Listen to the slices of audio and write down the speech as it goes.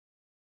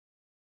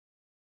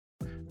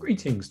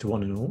Greetings to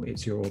one and all,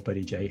 it's your old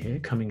buddy Jay here,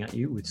 coming at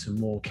you with some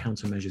more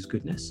countermeasures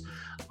goodness.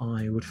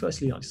 I would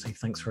firstly like to say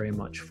thanks very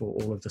much for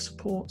all of the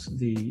support.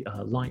 The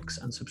likes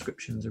and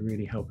subscriptions are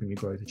really helping me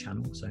grow the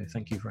channel, so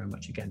thank you very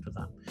much again for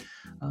that.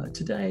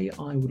 Today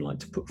I would like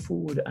to put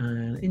forward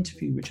an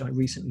interview which I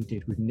recently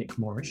did with Nick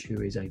Morris,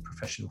 who is a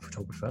professional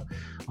photographer.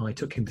 I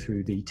took him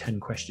through the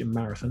 10-question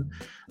marathon.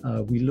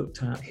 We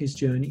looked at his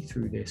journey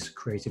through this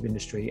creative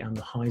industry and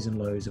the highs and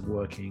lows of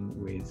working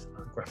with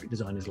graphic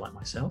designers like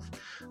myself.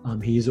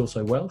 He is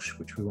also Welsh,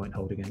 which we won't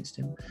hold against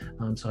him,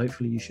 so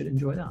hopefully you should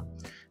enjoy that.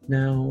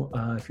 Now,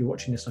 if you're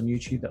watching this on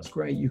YouTube, that's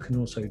great. You can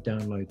also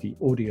download the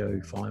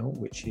audio file,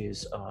 which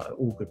is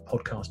all good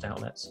podcast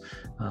outlets.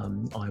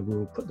 I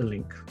will put the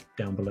link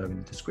down below in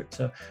the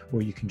descriptor,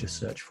 or you can just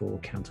search for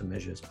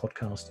Countermeasures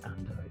Podcast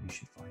and you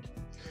should find it.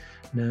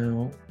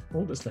 Now,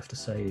 all that's left to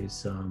say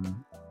is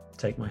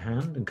take my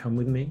hand and come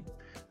with me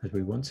as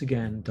we once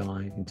again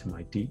dive into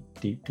my deep,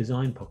 deep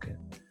design pocket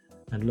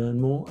and learn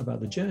more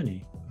about the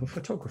journey of a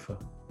photographer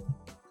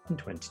in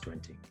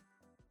 2020.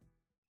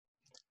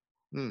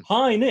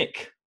 Hi,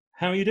 Nick.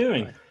 How are you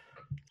doing?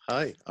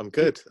 Hi, I'm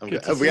good.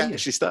 Have we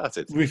actually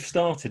started? We've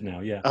started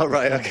now, yeah. Oh,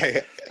 right,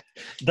 okay.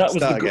 That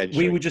was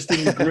we were just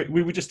in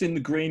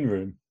the green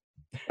room.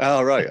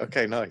 Oh, right,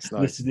 okay, nice.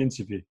 This is the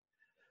interview.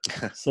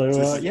 So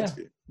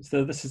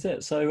so this is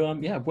it. So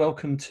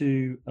welcome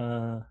to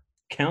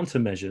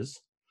Countermeasures.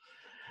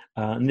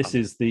 And this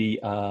is the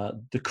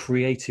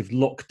creative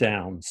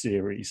lockdown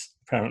series,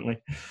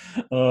 apparently.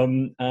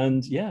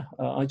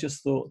 I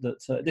just thought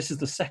that this is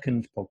the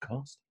second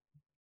podcast,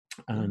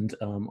 and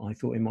I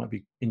thought it might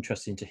be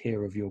interesting to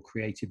hear of your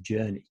creative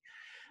journey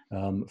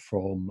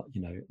from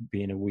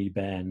being a wee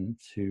bairn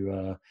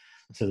to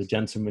the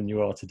gentleman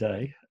you are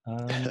today.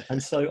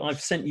 And so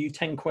I've sent you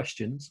 10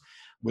 questions,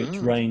 which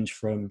range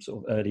from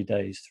sort of early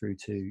days through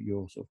to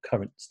your sort of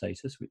current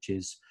status, which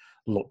is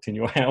locked in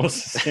your house,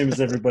 same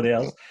as everybody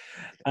else.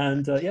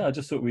 And I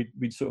just thought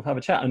we'd sort of have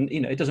a chat. And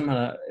it doesn't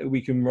matter,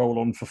 we can roll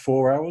on for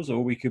 4 hours,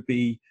 or we could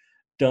be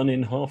done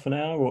in half an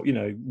hour, or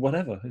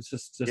whatever. It's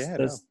just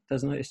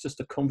there's no, it's just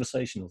a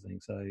conversational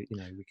thing. So we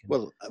can.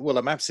 Well,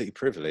 I'm absolutely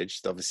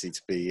privileged, obviously,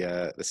 to be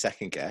the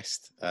second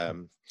guest. I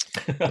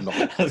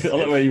like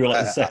where you were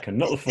like the second,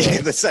 not the first.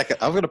 Yeah, the second.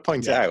 I'm going to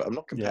point it out. I'm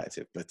not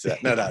competitive, but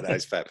no,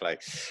 it's fair play.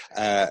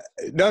 I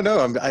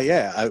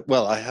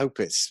hope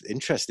it's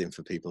interesting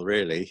for people,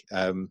 really.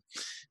 4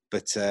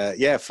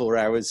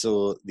 hours,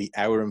 or the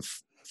hour and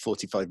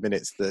 45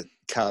 minutes that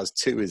Cars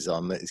 2 is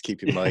on, that is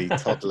keeping my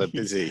toddler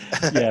busy.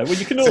 Yeah, well,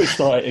 you can always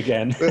start it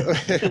again.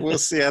 We'll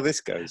see how this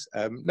goes.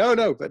 I'm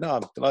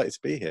delighted to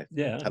be here.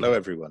 Yeah. Hello,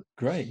 everyone.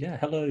 Great. Yeah.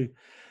 Hello.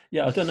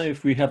 Yeah, I don't know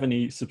if we have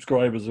any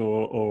subscribers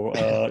or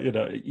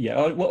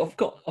I've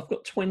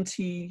got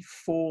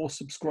 24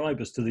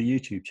 subscribers to the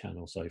YouTube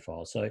channel so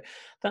far. So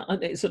that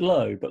it's a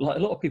low, but like a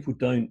lot of people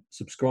don't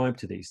subscribe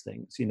to these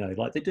things,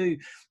 like they do,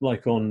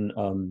 like on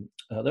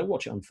they'll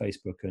watch it on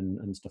Facebook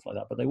and stuff like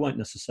that, but they won't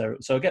necessarily.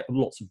 So I get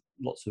lots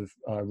of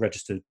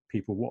registered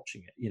people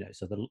watching it,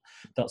 so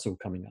that's all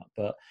coming up,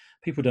 but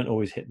people don't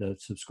always hit the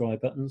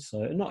subscribe buttons. So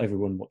not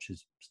everyone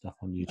watches stuff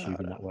on YouTube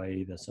in that way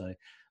either. So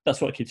that's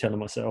what I keep telling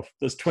myself.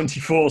 There's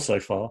 24 so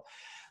far.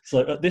 So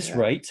at this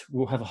rate,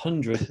 we'll have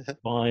 100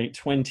 by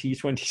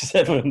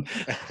 2027.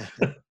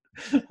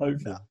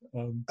 Hopefully.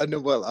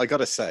 Well, I got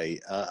to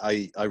say,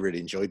 I really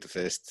enjoyed the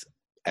first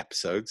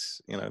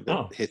episodes,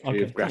 the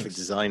history of graphic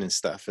design and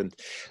stuff. And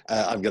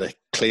I'm going to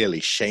clearly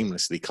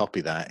shamelessly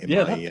copy that in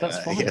my... that's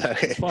fine.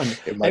 That's fine.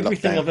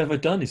 Everything I've ever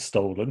done is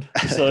stolen.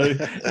 So,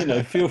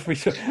 feel free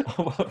to...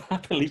 I'll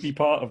happily be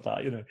part of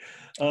that,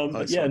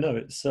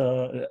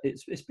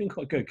 it's been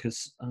quite good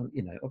because,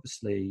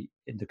 obviously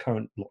in the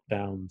current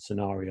lockdown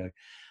scenario,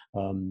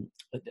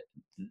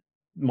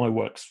 my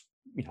work's,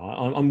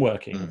 I'm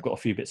working. I've got a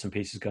few bits and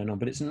pieces going on,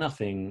 but it's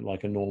nothing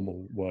like a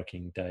normal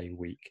working day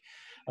week.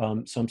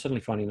 So I'm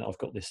suddenly finding that I've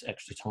got this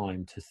extra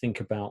time to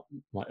think about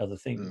my other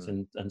things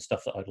and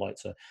stuff that I'd like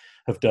to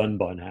have done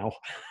by now.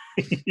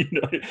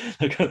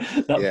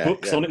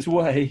 Book's on its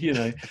way,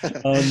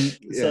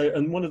 So,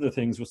 and one of the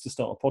things was to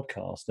start a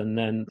podcast, and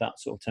then that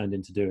sort of turned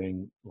into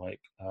doing like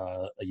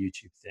a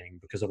YouTube thing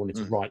because I wanted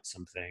to write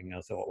something.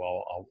 I thought,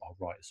 well, I'll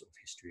write a sort of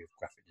history of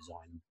graphic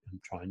design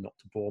and try not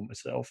to bore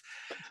myself.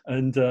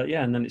 And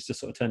and then it's just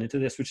sort of turned into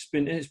this, which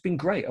it's been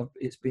great.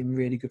 It's been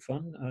really good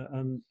fun.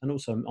 And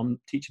also I'm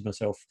teaching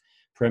myself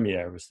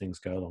Premiere as things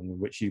go along,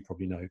 which you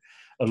probably know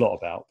a lot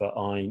about, but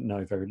I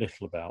know very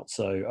little about.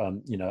 So,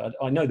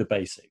 I know the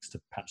basics to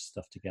patch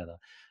stuff together.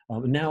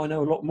 And now I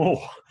know a lot more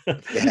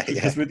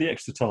because with the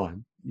extra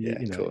time,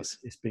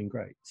 it's been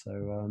great.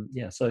 So,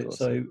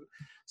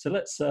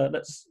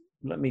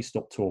 let me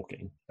stop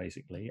talking,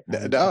 basically.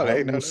 And,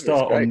 we'll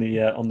start on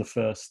the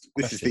first question.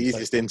 This is the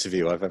easiest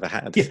interview I've ever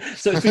had. Yeah,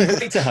 so it's been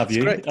great to have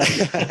you.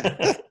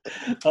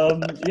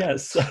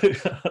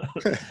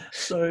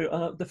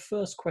 So the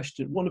first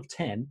question, one of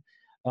 10,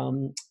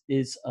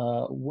 is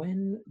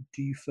when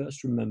do you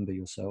first remember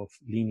yourself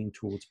leaning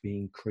towards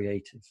being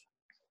creative?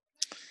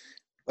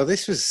 Well,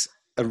 this was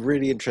a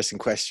really interesting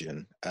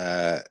question.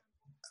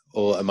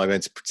 or am I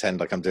meant to pretend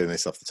like I'm doing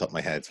this off the top of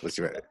my head?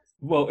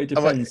 Well, it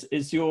depends.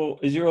 Is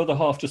your other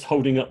half just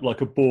holding up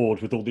like a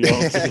board with all the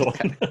answers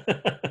on?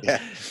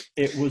 Yeah.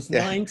 It was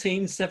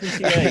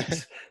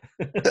 1978.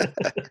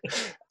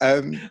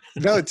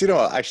 No, do you know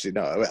what? Actually,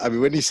 no. I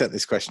mean, when you sent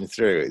this question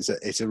through,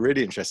 it's a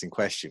really interesting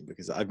question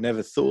because I've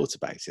never thought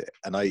about it,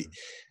 and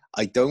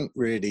I don't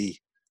really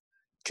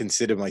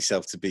consider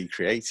myself to be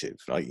creative,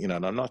 like, you know,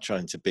 and I'm not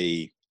trying to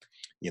be,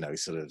 you know,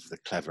 sort of the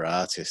clever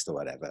artist or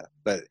whatever,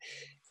 but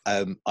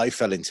I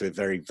fell into it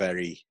very,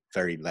 very,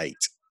 very late.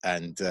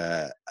 And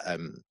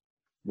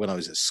when I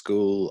was at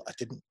school, I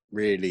didn't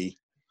really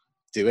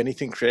do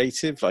anything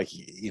creative. Like,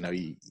 you know,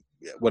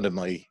 one of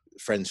my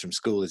friends from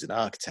school is an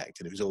architect,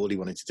 and it was all he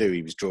wanted to do.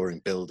 He was drawing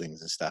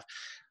buildings and stuff.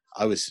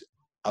 I was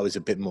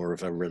a bit more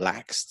of a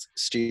relaxed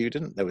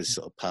student. There was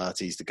sort of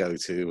parties to go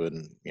to,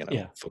 and, you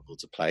know, football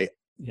to play.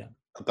 Yeah.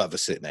 Above a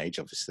certain age,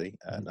 obviously,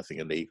 nothing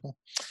illegal.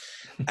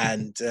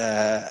 And,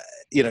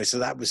 you know, so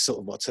that was sort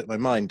of what took my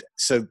mind.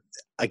 So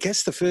I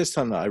guess the first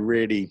time that I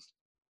really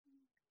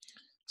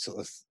sort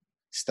of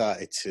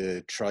started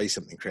to try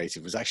something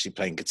creative was actually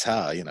playing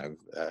guitar. You know,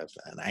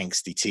 an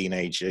angsty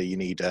teenager, you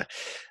need a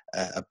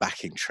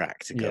backing track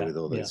to go with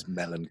all those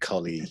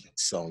melancholy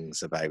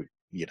songs about,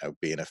 you know,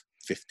 being a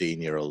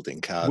 15-year-old in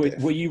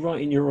Cardiff. Were you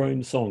writing your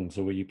own songs,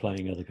 or were you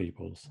playing other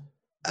people's?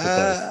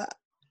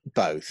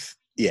 Both.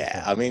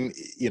 Yeah. I mean,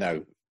 you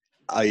know,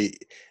 I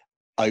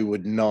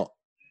would not,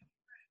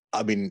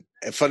 I mean,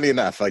 funnily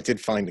enough, I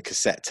did find a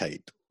cassette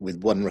tape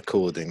with one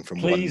recording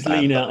from one band. Please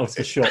lean out of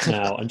the shot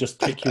now and just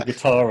pick your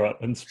guitar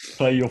up and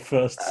play your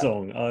first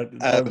song.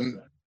 That would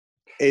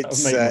make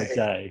my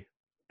day.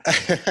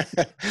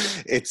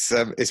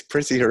 It's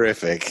pretty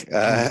horrific.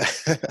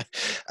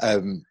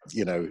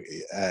 You know,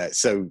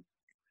 so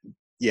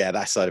yeah,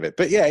 that side of it.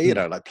 But yeah, you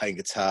know, like playing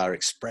guitar,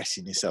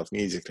 expressing yourself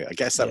musically. I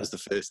guess that was the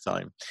first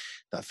time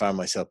that I found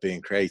myself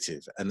being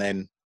creative. And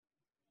then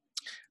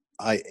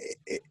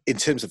in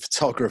terms of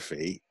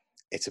photography,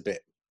 it's a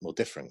bit more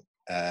different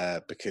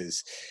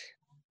because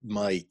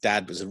my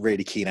dad was a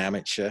really keen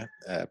amateur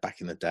back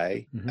in the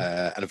day,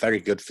 and a very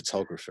good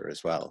photographer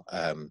as well.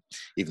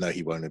 Even though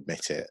he won't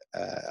admit it,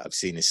 I've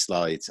seen his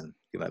slides, and,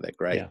 you know, they're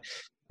great.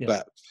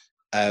 But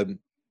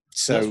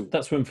so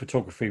that's when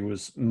photography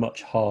was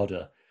much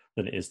harder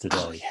than it is today.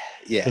 Oh,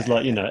 yeah. Because,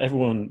 like, you know,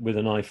 everyone with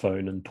an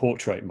iPhone and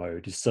portrait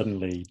mode is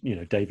suddenly, you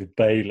know, David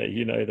Bailey,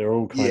 you know, they're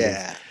all kind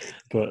of,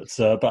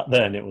 but back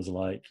then it was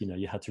like, you know,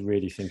 you had to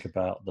really think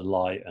about the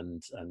light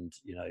and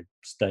you know,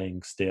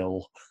 staying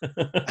still.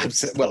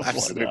 Well,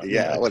 absolutely, like that,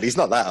 yeah. You know? Well, he's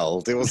not that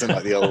old. It wasn't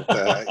like the old, you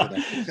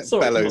know,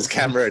 Bellows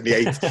camera in the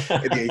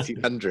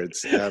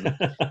 1800s.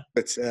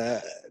 But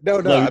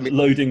no, I mean,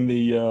 loading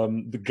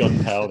the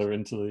gunpowder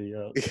into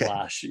the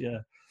flash,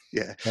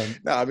 Yeah,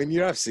 no, I mean,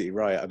 you're absolutely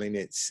right. I mean,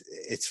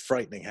 it's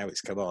frightening how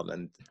it's come on.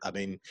 And I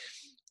mean,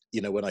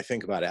 you know, when I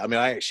think about it, I mean,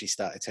 I actually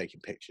started taking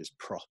pictures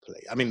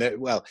properly. I mean,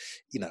 well,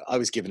 you know, I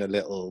was given a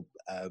little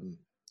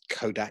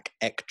Kodak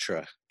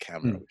Ektra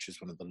camera, which is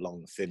one of the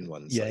long, thin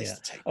ones. Yeah.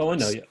 Oh, I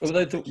know. Yeah.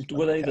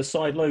 Were they the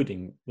side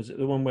loading? Was it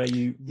the one where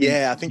you?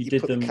 Yeah, I think you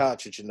put the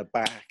cartridge in the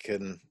back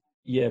and.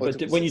 Yeah, but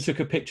when you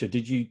took a picture,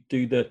 did you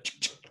do the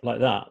like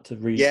that to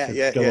read?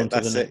 Go on to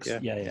the next.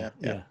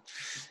 Yeah.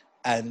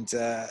 And.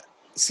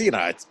 So, you know,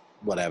 I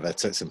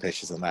took some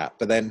pictures on that.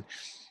 But then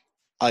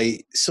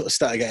I sort of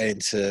started getting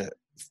into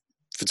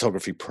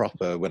photography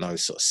proper when I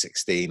was sort of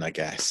 16, I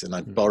guess. And I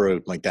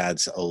borrowed my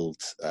dad's old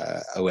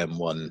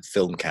OM1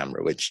 film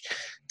camera, which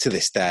to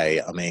this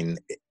day, I mean,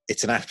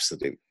 it's an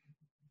absolute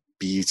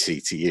beauty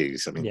to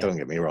use. I mean, don't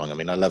get me wrong. I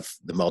mean, I love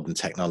the modern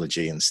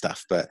technology and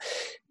stuff, but,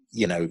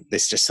 you know,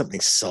 there's just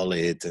something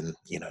solid and,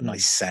 you know,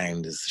 nice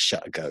sound as the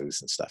shutter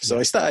goes and stuff. So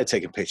I started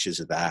taking pictures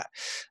of that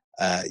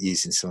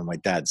using some of my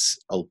dad's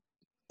old,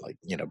 like,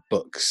 you know,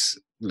 books,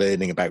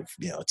 learning about,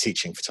 you know,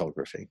 teaching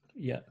photography.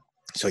 Yeah.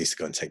 So I used to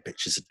go and take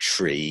pictures of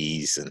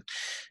trees and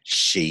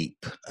sheep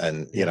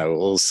and, you know,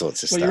 all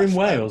sorts of stuff. Well, you're in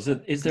Wales.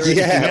 Is there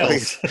anything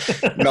else?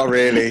 Not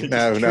really.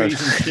 No.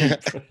 Trees and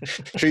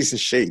sheep. Trees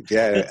and sheep,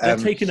 yeah. They're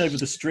taking over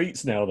the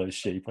streets now, those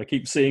sheep. I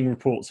keep seeing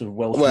reports of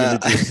Welsh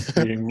villages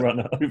being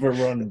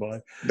overrun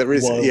by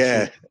wild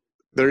sheep.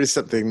 There is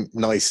something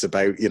nice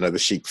about, you know, the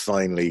sheep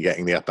finally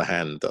getting the upper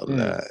hand on,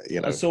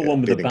 you know. I saw one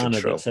with a banner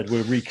that said,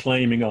 "We're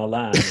reclaiming our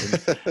land."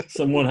 And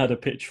someone had a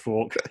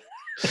pitchfork.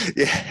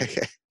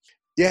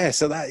 Yeah.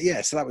 So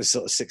that was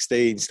sort of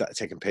 16. Started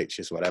taking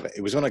pictures, whatever.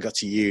 It was when I got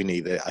to uni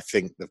that I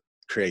think the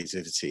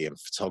creativity and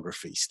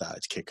photography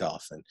started to kick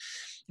off. And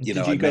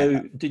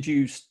did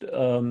you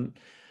start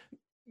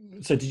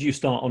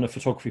on a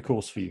photography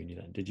course for uni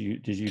then? Did you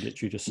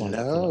literally just sign up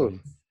for that?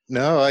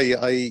 No,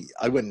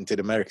 I went and did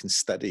American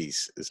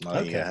Studies as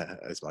my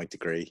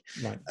degree,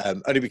 right.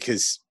 Only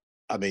because,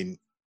 I mean,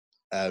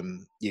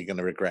 you're going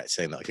to regret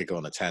saying that I could go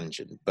on a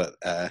tangent, but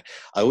I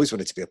always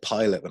wanted to be a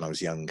pilot when I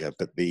was younger.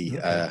 But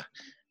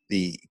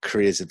the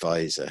careers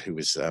advisor, who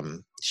was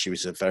she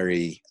was a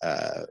very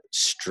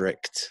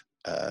strict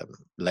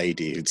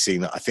lady who'd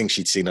seen, I think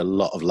she'd seen a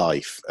lot of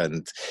life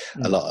and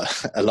a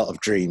lot of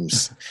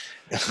dreams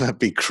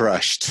be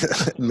crushed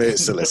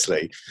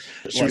mercilessly.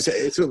 She was,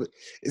 it's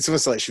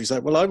almost like she was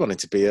like, well, I wanted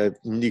to be a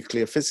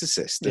nuclear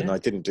physicist and I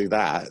didn't do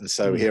that. And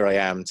so here I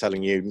am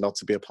telling you not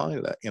to be a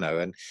pilot, you know.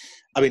 And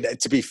I mean,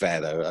 to be fair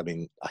though, I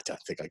mean, I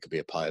don't think I could be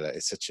a pilot.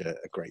 It's such a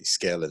great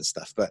skill and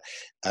stuff. But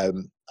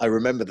I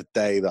remember the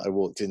day that I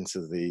walked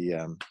into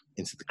the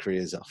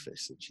careers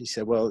office, and she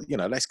said, well, you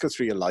know, let's go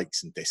through your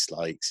likes and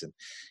dislikes. And,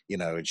 you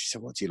know, and she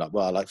said, what do you like?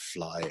 Well, I like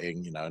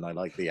flying, you know, and I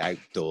like the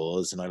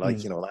outdoors, and I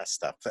like, you know, all that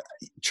stuff. But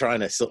trying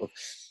to sort of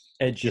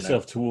edge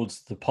yourself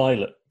towards the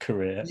pilot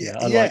career.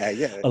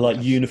 I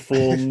like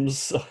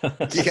uniforms.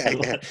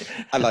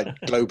 I like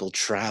global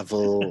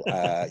travel.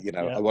 You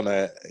know, I want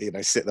to, you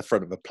know, sit at the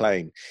front of a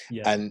plane.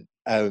 And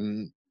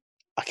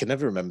I can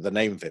never remember the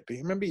name of it, but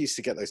you remember you used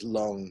to get those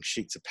long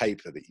sheets of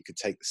paper that you could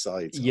take the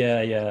sides off?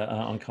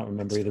 I can't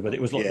remember either, but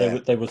it was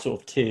like they were sort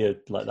of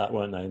tiered like that,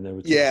 weren't they? And they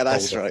were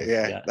that's right.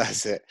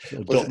 That's it.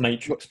 Sort of dot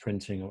matrix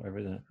printing or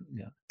whatever.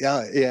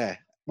 Yeah.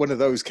 One of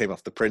those came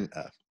off the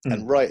printer,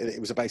 and it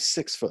was about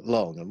 6 foot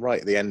long, and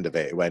right at the end of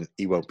it, it went,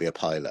 "He won't be a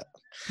pilot."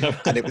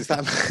 And it was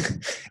that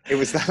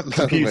moment.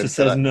 Computer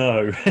says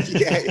no.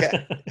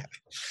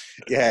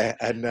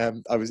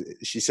 And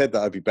she said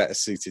that I'd be better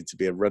suited to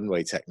be a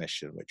runway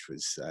technician, which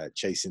was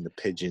chasing the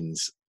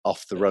pigeons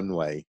off the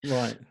runway,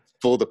 right,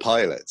 for the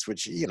pilots.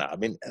 Which, you know, I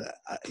mean,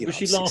 was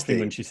she laughing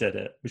when she said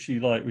it? Was she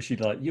like,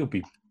 you'll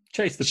be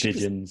chase the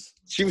pigeons?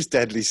 She was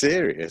deadly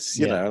serious,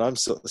 you know, and I'm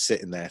sort of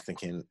sitting there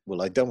thinking,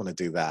 well, I don't want to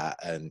do that.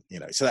 And, you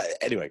know, so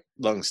anyway,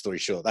 long story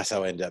short, that's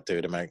how I ended up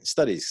doing American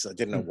Studies, because I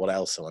didn't know what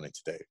else I wanted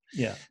to do.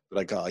 Yeah. But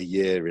I got a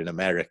year in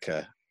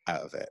America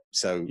out of it.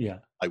 So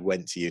I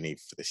went to uni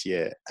for this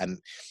year, and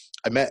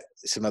I met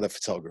some other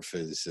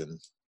photographers and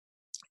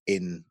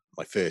in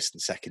my first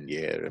and second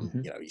year, and,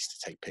 you know, I used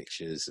to take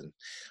pictures and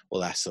all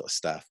that sort of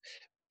stuff.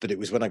 But it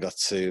was when I got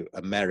to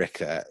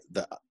America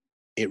that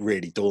it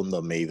really dawned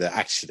on me that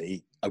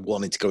actually I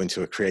wanted to go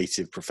into a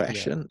creative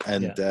profession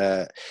and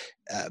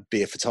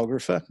be a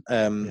photographer.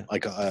 I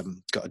got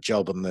a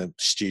job on the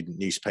student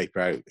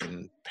newspaper out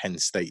in Penn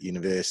State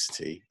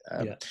University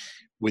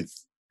with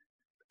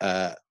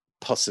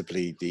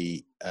possibly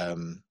the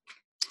am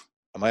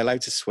I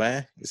allowed to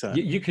swear? Is that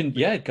you can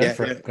go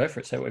for it. Go for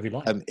it. Say whatever you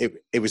like.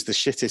 It was the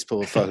shittest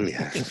portfolio.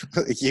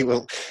 You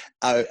will.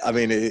 I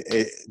mean,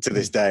 to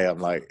this day, I'm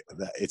like,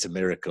 it's a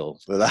miracle.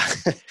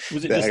 Was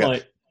it just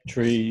like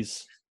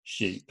trees,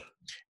 sheep,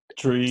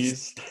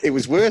 trees? It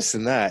was worse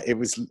than that. It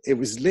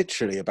was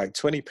literally about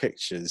 20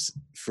 pictures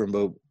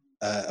from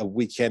a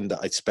weekend that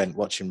I'd spent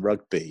watching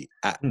rugby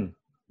at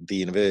the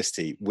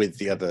university with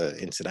the other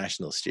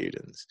international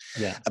students.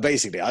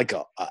 Basically I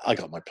got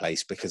my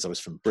place because I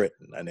was from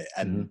Britain,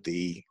 and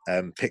the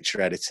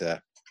picture editor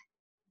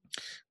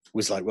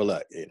was like, well,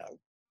 look, you know,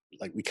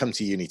 like, we come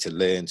to uni to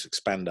learn, to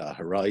expand our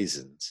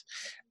horizons,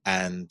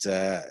 and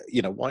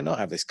you know, why not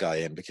have this guy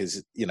in?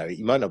 Because, you know,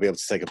 he might not be able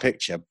to take a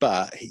picture,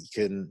 but he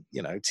can,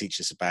 you know, teach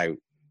us about,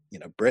 you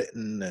know,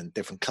 Britain and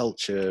different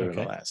culture and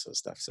all that sort of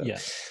stuff.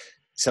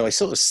 So I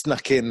sort of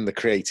snuck in the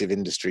creative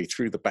industry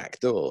through the back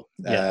door.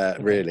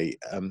 Really,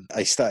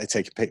 I started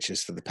taking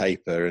pictures for the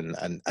paper,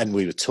 and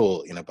we were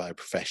taught, you know, by a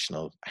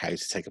professional how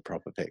to take a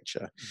proper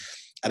picture.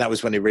 And that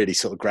was when it really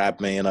sort of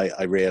grabbed me, and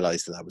I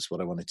realized that was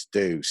what I wanted to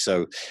do.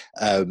 So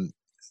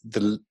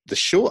the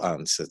short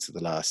answer to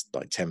the last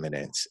like 10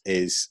 minutes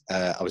is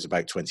I was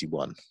about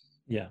 21.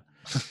 Yeah.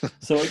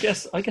 So I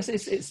guess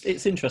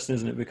it's interesting,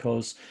 isn't it?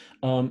 Because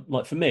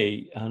like for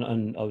me,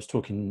 and I was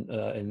talking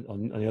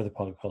on the other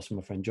podcast with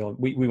my friend John,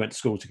 we went to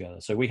school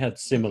together, so we had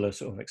similar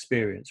sort of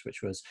experience,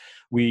 which was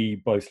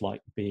we both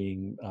liked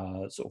being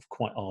sort of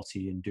quite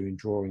arty and doing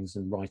drawings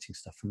and writing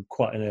stuff from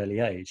quite an early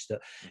age,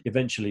 that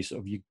eventually sort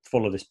of you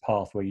follow this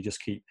path where you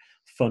just keep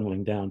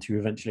funneling down to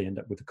eventually end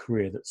up with a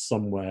career that's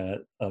somewhere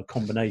a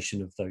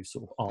combination of those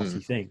sort of arty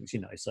things, you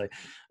know. So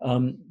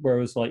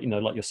whereas, like, you know,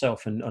 like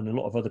yourself and a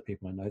lot of other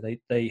people I know,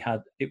 they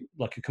had it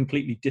like a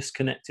completely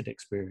disconnected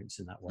experience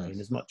in that way. And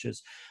as much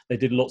as they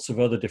did lots of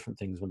other different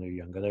things when they were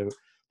younger,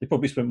 they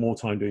probably spent more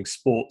time doing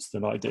sports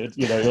than I did.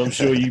 You know, I'm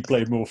sure you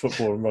played more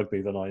football and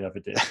rugby than I ever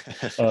did.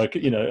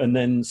 You know, and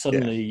then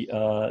suddenly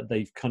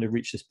they've kind of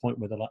reached this point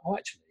where they're like, oh,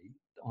 actually,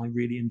 I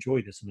really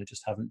enjoy this, and I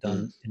just haven't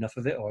done enough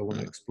of it, or I want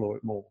to explore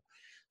it more.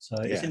 So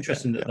it's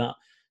interesting that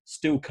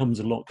still comes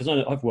along, because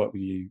I've worked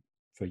with you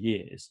for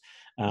years,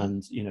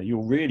 and you know,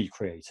 you're really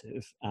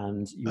creative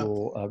and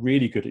you're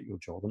really good at your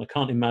job, and I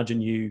can't imagine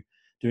you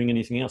doing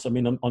anything else. I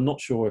mean, I'm not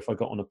sure if I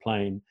got on a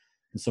plane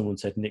and someone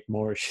said Nick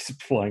Morris is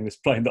flying this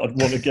plane that I'd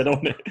want to get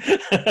on it.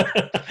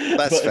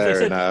 That's but fair if they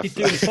said enough. he's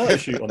doing a photo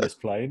shoot on this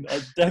plane,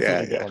 I'd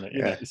definitely get on it.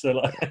 You know? So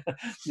like,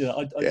 you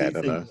know, I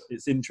do think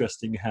it's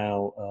interesting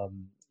how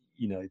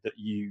you know, that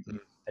you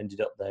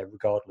ended up there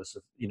regardless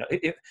of, you know,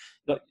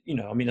 like, you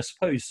know, I mean, I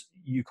suppose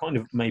you kind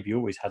of maybe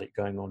always had it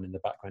going on in the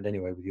background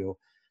anyway, with your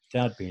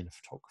dad being a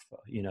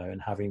photographer, you know,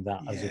 and having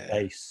that as a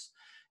base,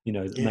 you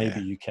know, that maybe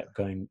you kept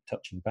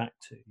touching back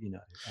to, you know.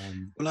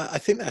 Well, I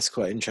think that's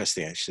quite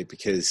interesting actually,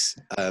 because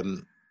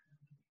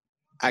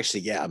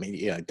actually, yeah. I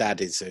mean,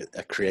 Dad is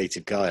a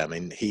creative guy. I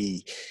mean,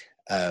 he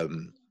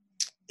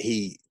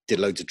did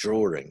loads of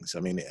drawings. I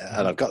mean,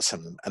 and I've got some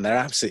of them, and they're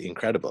absolutely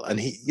incredible. And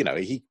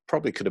he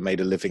probably could have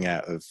made a living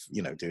out of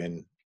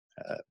doing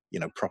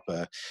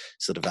proper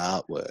sort of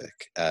artwork.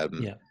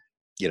 And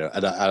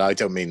I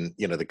don't mean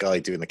the guy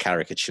doing the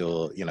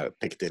caricature at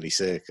Piccadilly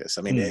Circus.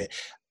 I mean,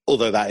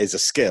 although that is a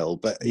skill,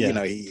 but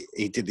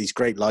he did these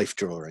great life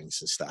drawings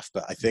and stuff.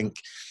 But I think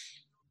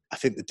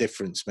the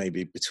difference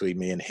maybe between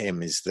me and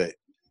him is that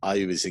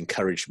I was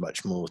encouraged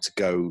much more to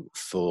go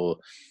for,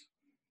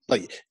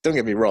 like, don't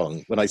get me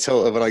wrong,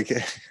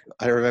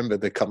 I remember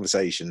the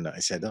conversation that I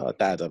said, "Oh,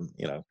 Dad,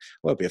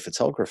 I'll be a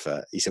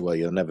photographer." He said, "Well,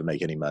 you'll never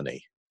make any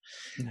money."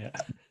 Yeah.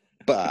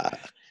 But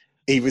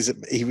he was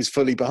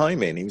fully behind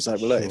me, and he was like,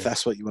 "Well, look, if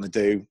that's what you want to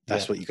do,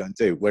 that's what you're going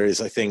to do."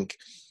 Whereas I think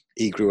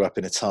he grew up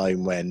in a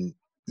time when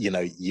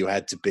you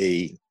had to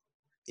be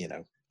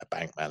a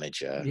bank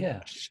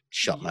manager,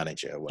 shop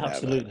manager, whatever.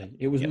 Absolutely,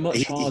 it was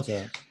much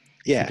harder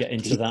to get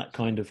into that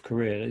kind of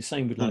career. The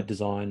same with like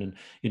design and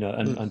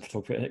and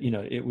photography.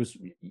 It was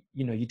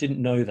you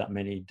didn't know that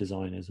many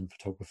designers and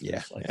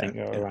photographers. I think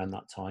around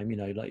that time,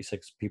 like you said,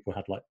 people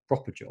had like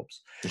proper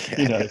jobs.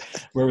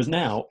 Whereas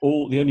now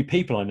the only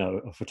people I know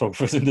are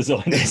photographers and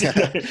designers.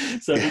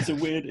 So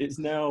it's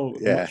now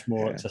much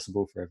more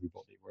accessible for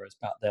everybody. Whereas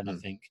back then, I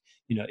think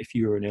if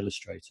you were an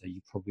illustrator, you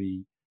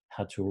probably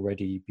had to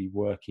already be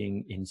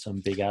working in some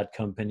big ad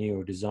company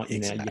or design.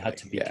 You had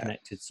to be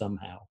connected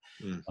somehow,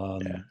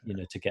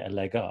 to get a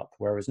leg up.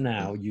 Whereas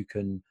now you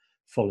can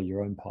follow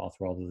your own path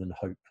rather than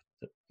hope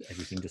that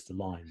everything just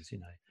aligns.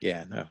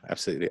 Yeah, no,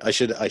 absolutely. I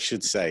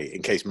should say,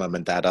 in case Mum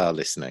and Dad are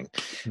listening,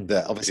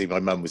 that obviously my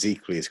mum was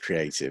equally as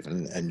creative,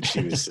 and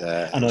she was.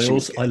 And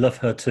I love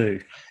her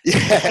too.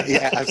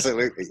 Yeah,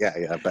 absolutely.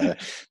 Yeah. Better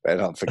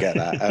not forget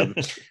that.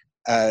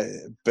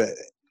 But.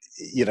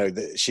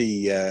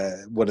 She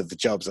one of the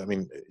jobs, I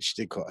mean, she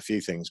did quite a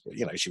few things, but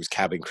she was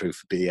cabin crew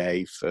for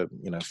BA for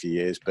a few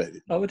years. But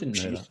I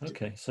didn't know that.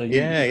 Okay, so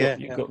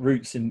you've got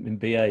roots in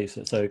BA.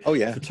 So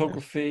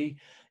photography.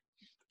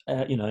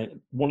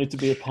 Wanted to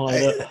be a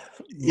pilot.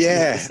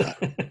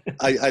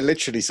 I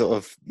literally sort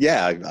of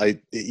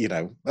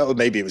well,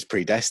 maybe it was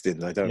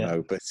predestined, I don't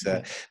know, but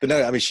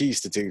no, I mean, she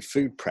used to do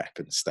food prep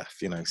and stuff,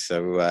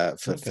 so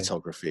for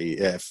photography,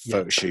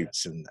 photo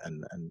shoots and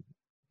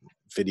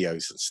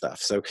videos and stuff,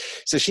 so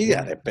she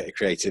had a bit of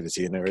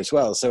creativity in her as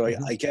well. So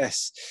I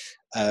guess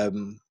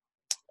and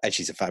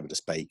she's a fabulous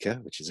baker,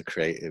 which is a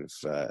creative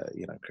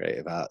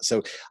art.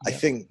 So I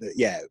think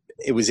that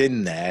it was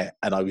in there,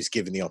 and I was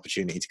given the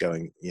opportunity to go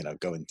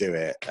and do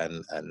it,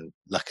 and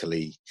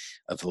luckily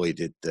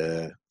avoided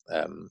the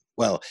I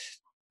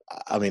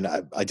mean,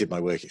 I did my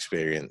work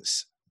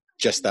experience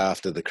just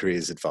after the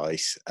careers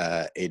advice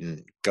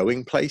in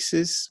Going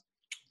Places.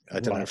 I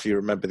don't know if you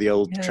remember the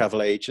old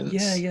travel agents.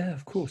 Yeah,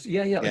 of course.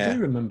 Yeah, I do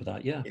remember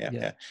that.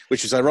 Yeah.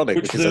 Which was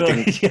ironic because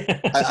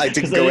I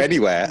didn't go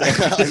anywhere.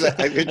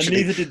 I and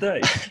neither did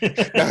they.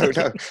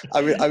 No.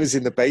 I was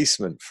in the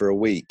basement for a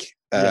week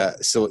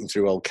sorting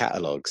through old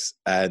catalogues,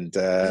 and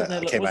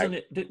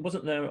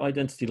wasn't their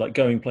identity like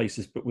Going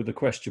Places, but with a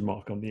question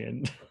mark on the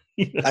end?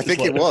 I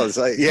think it was.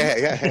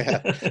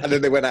 Yeah. And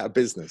then they went out of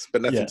business,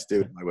 but nothing to do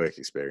with my work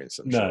experience.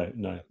 I'm sure.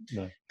 No.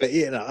 But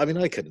I mean,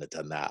 I couldn't have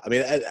done that. I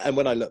mean, and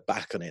when I look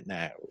back on it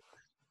now,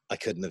 I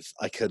couldn't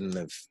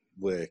have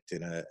worked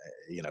in an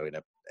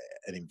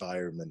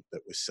environment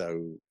that was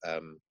so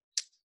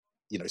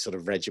sort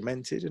of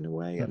regimented in a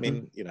way. I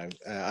mean,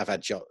 I've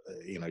had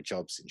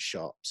jobs in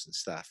shops and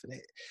stuff, and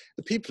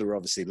the people are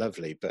obviously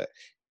lovely, but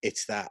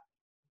it's that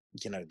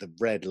the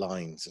red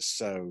lines are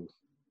so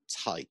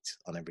tight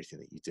on everything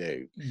that you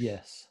do.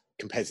 Yes.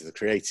 Compared to the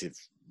creative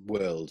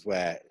world,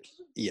 where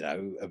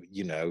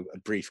a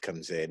brief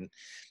comes in,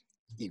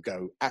 you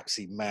go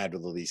absolutely mad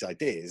with all these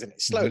ideas, and it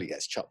slowly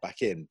gets chopped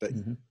back in, but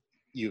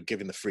you're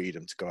given the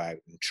freedom to go out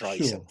and try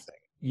something.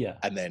 Yeah.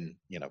 And then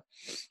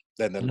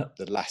then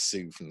the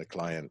lasso from the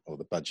client or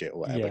the budget or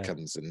whatever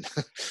comes and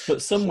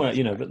but somewhere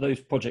but those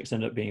projects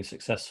end up being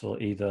successful.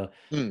 Either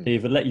they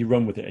let you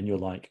run with it and you're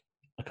like,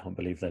 I can't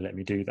believe they let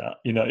me do that,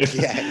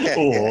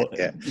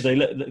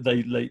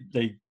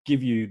 they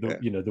give you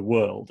the the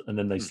world, and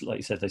then they like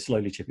you said, they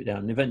slowly chip it down,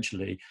 and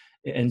eventually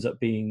it ends up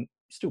being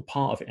still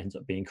part of it ends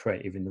up being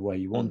creative in the way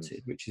you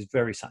wanted, which is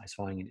very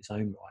satisfying in its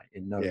own right,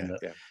 in knowing that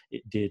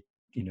it did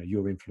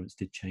your influence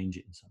did change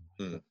it in some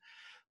way.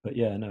 But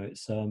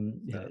it's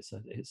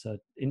it's a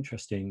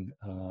interesting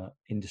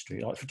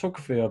industry. Like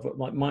photography,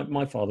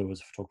 my father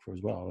was a photographer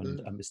as well,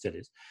 and still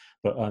is,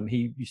 but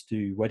he used to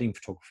do wedding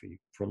photography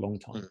for a long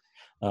time,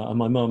 and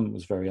my mum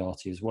was very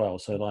arty as well.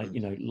 So like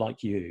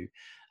you,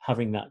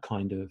 having that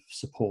kind of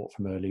support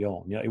from early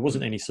on, it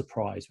wasn't any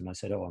surprise when I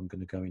said, I'm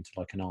going to go into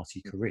like an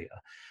arty career,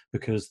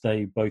 because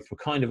they both were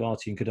kind of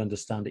arty and could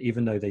understand it,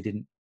 even though they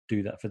didn't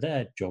do that for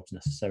their jobs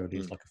necessarily.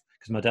 It's like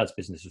because my dad's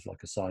business was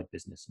like a side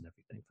business and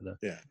everything for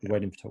the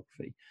wedding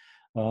photography.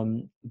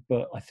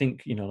 But I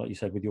think, you know, like you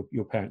said, with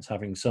your parents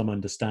having some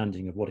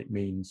understanding of what it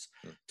means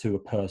to a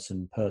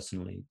person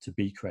personally to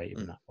be creative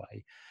in that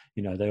way,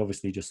 you know, they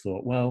obviously just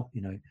thought, well,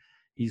 you know,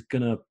 he's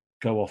gonna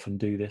go off and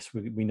do this.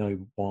 We know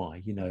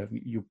why. You know,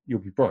 you'll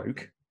be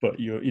broke, but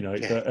you know,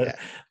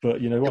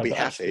 but you know You'll what? be But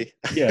happy.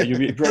 Yeah, you'll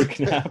be broke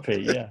and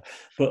happy. Yeah,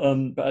 but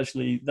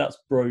actually, that's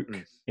broke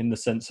in the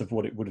sense of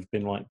what it would have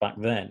been like back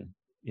then.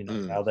 You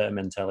know, how their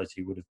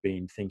mentality would have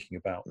been thinking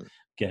about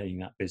getting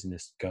that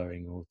business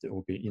going, or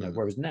be, you know,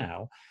 whereas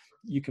now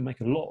you can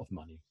make a lot of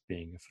money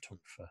being a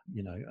photographer.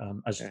 You know,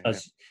 as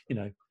you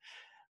know,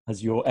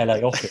 as your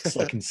LA office,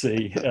 I can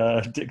see,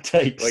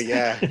 dictates. Well,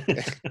 yeah.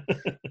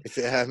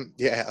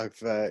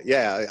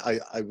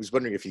 I was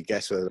wondering if you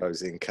guessed whether I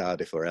was in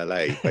Cardiff or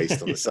LA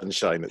based on the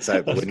sunshine that's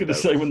out the window. I was going to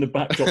say, when the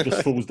backdrop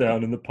just falls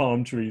down and the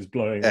palm trees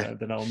blowing around,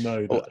 then I'll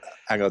know that.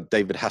 Hang on,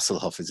 David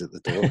Hasselhoff is at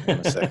the door. In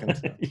a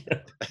second.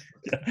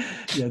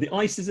 Yeah, the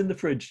ice is in the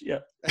fridge. Yeah.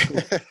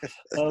 Cool.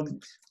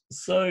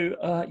 So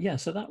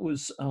that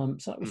was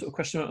sort of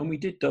question, and we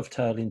did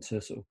dovetail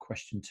into sort of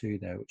question 2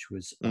 there, which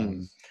was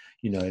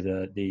you know,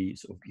 the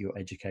sort of your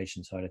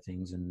education side of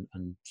things and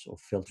sort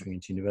of filtering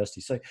into university.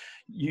 So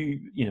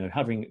you know,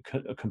 having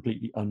a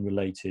completely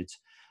unrelated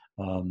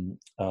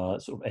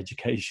sort of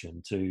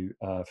education to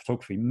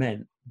photography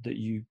meant that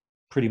you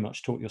pretty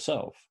much taught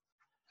yourself.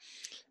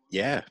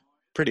 Yeah,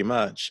 pretty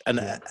much, and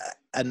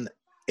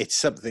it's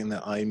something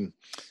that I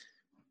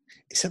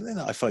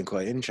find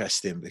quite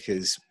interesting,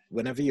 because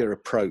whenever you're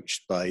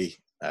approached by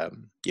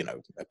you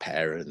know, a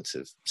parent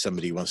of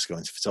somebody who wants to go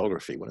into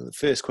photography, one of the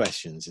first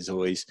questions is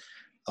always,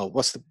 oh,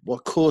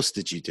 what course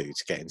did you do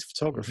to get into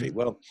photography?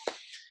 Well,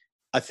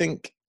 I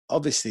think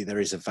obviously there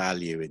is a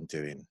value in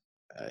doing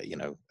you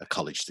know, a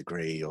college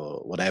degree or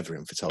whatever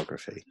in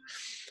photography,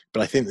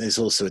 but I think there's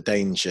also a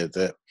danger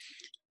that,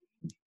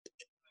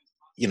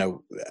 you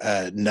know,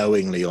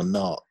 knowingly or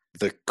not,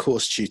 the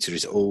course tutor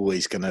is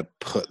always going to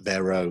put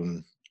their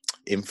own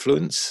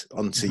influence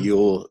onto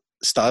your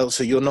style.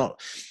 So you're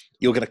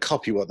going to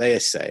copy what they are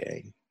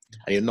saying,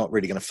 and you're not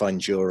really going to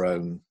find your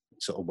own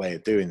sort of way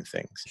of doing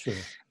things. Sure.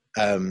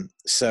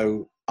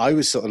 So I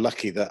was sort of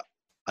lucky that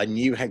I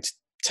knew how to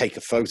take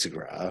a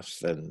photograph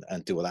and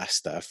do all that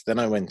stuff. Then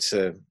I went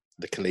to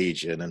the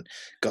Collegian and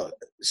got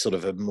sort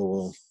of a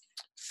more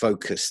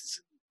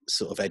focused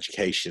sort of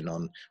education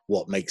on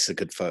what makes a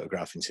good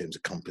photograph in terms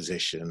of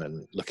composition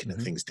and looking at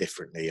things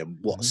differently and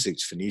what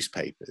suits for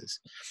newspapers.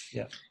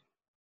 Yeah.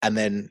 And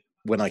then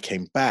when I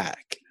came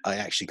back, I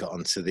actually got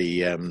onto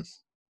the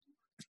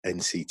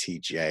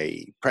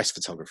NCTJ press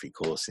photography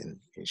course in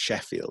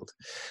Sheffield,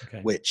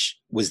 which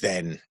was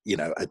then, you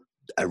know,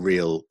 a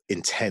real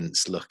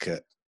intense look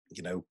at,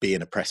 you know,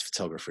 being a press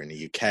photographer in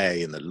the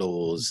UK and the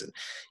laws and,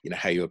 you know,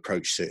 how you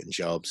approach certain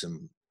jobs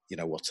and, you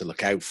know, what to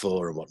look out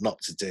for and what not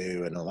to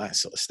do and all that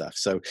sort of stuff.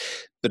 So,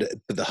 but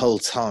the whole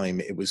time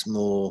it was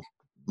more,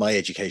 my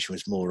education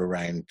was more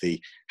around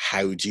the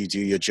how do you do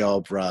your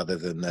job rather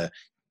than the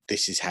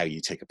this is how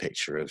you take a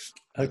picture of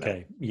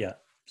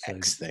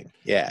X thing.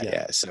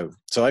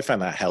 So I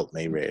found that helped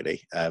me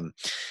really. I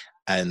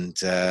mean,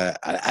 you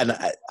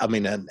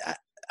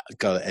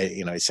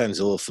know, it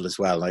sounds awful as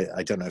well.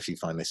 I don't know if you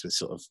find this with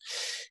sort of,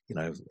 you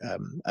know,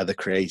 other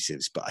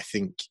creatives, but I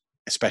think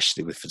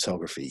especially with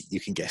photography, you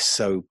can get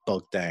so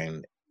bogged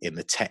down in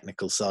the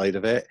technical side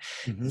of it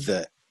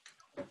that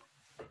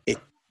it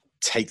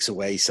takes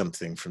away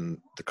something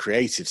from the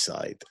creative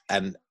side.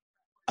 And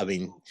I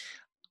mean,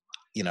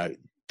 you know,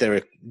 there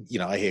are, you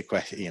know, I hear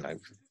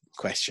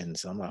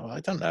questions. I'm like, well, I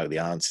don't know the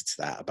answer to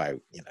that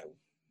about, you know,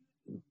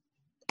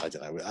 I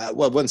don't know.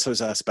 Well, once I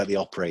was asked about the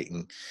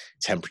operating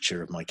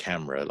temperature of my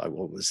camera, like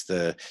what was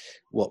the,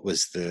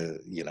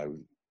 you know,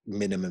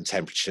 minimum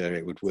temperature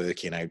it would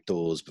work in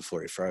outdoors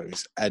before it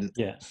froze. And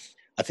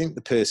I think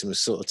the person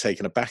was sort of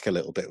taken aback a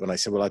little bit when I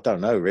said, well, I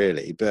don't know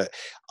really, but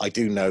I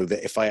do know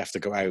that if I have to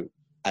go out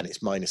and it's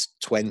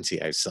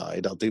 -20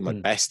 outside, I'll do my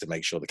best to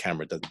make sure the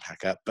camera doesn't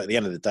pack up. But at the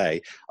end of the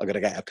day, I've got to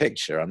get a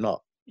picture. I'm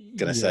not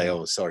going to say,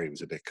 oh, sorry, it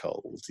was a bit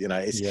cold. You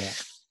know,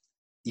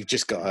 you've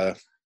just got to,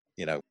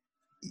 you know,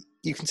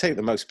 you can take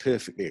the most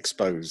perfectly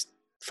exposed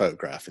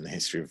photograph in the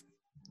history of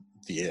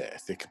the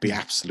earth. It could be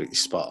absolutely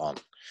spot on.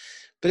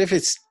 But if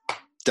it's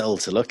dull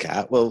to look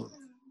at, well,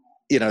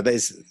 you know,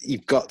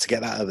 you've got to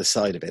get that other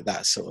side of it,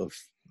 that sort of,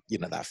 you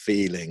know, that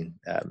feeling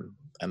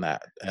and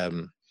that,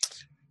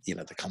 you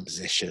know, the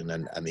composition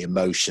and the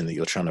emotion that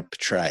you're trying to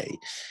portray.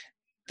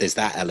 There's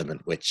that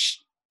element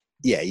which,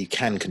 you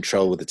can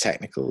control with the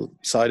technical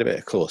side of it,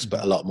 of course,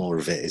 but a lot more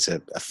of it is a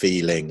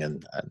feeling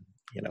and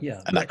you know,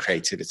 and that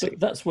creativity. But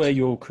that's where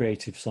your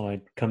creative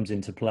side comes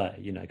into play,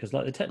 you know, because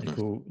like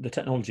the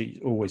technology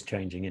is always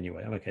changing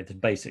anyway. Okay, the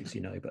basics,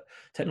 you know, but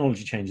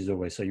technology changes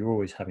always, so you're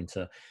always having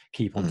to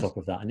keep on top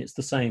of that. And it's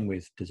the same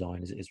with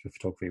design as it is with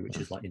photography, which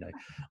is like, you know,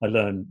 I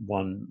learn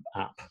one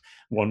app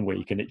one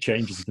week and it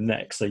changes the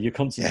next, so you're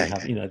constantly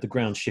having, you know, the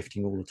ground's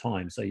shifting all the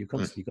time, so you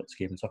constantly got to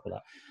keep on top of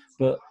that.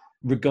 But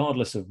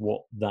regardless of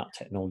what that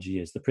technology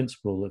is, the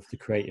principle of the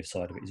creative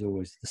side of it is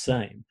always the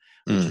same,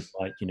 which is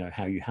like, you know,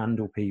 how you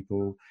handle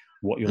people,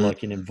 what you're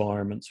like in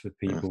environments with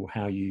people,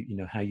 how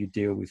you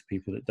deal with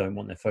people that don't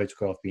want their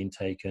photograph being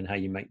taken, how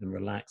you make them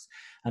relax.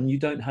 And you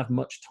don't have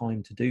much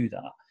time to do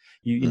that.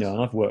 You know,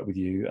 and I've worked with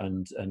you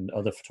and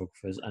other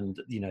photographers, and,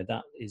 you know,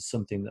 that is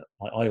something that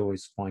I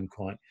always find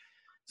quite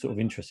sort of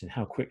interesting,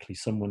 how quickly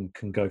someone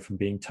can go from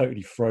being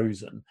totally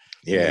frozen.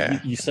 Yeah. You know,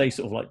 you say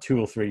sort of like 2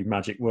 or 3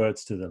 magic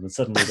words to them, and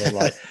suddenly they're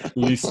like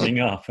loosening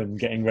up and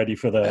getting ready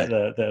for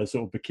their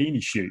sort of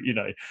bikini shoot, you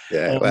know.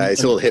 Yeah, well,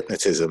 it's all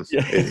hypnottism.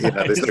 Yeah, you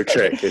know, there's no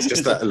trick. It's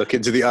just that look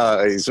into the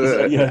eyes.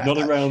 Yeah, not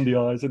around the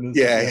eyes. And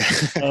yeah.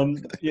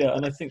 Yeah,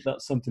 and I think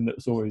that's something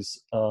that's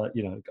always,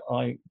 you know,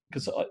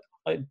 because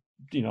I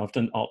you know, I've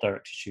done art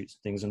director shoots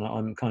and things, and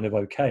I'm kind of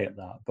okay at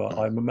that, but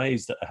I'm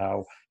amazed at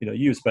how, you know,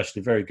 you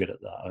especially very good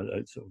at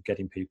that, sort of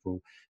getting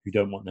people who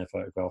don't want their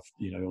photograph,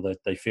 you know, or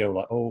they feel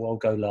like, oh, I'll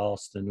go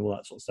last and all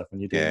that sort of stuff.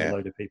 When you're doing a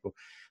load of people,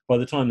 by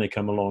the time they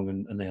come along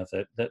and they have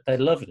they're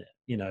loving it,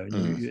 you know,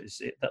 and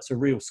that's a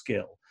real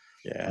skill.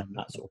 Yeah,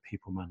 that sort of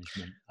people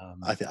management.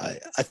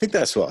 I think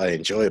that's what I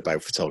enjoy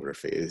about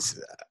photography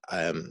is,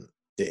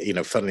 you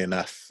know, funnily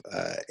enough,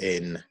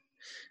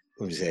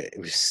 what was it? It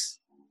was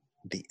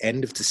the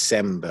end of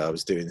December. I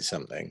was doing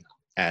something,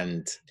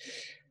 and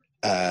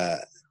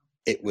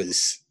it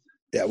was,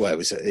 yeah, well, it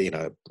was you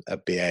know, a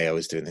BA. I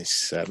was doing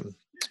this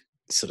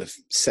sort of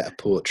set of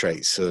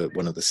portraits for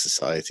one of the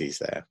societies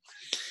there,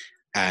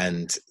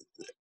 and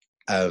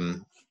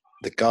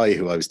the guy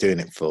who I was doing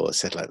it for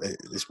said, like,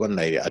 this one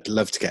lady, I'd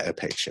love to get her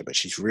picture, but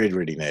she's really,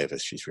 really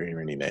nervous. She's really,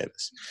 really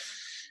nervous.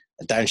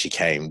 And down she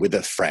came with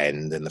a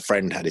friend, and the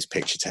friend had his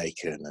picture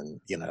taken. And,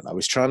 you know, I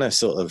was trying to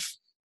sort of,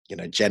 you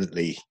know,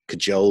 gently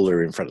cajole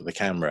her in front of the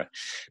camera,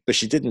 but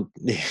she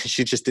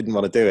just didn't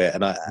want to do it.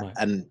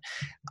 And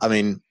I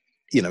mean,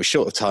 you know,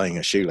 short of tying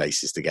her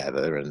shoelaces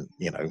together and,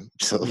 you know,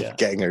 sort of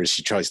getting her as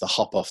she tries to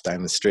hop off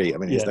down the street. I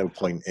mean, there's no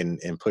point in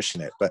pushing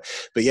it. But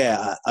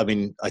yeah, I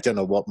mean, I don't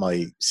know what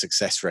my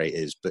success rate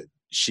is, but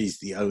she's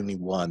the only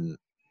one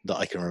that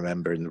I can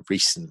remember in the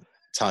recent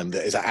time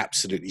that has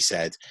absolutely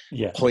said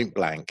point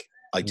blank,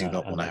 I do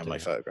not want to have my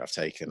photograph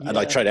taken. And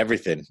I tried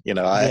everything, you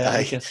know,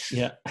 I guess,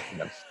 you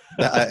know,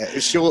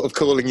 short of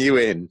calling you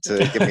in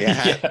to give me a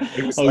hand.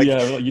 It was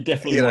well, you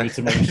definitely wanted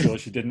to make sure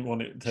she didn't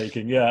want it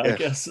taken. I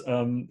guess,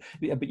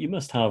 but you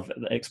must have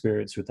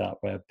experience with that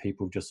where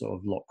people just sort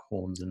of lock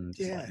horns and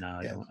just like, no,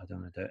 I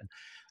don't want to do it.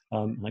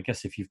 And I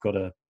guess if you've got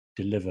to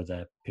deliver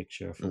their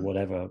picture for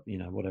whatever, you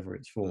know, whatever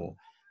it's for,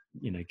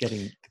 you know,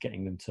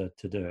 getting them to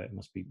do it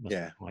must be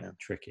quite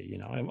tricky, you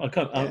know. I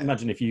can't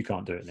imagine if you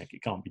can't do it, Nick,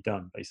 it can't be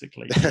done,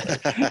 basically.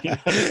 You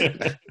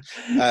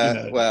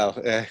know?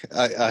 Well,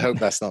 I hope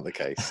that's not the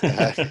case.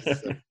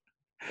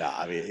 No,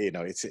 I mean, you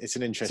know, it's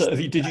an interesting. So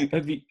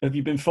have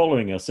you been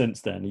following her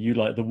since then? Are you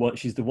like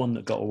she's the one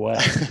that got away?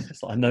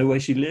 It's like, I know where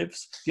she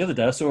lives. The other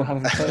day I saw her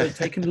having a photo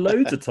taken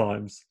loads of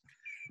times.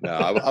 No,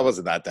 I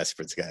wasn't that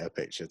desperate to get her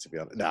picture, to be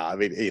honest. No, I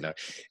mean, you know,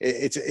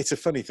 it's a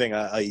funny thing.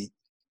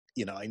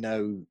 You know, I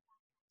know,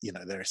 you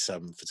know, there are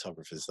some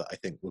photographers that I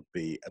think would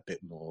be a bit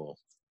more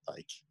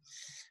like,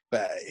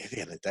 but at the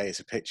end of the day,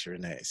 it's a picture,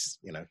 isn't it? It's,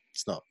 you know,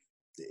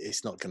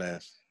 it's not gonna,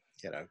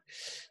 you know,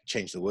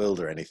 change the world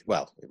or anything.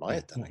 Well, it might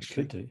have done,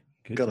 actually.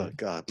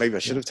 God, maybe I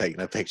should have taken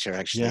a picture,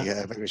 actually.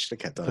 Yeah, maybe I should have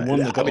kept on. The one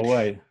that got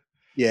away.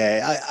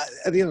 Yeah,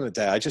 at the end of the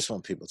day, I just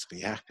want people to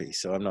be happy,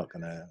 so I'm not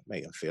going to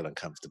make them feel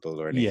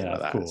uncomfortable or anything like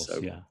that. Course,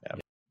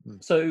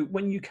 So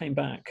when you came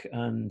back,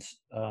 and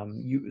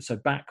so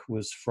back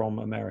was from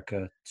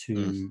America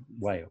to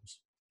Wales.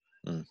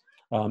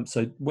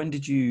 So when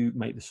did you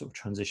make the sort of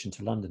transition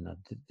to London?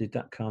 Did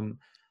that come?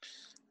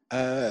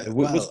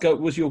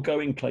 Was your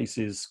going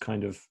places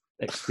kind of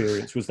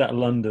experience, was that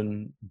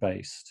London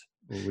based?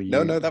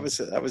 No, that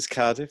was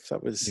Cardiff.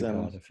 That was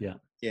Cardiff,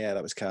 yeah,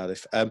 that was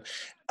Cardiff.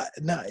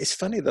 No, it's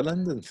funny, the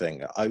London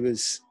thing. I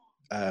was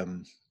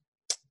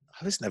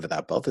never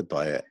that bothered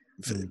by it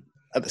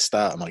at the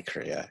start of my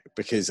career,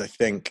 because I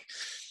think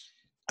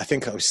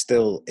I was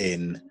still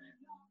in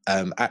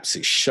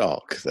absolute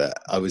shock that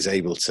I was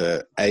able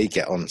to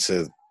get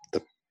onto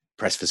the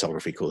press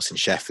photography course in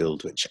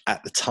Sheffield, which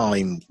at the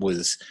time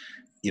was,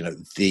 you know,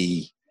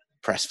 the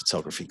press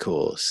photography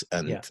course,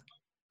 and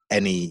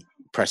any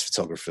press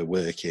photographer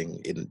working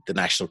in the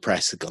national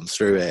press had gone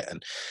through it,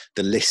 and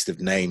the list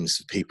of names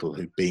of people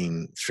who'd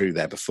been through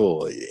there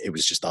before, it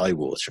was just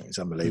eye-watering. It's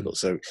unbelievable.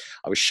 So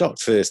I was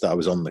shocked first that I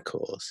was on the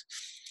course.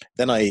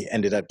 Then I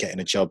ended up getting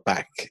a job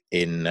back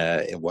in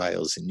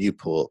Wales, in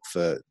Newport,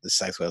 for the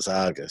South Wales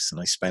Argus, and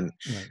I spent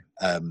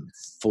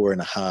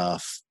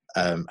 4.5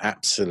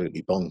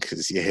 absolutely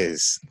bonkers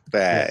years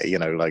there. You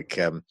know, like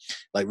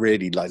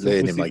really like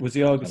learning. Was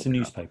the Argus a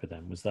newspaper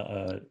then? Was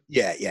that?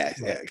 Yeah.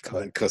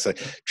 Of course, I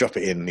drop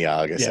it in the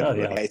Argus.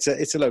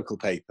 It's a local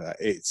paper.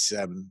 It's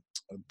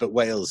but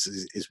Wales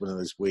is one of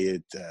those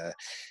weird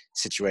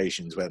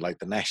situations where, like,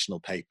 the national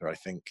paper, I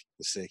think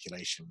the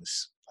circulation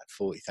was like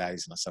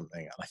 40,000 or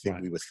something, and I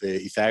think we were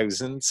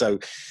 30,000. So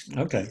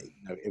okay,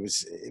 you know, it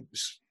was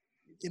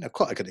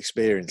quite a good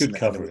experience. Good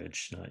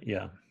coverage.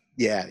 Yeah.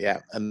 Yeah.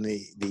 And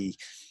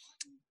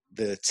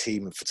the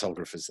team of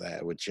photographers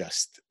there were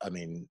just,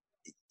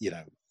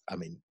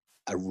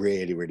 a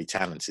really, really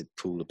talented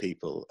pool of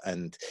people.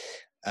 And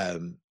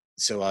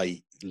so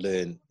I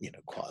learned,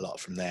 quite a lot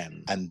from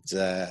them. And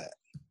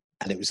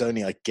it was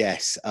only, I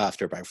guess,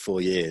 after about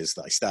 4 years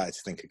that I started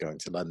to think of going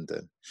to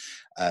London.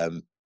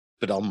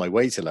 But on my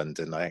way to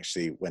London, I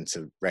actually went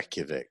to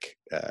Reykjavik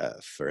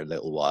for a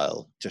little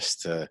while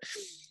just to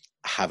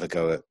have a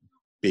go at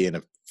being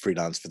a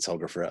freelance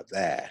photographer up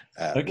there,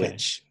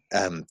 which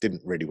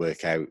didn't really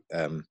work out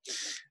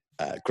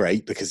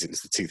great because it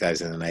was the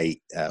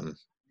 2008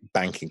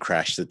 banking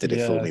crash that did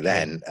it for me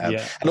then.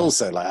 And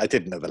also, like, I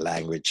didn't know the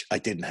language. I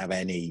didn't have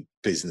any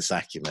business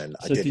acumen.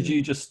 So did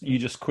you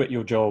just quit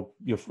your job?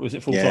 Was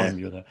it full time?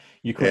 You were there.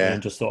 You quit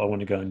and just thought, I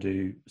want to go and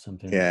do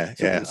something.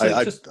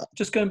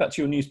 Just going back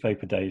to your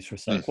newspaper days for a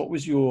sec. What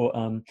was your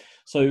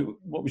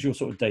what was your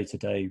sort of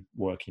day-to-day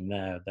working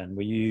there then?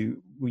 Were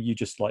you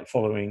just like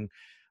following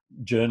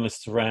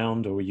journalists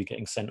around, or were you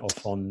getting sent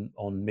off on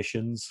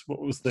missions?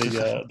 What was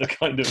the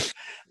kind of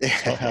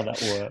how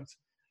that worked?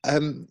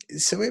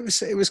 So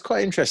it was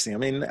quite interesting. I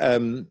mean,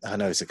 I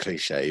know it's a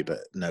cliche, but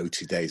no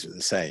 2 days were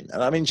the same.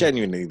 And I mean,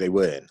 genuinely, they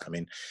weren't. I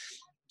mean,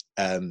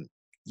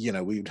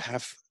 we would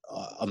have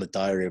on the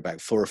diary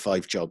about 4 or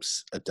 5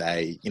 jobs a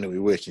day. We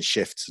were working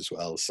shifts as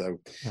well. So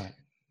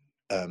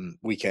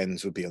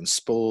weekends would be on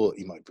sport.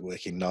 You might be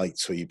working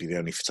nights where you'd be the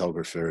only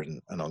photographer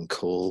and on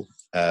call.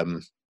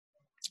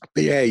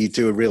 But yeah, you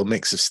do a real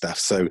mix of stuff.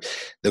 So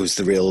there was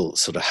the real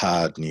sort of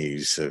hard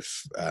news of,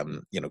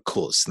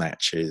 court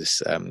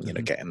snatches,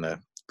 getting the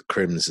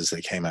crims as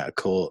they came out of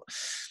court,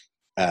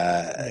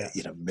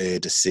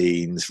 murder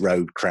scenes,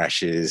 road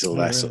crashes, all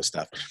that sort of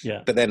stuff.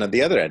 Yeah. But then on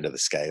the other end of the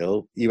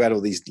scale, you had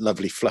all these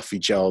lovely fluffy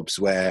jobs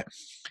where,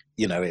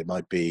 it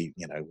might be,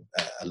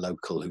 a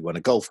local who won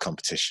a golf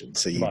competition.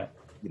 So you,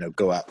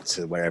 go up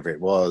to wherever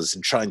it was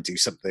and try and do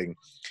something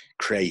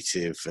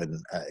creative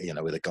and,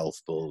 with a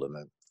golf ball and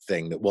a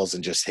thing that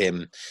wasn't just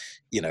him,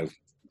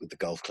 with the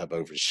golf club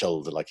over his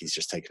shoulder like he's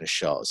just taking a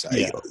shot. So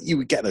you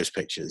would get those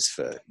pictures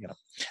for, and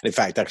in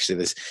fact,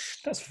 actually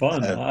that's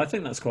fun. I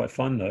think that's quite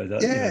fun though.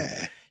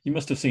 That, you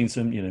must have seen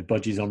some,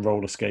 budgies on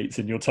roller skates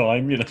in your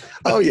time,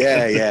 Oh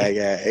yeah.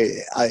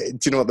 Do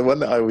you know what, the one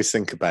that I always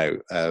think about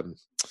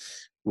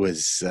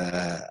was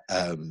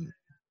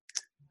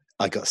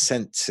I got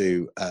sent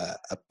to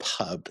a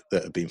pub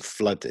that had been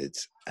flooded,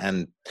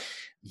 and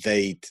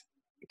they'd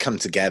come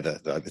together,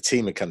 the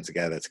team had come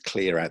together to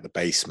clear out the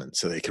basement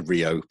so they could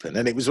reopen.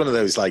 And it was one of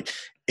those, like,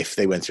 if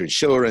they went through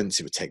insurance,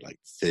 it would take like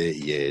 30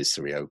 years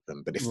to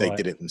reopen, but if they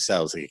did it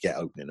themselves, they could get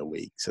open in a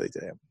week. So they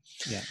did it.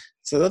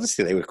 So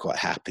obviously they were quite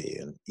happy,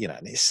 and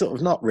and it's sort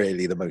of not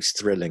really the most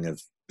thrilling of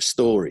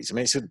stories. I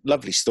mean, it's a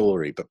lovely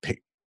story, but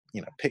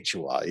picture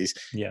wise,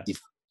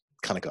 you've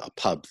kind of got a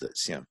pub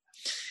that's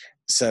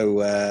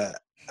so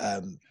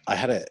I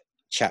had a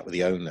chat with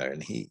the owner,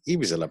 and he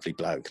was a lovely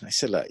bloke, and I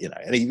said, look,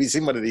 and he was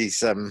in one of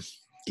these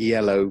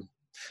yellow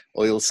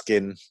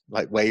oilskin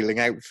like whaling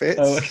outfits.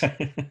 Oh,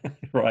 okay.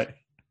 Right.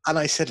 And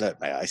I said,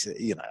 look, mate, I said,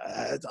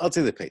 I'll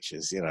do the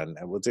pictures, and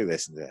we'll do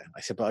this and that.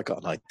 I said, but I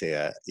got an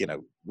idea,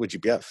 would you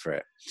be up for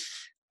it?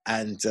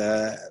 And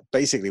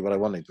basically what I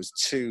wanted was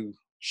 2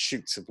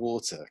 shoots of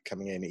water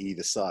coming in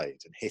either side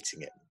and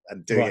hitting it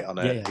and doing it on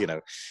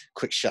a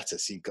quick shutter,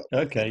 so you've got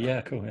cool,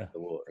 the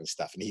water and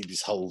stuff, and he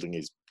was holding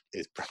his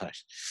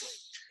brush.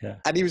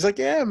 And he was like,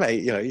 yeah,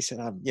 mate, he said,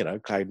 I'm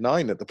cloud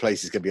 9 that the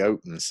place is going to be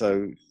open,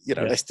 so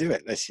let's do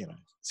it,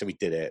 so we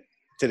did it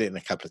in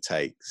a couple of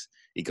takes.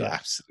 He got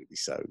absolutely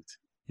soaked.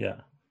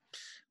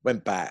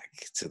 Went back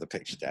to the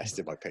picture desk,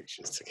 did my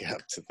pictures, took it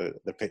up to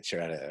the picture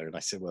editor, and I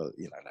said, well,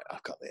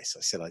 I've got this.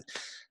 I said, I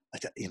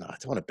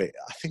don't want to be,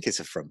 I think it's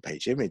a front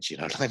page image,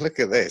 like, look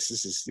at this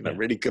is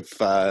really good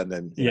fun.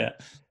 And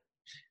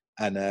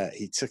and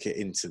he took it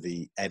into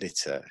the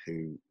editor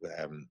who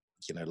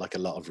like a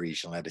lot of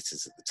regional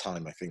editors at the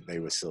time, I think they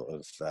were sort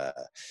of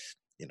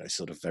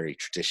very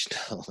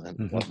traditional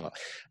and whatnot.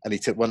 And he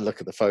took one look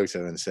at the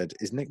photo and said,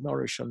 is Nick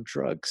Norris on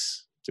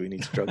drugs? Do we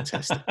need to drug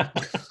test him?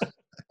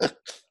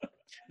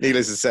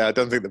 Needless to say, I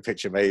don't think the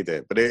picture made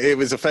it, but it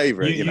was a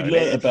favourite. You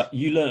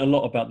learned a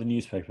lot about the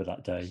newspaper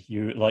that day.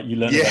 You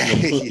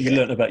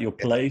learned about your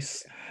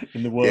place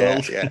in the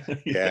world.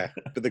 Yeah.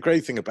 But the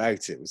great thing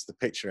about it was the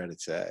picture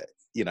editor,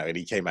 and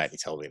he came out and he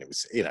told me, and it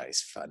was,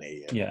 it's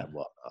funny and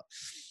whatnot.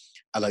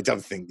 And I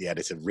don't think the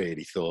editor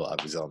really thought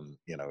I was on,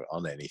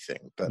 on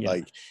anything, but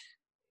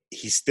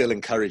he still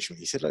encouraged me.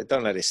 He said, like,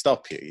 don't let it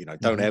stop you.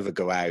 Don't ever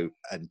go out,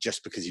 and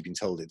just because you've been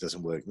told it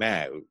doesn't work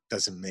now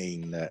doesn't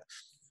mean that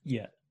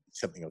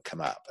something will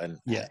come up. And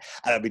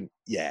I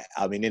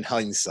mean, in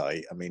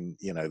hindsight, I mean,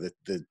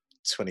 the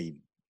 20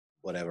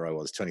 whatever I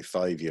was,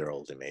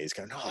 25-year-old in me is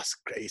going, oh, it's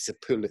great, it's a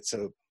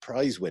Pulitzer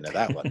Prize winner,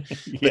 that one.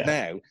 But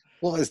now,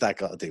 what has that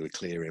got to do with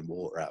clearing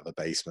water out of a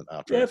basement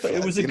after? But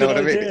it was a good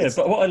idea.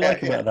 But what I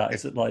like about that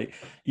is that, like,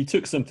 you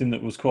took something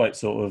that was quite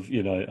sort of,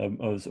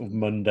 a sort of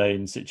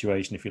mundane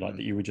situation, if you like,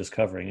 that you were just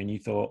covering, and you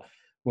thought,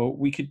 well,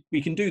 we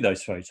can do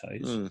those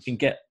photos and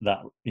get that,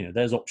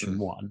 there's option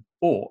one,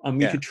 and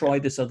we could try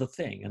this other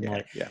thing.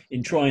 And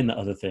in trying that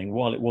other thing,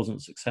 while it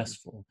wasn't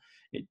successful,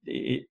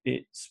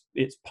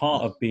 it's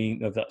part of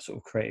that sort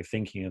of creative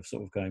thinking of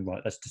sort of going,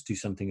 right, let's just do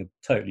something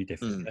totally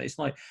different. It's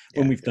like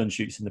when we've done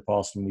shoots in the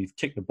past and we've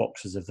ticked the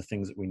boxes of the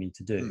things that we need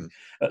to do,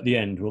 at the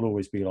end we'll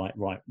always be like,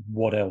 right,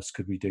 what else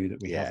could we do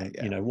that we haven't,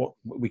 what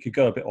we could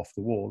go a bit off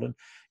the wall. And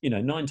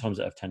 9 times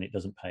out of 10 it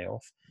doesn't pay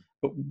off,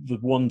 but the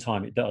one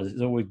time it does,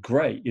 it's always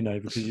great,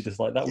 because you're just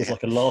like, that was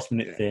like a last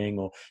minute thing,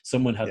 or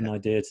someone had an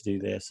idea to do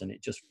this and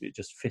it just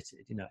fitted,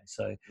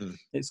 so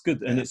it's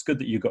good. And it's good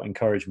that you got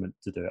encouragement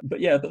to do it.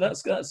 But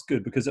that's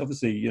good, because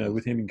obviously,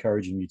 with him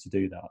encouraging you to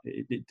do that,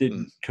 it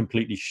didn't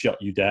completely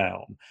shut you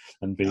down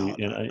and be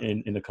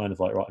in a kind of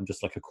like, right, I'm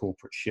just like a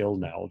corporate shill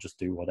now, I'll just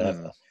do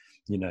whatever.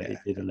 It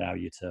did allow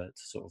you to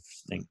sort of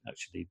think,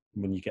 actually,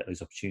 when you get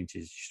those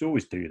opportunities, you should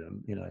always do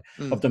them.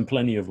 I've done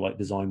plenty of like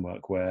design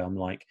work where I'm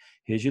like,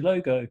 here's your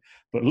logo,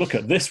 but look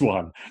at this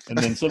one. And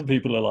then some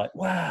people are like,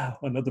 wow.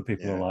 And other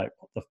people are like,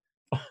 what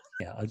the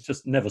I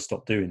just never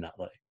stop doing that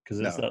though. Because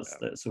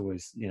that's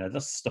always,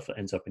 that's stuff that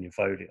ends up in your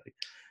folio.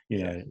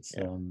 It's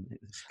and do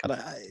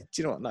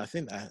you know what? No, I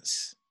think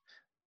that's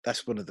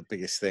one of the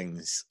biggest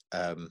things,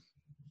 that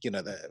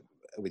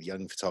with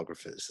young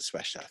photographers,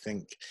 especially, I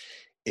think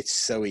it's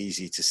so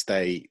easy to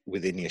stay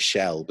within your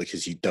shell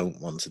because you don't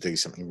want to do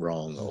something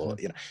wrong, or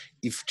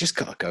you've just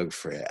got to go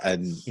for it.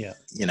 And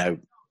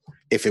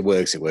if it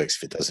works, it works.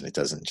 If it doesn't, it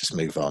doesn't. Just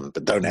move on.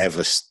 But don't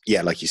ever,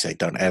 like you say,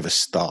 don't ever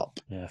stop.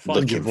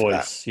 Find your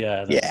voice.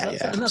 And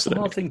that's absolutely.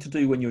 a hard thing to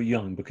do when you're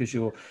young, because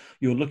you're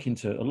looking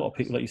to, a lot of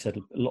people, like you said,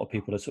 a lot of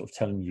people are sort of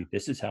telling you,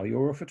 this is how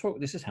you're a photographer.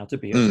 This is how to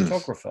be a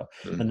photographer.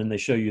 And then they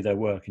show you their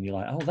work, and you're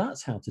like, oh,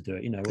 that's how to do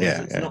it.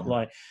 It's not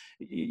like,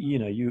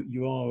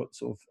 you are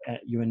sort of,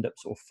 you end up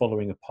sort of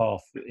following a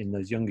path in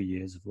those younger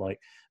years of like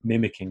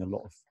mimicking a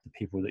lot of the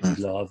people that you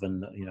love,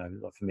 and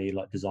like for me,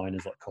 like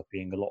designers, like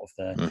copying a lot of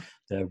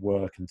their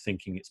work and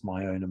thinking it's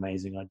my own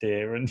amazing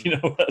idea, and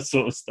that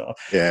sort of stuff.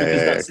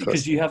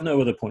 Because you have no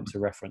other point to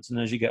reference. And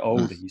as you get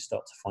older, you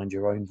start to find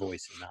your own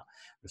voice in that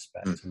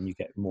respect, and you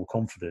get more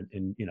confident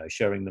in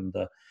showing them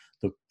the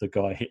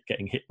guy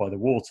getting hit by the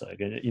water.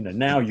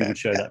 Now you would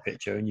show that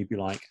picture and you'd be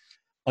like,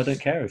 I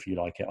don't care if you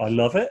like it, I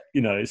love it.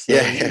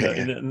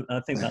 And I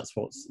think that's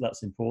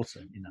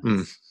important.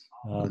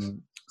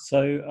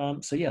 So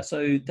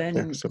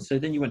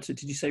then you went to,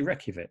 did you say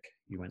Reykjavik?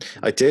 You went to?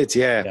 I did,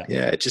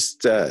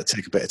 just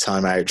take a bit of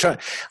time out, but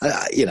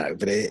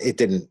it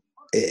didn't,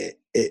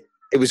 it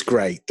was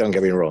great, don't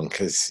get me wrong,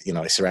 because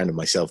I surrounded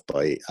myself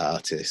by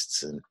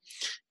artists and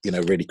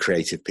really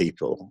creative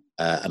people,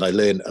 and I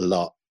learned a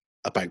lot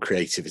about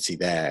creativity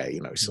there.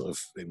 Sort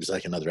of, it was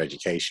like another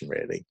education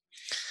really,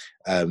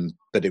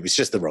 but it was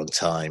just the wrong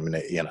time, and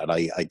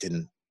I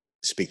didn't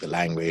speak the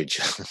language.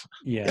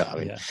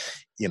 I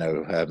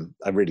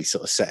really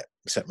sort of set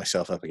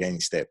myself up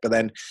against it. But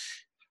then,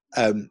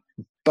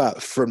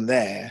 but from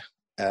there,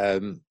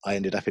 I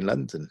ended up in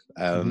London,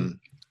 and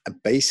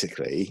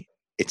basically,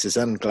 it's as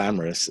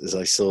unglamorous as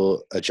I saw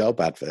a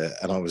job advert,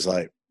 and I was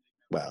like,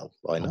 well,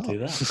 why not? I'll do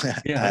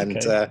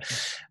that.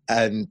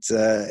 And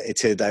it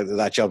turned out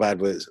that job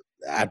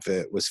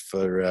advert was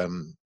for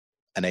an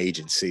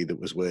agency that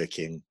was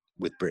working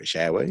with British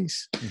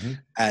Airways,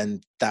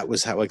 and that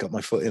was how I got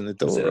my foot in the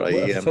door. Was it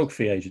a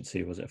photography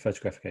agency? Was it a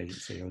photographic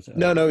agency? Or was it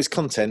No, it was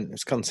content. It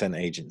was content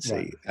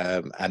agency,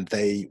 right. And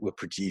they were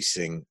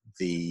producing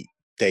the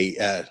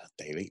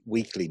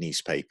weekly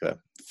newspaper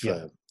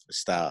for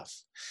staff,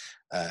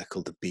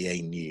 called the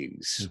BA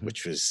News,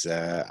 which was,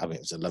 it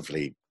was a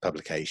lovely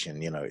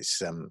publication.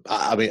 It's,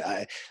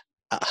 at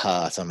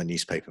heart, I'm a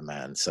newspaper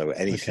man, so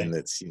anything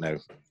that's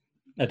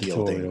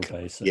editorial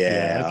based.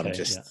 I'm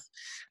just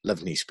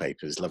love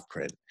newspapers, love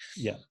print.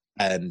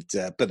 And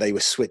but they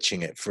were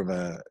switching it from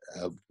a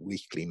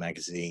weekly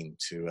magazine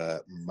to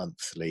a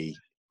monthly.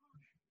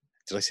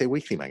 Did I say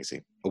weekly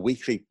magazine? A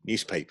weekly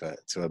newspaper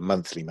to a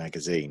monthly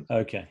magazine.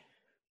 Okay.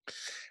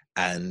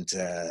 And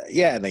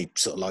and they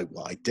sort of like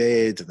what I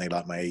did, and they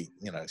like my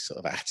sort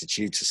of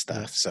attitude to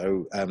stuff.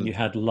 So you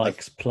had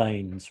likes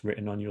planes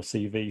written on your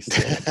CV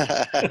still,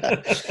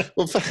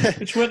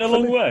 which went a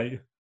long way.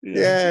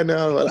 Yeah,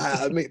 no. Well,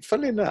 I mean,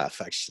 funny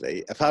enough,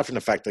 actually, apart from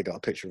the fact I got a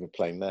picture of a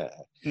plane there,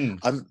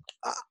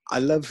 I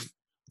love.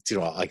 Do you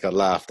know what? I got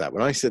laughed at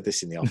when I said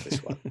this in the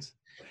office once.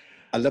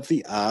 I love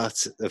the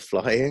art of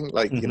flying,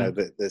 like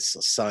the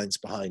sort of science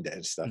behind it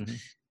and stuff.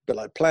 But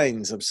like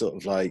planes, I'm sort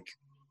of like,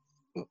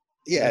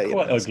 they're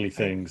quite ugly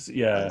things.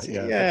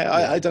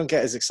 I don't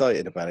get as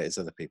excited about it as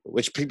other people.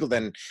 Which people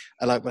then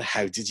are like, well,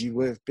 how did you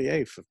work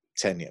BA for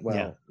 10 years?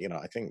 Well,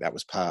 I think that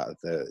was part of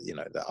the,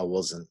 that I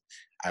wasn't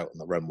out on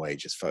the runway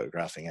just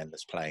photographing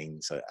endless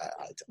planes. So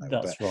I don't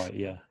know. That's right.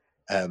 Yeah.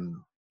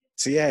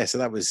 So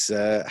that was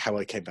how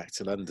I came back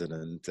to London,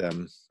 and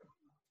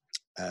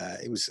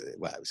it was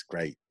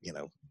great.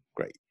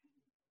 Great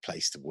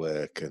place to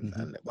work,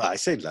 and well, I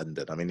say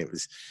London. I mean, it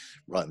was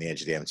right on the edge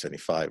of the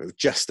M25. It was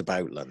just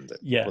about London.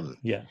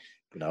 Yeah.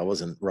 I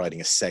wasn't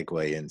riding a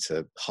Segway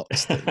into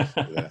Hoxton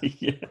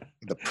Yeah.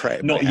 the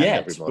Pret in my Not hand yet,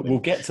 every but morning. we'll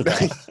get to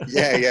that.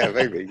 yeah,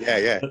 maybe.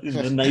 Yeah.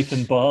 The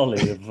Nathan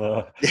Barley of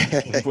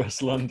Yeah.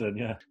 West London,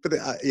 yeah. But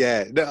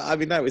yeah, no, I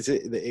mean, that was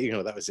it.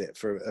 That was it.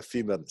 For a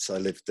few months, I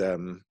lived at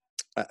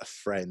a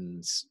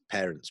friend's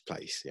parents'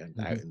 place,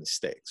 out in the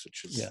sticks,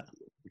 which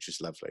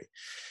was lovely.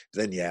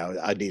 But then,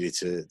 I needed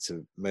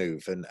to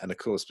move, and of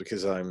course,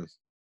 because I'm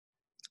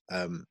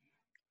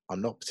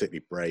not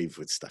particularly brave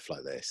with stuff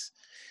like this,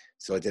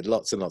 so I did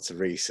lots and lots of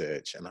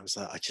research, and I was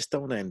like, I just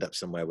don't want to end up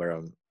somewhere where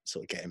I'm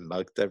sort of getting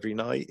mugged every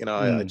night. I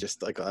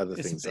got other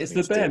things. It's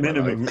the bare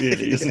minimum,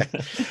 really, isn't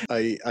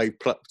it? I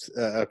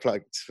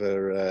plugged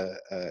for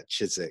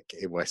Chiswick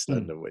in West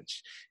London,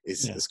 which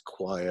is as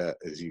quiet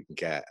as you can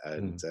get,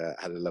 and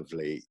had a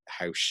lovely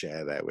house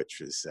share there,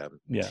 which was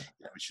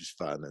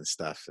fun and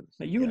stuff.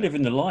 And you were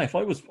living the life.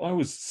 I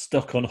was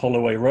stuck on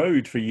Holloway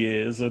Road for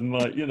years,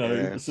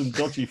 and some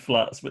dodgy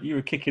flats, but you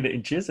were kicking it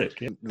in Chiswick.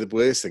 Yeah. The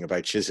worst thing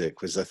about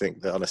Chiswick was, I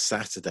think, that on a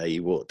Saturday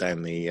you walked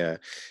down the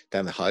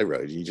high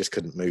road, you just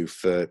couldn't move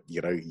for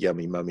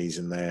yummy mummies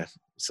and their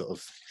sort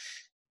of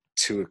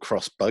 2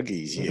 across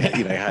buggies. You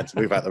had to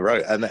move out the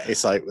road, and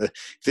it's like,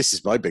 this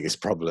is my biggest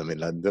problem in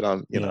London.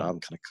 I'm I'm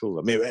kind of cool.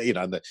 I mean,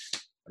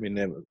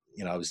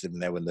 I was living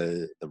there when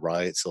the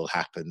riots all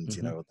happened,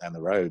 down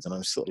the road, and I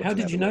was sort of. How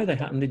did you know they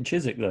happened in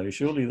Chiswick, though?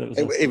 Surely that was.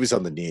 It was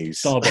on the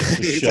news. Starbucks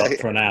was shut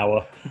for an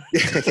hour.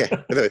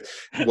 Yeah.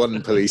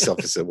 One police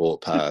officer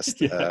walked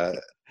past.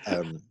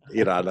 And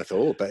I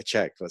thought, better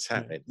check what's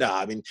happening. No,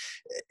 I mean,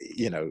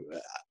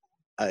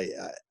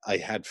 I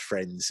had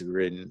friends who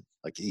were in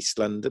like East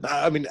London.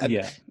 I mean,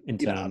 in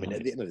town. I mean,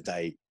 at the end of the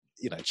day,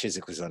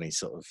 Chiswick was only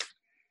sort of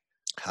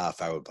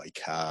half hour by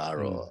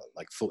car or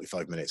like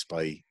 45 minutes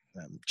by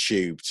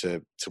tube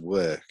to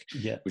work,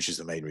 which is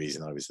the main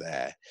reason I was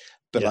there.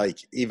 But like,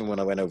 even when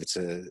I went over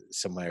to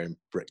somewhere in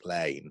Brick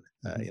Lane,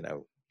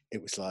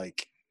 it was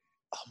like,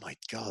 oh my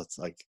God,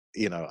 like,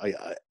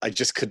 I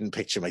just couldn't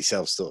picture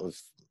myself sort of,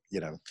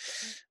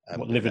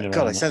 living around.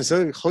 God, I sound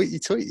so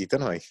hoity-toity,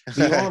 don't I?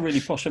 You are really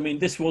posh. I mean,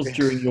 this was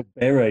during your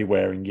beret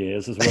wearing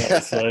years as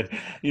well. So, I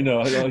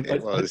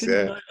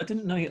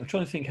didn't know. I'm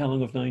trying to think how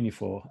long I've known you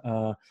for.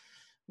 I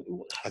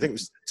think it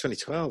was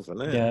 2012,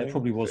 wasn't it? Yeah, it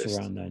probably was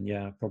around then.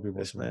 Yeah, probably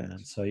was around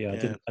then. So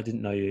I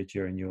didn't know you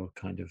during your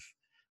kind of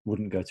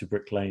wouldn't go to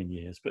Brick Lane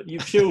years, but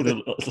you've chilled a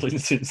lot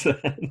since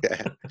then.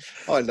 Yeah,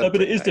 I love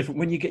but it is different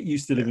when you get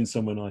used to living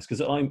somewhere nice.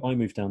 Because I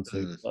moved down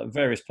to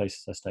various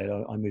places I stayed.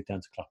 I moved down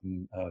to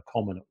Clapham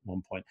Common at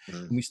one point,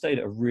 and we stayed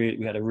at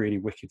we had a really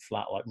wicked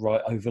flat, like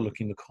right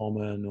overlooking the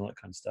Common and all that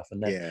kind of stuff.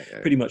 And then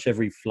pretty much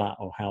every flat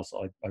or house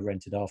I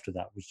rented after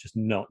that was just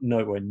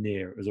nowhere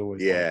near. It was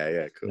always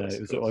cool.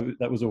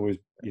 That was always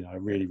a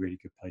really, really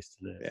good place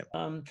to live.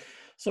 Yeah.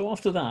 So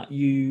after that,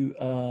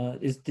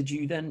 did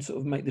you then sort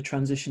of make the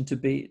transition to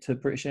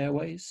British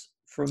Airways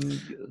from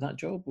that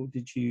job, or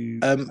did you?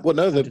 Well,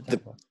 no,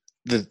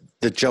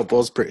 the job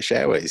was British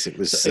Airways. It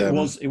was.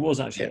 It was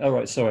actually. Oh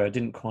right, sorry, I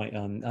didn't quite.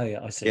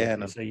 I see. Yeah,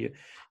 no. So you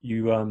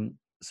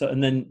so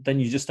and then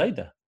you just stayed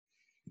there.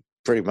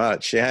 Pretty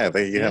much, yeah.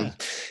 They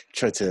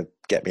tried to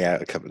get me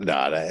out a couple.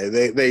 No.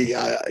 They do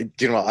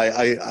you know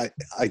what?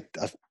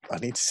 I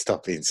need to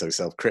stop being so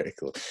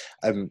self-critical.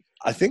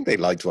 I think they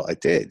liked what I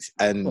did,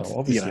 and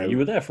obviously you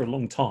were there for a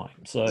long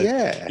time, so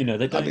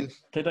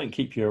they don't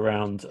keep you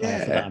around for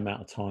that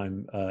amount of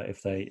time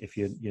if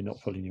you're not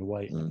pulling your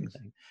weight and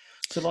everything.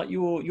 So like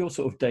your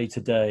sort of day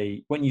to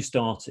day when you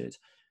started.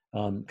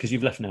 Because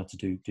you've left now to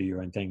do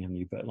your own thing, haven't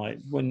you? But like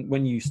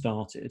when you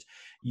started,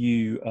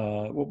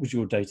 what was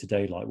your day to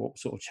day like? What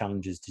sort of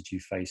challenges did you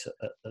face at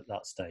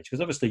that stage?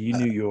 Because obviously you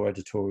knew you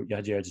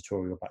had your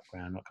editorial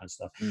background, that kind of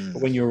stuff.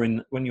 But when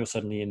you're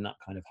suddenly in that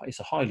kind of, it's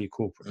a highly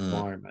corporate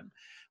environment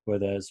where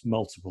there's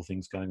multiple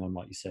things going on,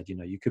 like you said.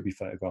 You could be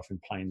photographing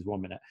planes one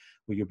minute,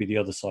 or you'll be the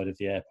other side of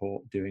the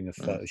airport doing a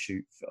photo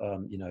shoot,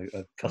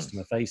 a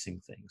customer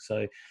facing thing.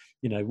 So.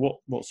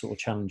 What sort of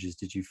challenges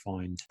did you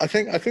find? I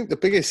think the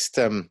biggest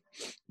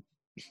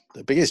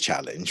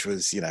challenge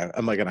was,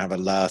 am I going to have a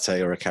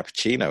latte or a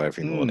cappuccino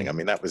every morning? I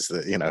mean, that was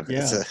the,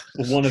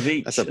 one of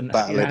each. That's a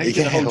battle. How are you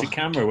going to hold your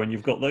camera when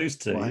you've got those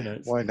two?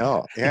 Why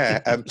not?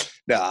 Yeah.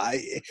 No,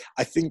 I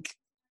think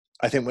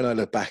when I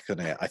look back on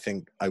it, I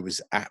think I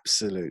was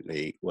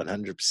absolutely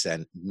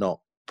 100% not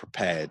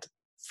prepared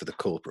for the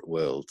corporate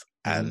world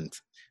and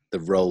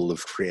the role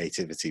of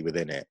creativity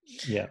within it.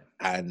 Yeah.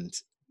 And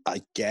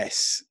I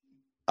guess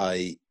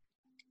I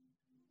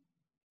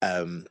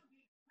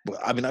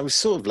was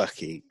sort of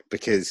lucky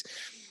because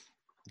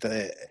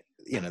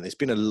there's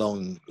been a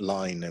long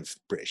line of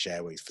British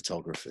Airways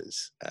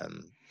photographers,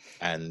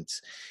 and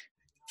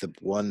the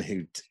one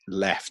who'd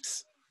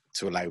left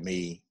to allow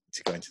me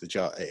to go into the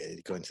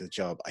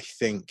job, I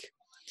think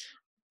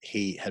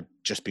he had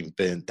just been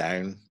burnt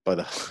down by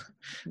the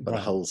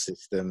whole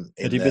system.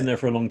 Had he been there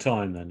for a long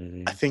time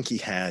then? I think he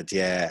had,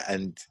 yeah,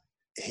 and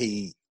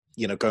he.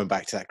 Going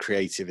back to that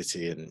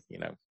creativity and,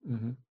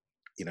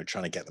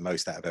 trying to get the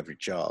most out of every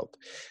job.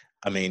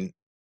 I mean,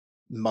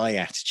 my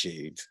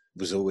attitude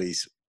was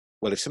always,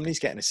 well, if somebody's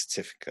getting a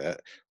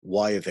certificate,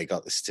 why have they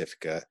got the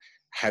certificate?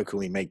 How can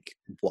we make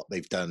what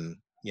they've done,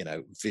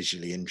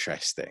 visually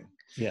interesting?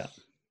 Yeah.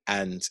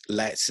 And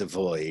let's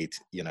avoid,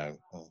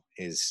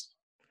 is,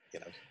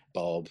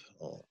 Bob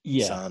or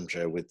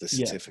Sandra with the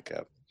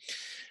certificate.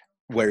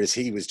 Whereas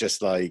he was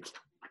just like,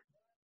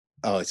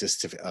 oh, it's a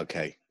certificate.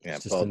 Okay. Yeah.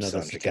 Bob,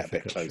 Sandra, get a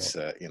bit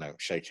closer,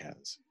 shake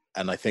hands.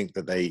 And I think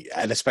that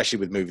and especially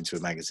with moving to a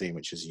magazine,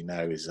 which, as you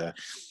know, is a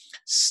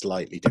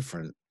slightly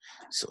different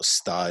sort of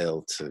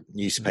style to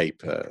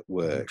newspaper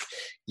work,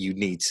 you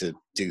need to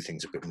do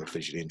things a bit more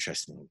visually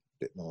interesting, a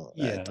bit more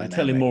dynamic.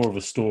 Telling more of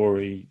a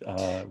story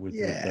with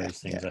those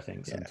things, I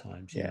think,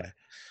 sometimes.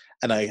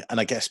 And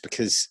I guess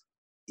because,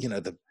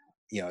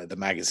 the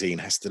magazine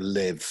has to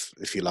live,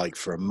 if you like,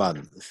 for a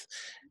month,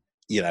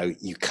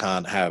 you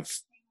can't have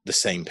the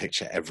same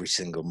picture every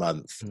single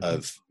month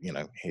of,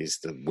 here's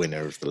the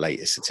winner of the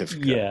latest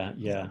certificate,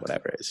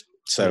 whatever it is.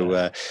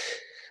 So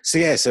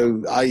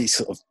I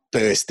sort of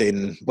burst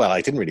in. Well,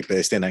 I didn't really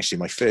burst in, actually.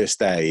 My first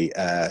day,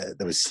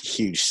 there was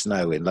huge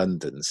snow in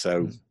London,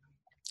 so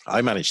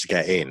I managed to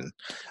get in.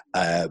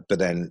 But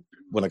then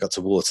when I got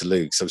to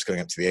Waterloo, because I was going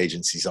up to the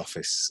agency's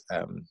office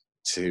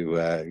to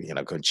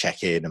go and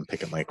check in and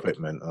pick up my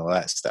equipment and all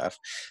that stuff,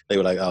 they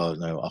were like, oh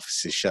no,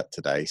 office is shut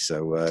today,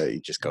 so you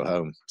just go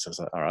home. So I was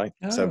like, all right.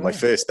 My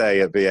first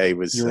day at BA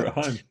was you were at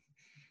home.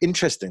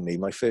 Interestingly,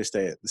 my first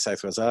day at the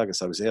South Wales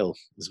Argus, I was ill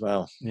as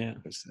well. Yeah,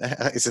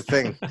 it's a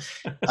thing.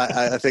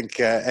 I think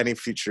any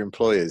future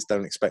employers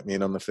don't expect me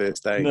in on the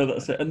first day. No,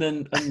 that's it.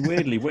 And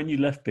weirdly, when you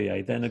left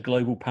BA, then a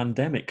global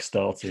pandemic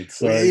started.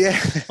 So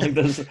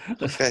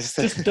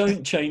just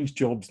don't change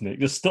jobs,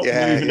 Nick. Just stop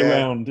moving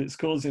around. It's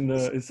causing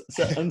it's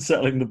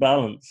unsettling the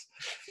balance.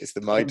 It's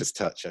the Midas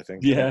touch, I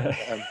think. Yeah.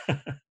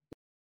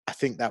 I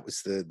think that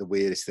was the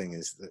weirdest thing,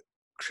 is that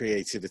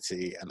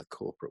creativity and the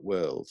corporate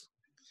world.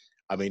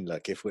 I mean,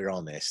 look, if we're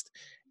honest,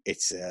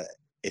 it's a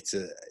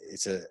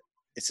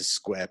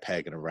square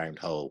peg in a round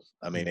hole.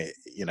 I mean,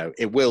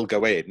 it will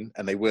go in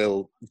and they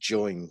will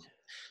join,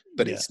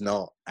 but it's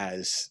not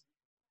as,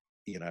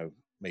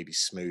 maybe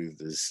smooth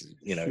as,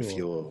 if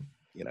you're,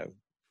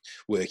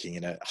 working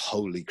in a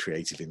wholly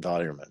creative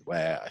environment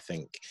where I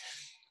think,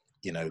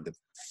 the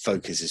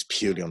focus is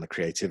purely on the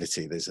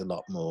creativity. There's a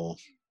lot more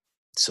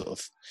sort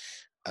of,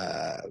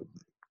 I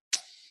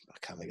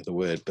can't think of the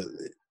word, but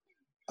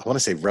I want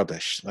to say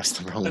rubbish. That's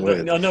the wrong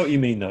word. I know what you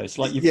mean, though. It's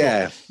like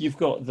you've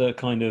got the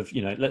kind of,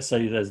 let's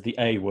say there's the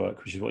A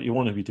work, which is what you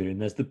want to be doing.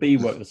 There's the B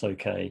work that's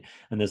okay,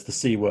 and there's the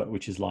C work,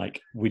 which is like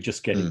we're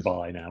just getting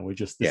by now.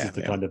 This is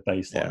the kind of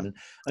baseline.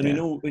 And in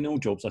all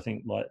jobs, I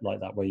think like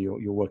that, where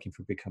you're working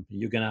for a big company,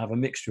 you're going to have a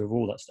mixture of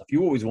all that stuff.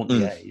 You always want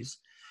the A's.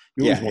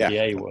 You always want the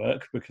A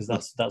work, because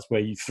that's where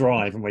you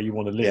thrive and where you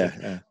want to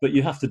live. But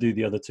you have to do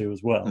the other two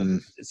as well.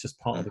 It's just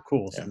part of the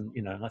course. And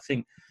and I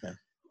think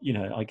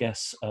I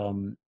guess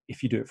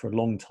if you do it for a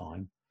long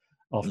time,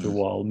 after a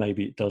while,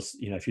 maybe it does,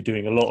 if you're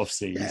doing a lot of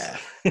C's,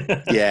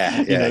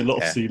 a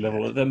lot of C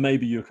level, then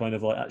maybe you're kind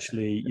of like,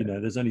 actually,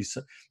 there's only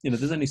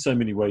so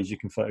many ways you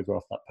can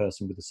photograph that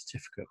person with a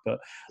certificate. But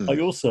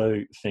I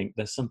also think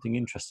there's something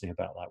interesting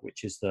about that,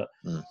 which is that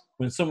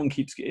when someone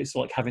it's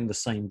like having the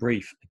same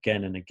brief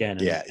again and again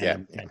and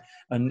again.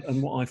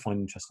 And what I find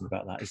interesting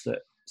about that is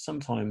that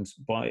sometimes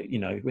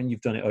when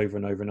you've done it over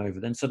and over and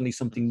over, then suddenly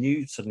something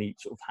new sort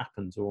of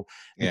happens or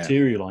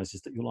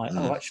materializes that you're like,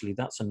 oh, actually,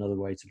 that's another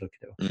way to look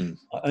at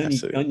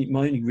it.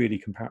 My only really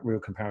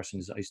real comparison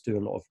is that I used to do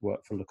a lot of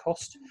work for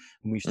Lacoste,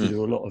 and we used to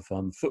do a lot of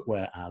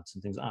footwear ads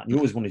and things like that. And you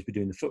always wanted to be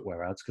doing the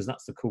footwear ads because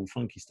that's the cool,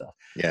 funky stuff.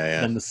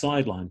 And the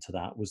sideline to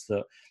that was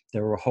that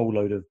there were a whole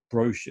load of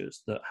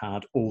brochures that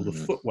had all the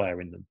footwear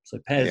in them. So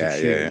pairs of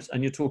shoes.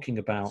 And you're talking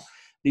about,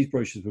 these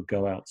brochures would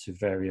go out to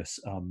various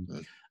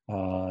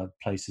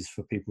places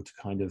for people to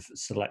kind of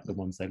select the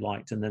ones they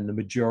liked, and then the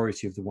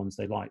majority of the ones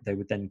they liked they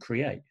would then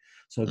create.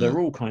 So they're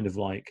all kind of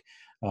like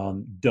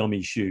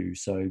dummy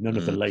shoes, so none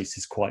of the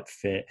laces quite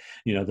fit,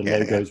 the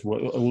logos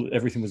were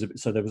everything was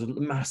so there was a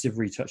massive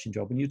retouching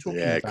job, and you're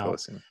talking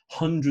about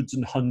hundreds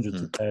and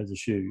hundreds of pairs of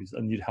shoes,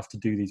 and you'd have to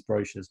do these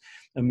brochures,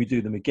 and we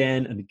do them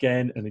again and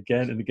again and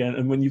again and again,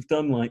 and when you've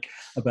done like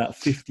about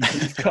 50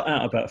 you've cut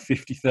out about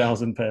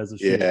 50,000 pairs of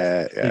shoes,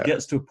 it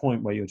gets to a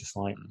point where you're just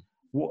like,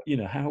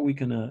 how are we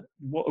gonna,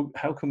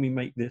 how can we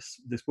make this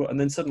work? And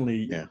then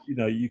suddenly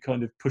you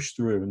kind of push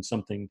through and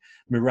something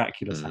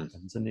miraculous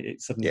happens, and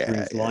it suddenly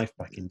brings life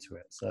back into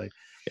it. So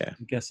I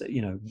guess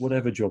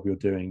whatever job you're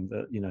doing,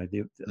 that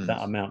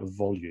that amount of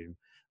volume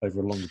over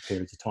a longer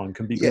period of time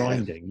can be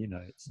grinding.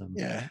 It's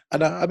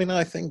and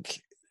I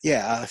think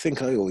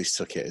I always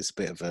took it as a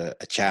bit of a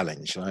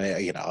challenge.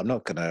 I'm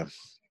not gonna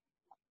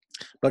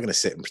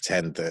sit and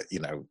pretend that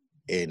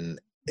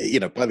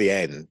by the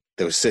end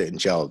there were certain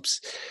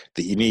jobs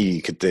that you knew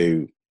you could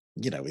do,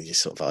 with your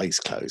sort of eyes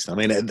closed. I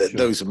mean,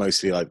 those are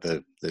mostly like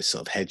the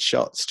sort of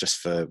headshots, just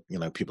for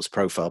people's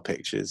profile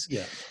pictures.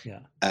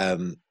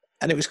 And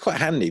it was quite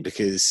handy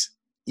because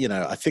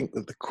I think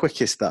that the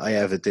quickest that I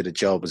ever did a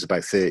job was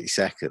about 30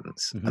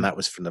 seconds, and that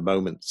was from the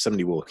moment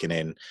somebody walking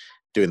in,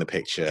 doing the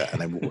picture,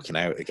 and then walking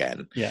out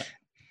again.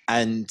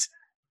 and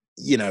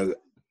you know,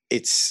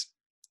 it's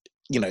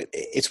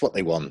it's what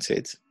they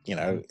wanted. You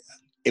know,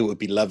 it would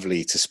be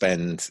lovely to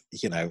spend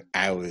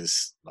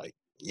hours like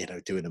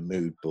doing a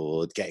mood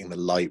board, getting the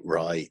light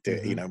right.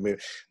 At the end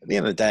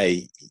of the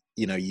day,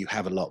 you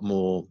have a lot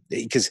more,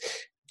 because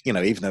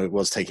even though it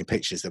was taking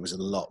pictures, there was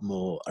a lot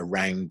more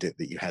around it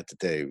that you had to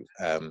do.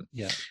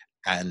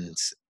 And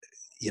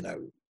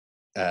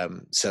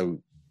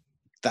so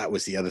that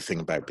was the other thing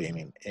about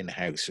being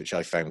in-house, which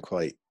I found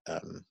quite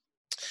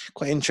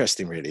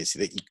interesting, really, is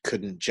that you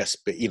couldn't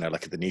just be,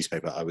 like at the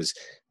newspaper, I was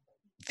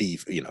a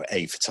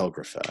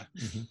photographer.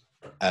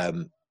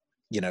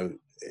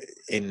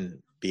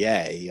 In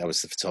BA, I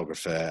was the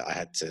photographer. I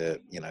had to,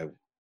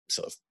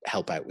 sort of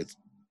help out with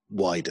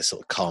wider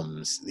sort of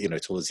comms.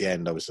 Towards the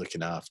end, I was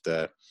looking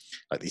after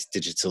like these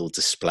digital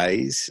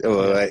displays. We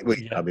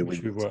worked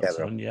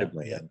together on, didn't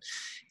we? And,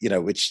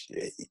 which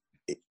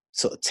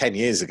sort of 10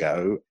 years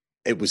ago,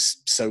 it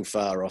was so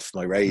far off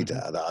my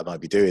radar that I might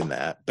be doing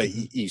that. But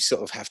you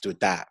sort of have to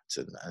adapt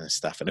and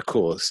stuff. And of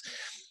course,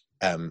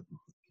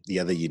 the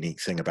other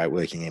unique thing about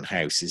working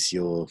in-house is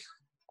your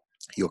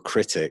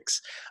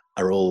critics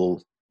are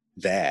all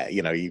there.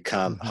 You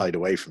can't hide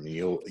away from them.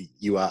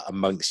 You are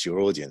amongst your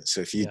audience.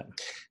 So if you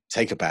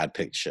take a bad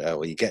picture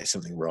or you get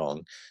something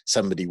wrong,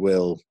 somebody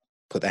will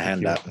put their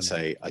hand up and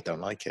say, I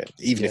don't like it.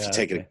 Even if you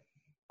take a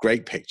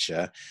great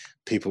picture,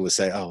 people will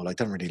say, oh, well, I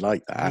don't really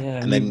like that.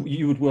 Yeah, and then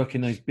you would work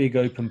in those big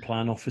open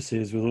plan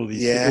offices with all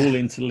these all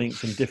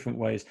interlinked in different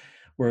ways.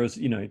 Whereas,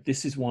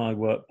 this is why I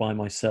work by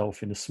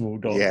myself in a small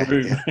dark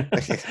room.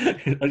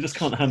 I just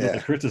can't handle the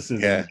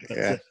criticism.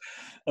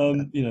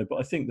 But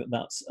I think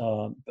that's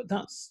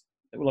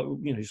like,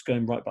 just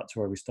going right back to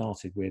where we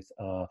started with,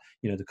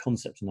 the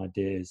concepts and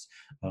ideas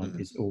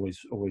is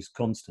always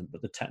constant,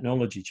 but the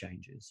technology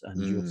changes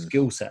and your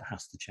skill set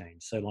has to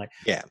change. So like,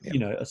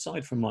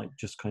 aside from like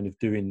just kind of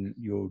doing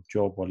your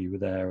job while you were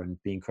there and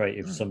being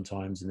creative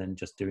sometimes, and then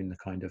just doing the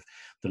kind of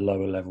the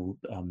lower level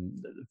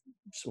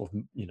sort of,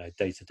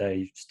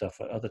 day-to-day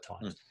stuff at other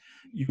times,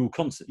 you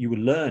were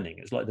learning.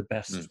 It's like the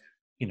best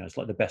it's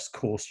like the best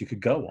course you could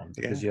go on,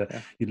 because you're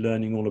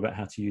learning all about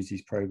how to use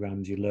these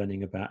programs. You're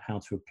learning about how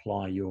to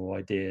apply your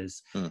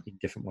ideas in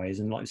different ways.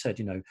 And like I said,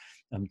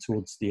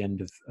 towards the end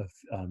of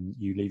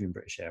you leaving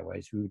British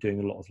Airways, we were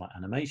doing a lot of like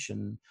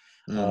animation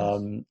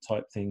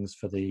type things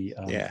for the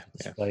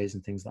displays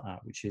and things like that,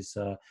 which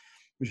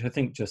I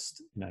think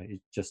just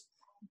is just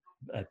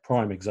a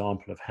prime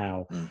example of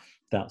how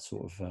that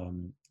sort of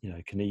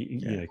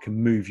can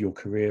move your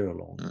career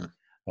along.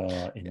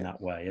 In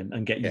that way,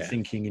 and get you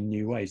thinking in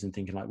new ways, and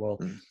thinking like, well,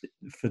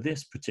 for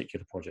this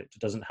particular project,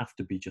 it doesn't have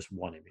to be just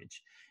one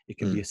image. It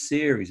can be a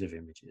series of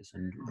images,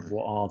 and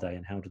what are they,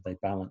 and how do they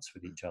balance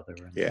with each other?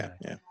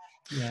 And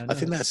I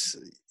think that's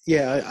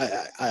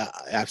I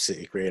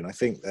absolutely agree, and I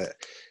think that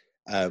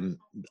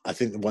I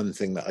think the one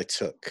thing that I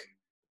took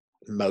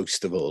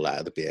most of all out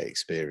of the BA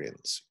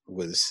experience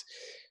was,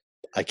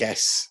 I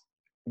guess,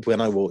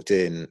 when I walked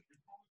in,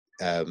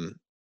 and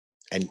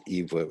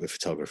you've worked with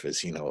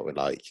photographers, you know what we're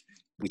like.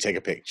 We take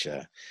a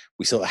picture,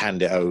 we sort of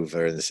hand it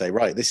over and say,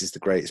 right, this is the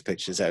greatest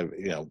pictures ever.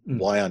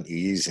 Why aren't you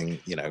using,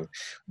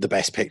 the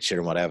best picture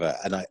and whatever?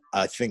 And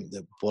I think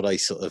that what I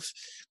sort of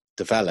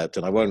developed,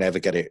 and I won't ever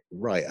get it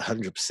right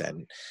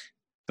 100%,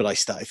 but I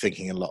started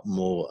thinking a lot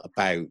more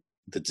about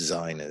the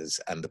designers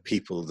and the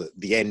people, that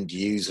the end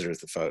user of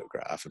the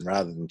photograph. And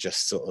rather than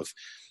just sort of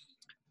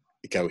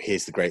go,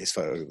 here's the greatest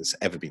photo that's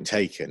ever been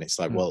taken, it's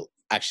like, well,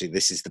 actually,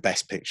 this is the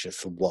best picture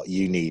for what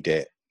you need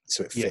it.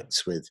 So it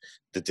fits with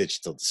the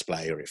digital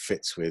display, or it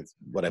fits with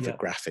whatever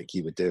graphic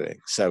you were doing.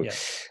 So,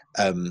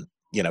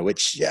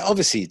 which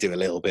obviously you do a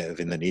little bit of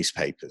in the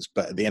newspapers,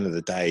 but at the end of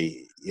the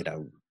day,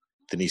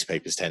 the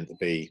newspapers tend to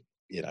be,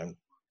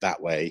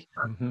 that way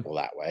or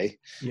that way.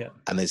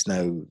 And there's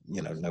no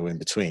in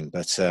between.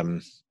 But,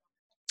 when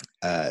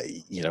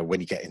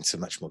you get into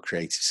much more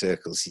creative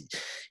circles,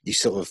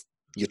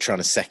 you're trying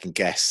to second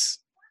guess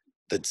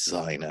the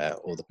designer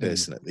or the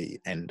person at the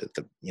end of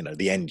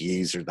the end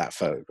user of that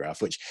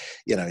photograph, which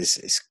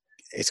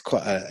it's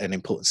quite an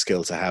important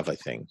skill to have, I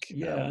think.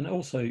 And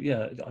also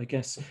I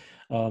guess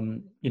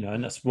and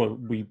that's what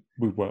we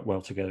worked well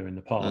together in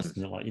the past.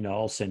 And like,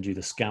 I'll send you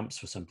the scamps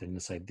for something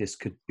and say this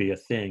could be a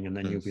thing, and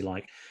then you'll be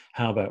like,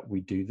 how about we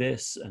do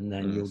this, and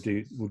then we'll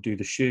do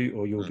the shoot,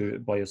 or you'll do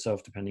it by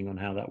yourself, depending on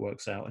how that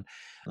works out,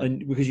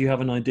 and because you have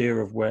an idea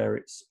of where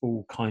it's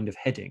all kind of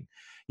heading.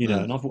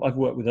 And I've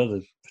worked with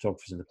other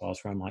photographers in the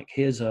past where I'm like,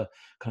 here's a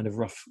kind of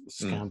rough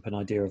scamp, an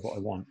idea of what I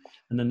want.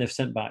 And then they've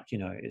sent back,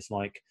 it's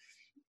like,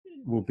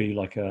 will be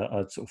like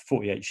a sort of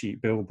 48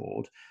 sheet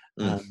billboard,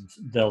 and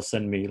they'll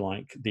send me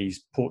like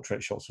these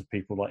portrait shots of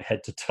people like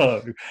head to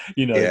toe,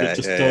 that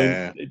just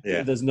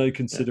there's no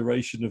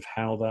consideration of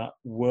how that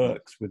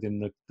works within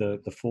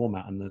the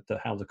format, and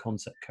how the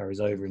concept carries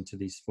over into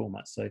these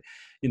formats. So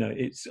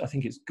I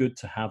think it's good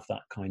to have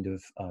that kind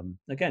of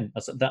again,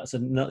 that's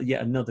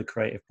another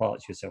creative part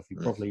to yourself you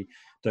probably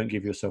don't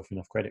give yourself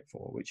enough credit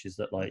for, which is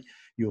that like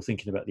you're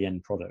thinking about the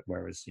end product,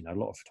 whereas a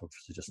lot of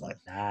photographers are just like,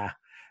 nah,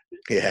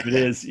 Yeah. It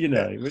is, you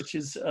know, which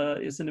is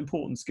an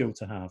important skill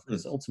to have,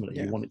 because ultimately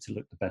Yeah. you want it to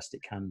look the best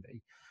it can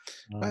be.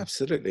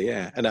 Absolutely,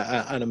 yeah. And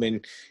I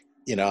mean,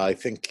 you know, I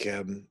think if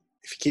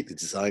you keep the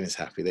designers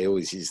happy, they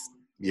always use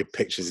your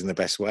pictures in the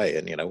best way.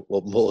 And, you know,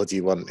 what more do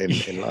you want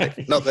in life?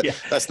 Not that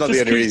that's not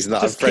the only reason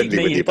that I'm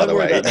friendly with you, by the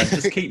way. Don't worry about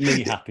that. Just keep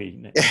me happy,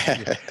 Nick.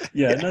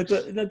 Yeah. No,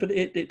 but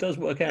it does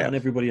work out, and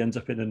everybody ends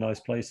up in a nice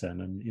place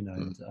then. And, you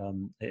know,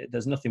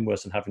 there's nothing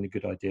worse than having a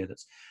good idea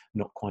that's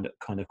not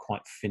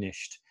quite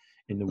finished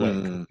in the way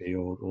it could be,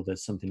 or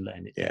there's something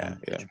letting it down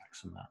that detracts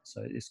from that.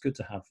 So it's good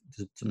to have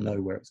to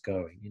know where it's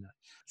going, you know.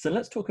 So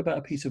let's talk about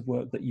a piece of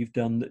work that you've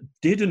done that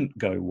didn't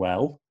go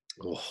well.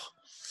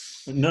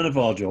 None of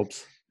our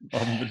jobs.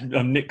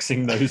 I'm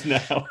nixing those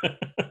now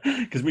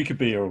because we could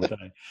be here all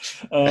day.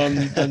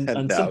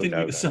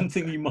 And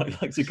something you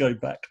might like to go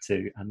back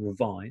to and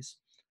revise,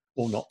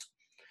 or not.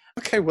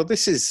 Okay, well,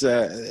 this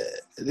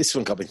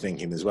one got me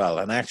thinking as well.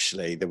 And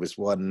actually, there was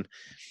one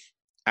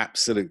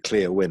absolute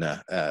clear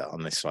winner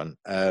on this one.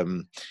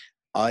 In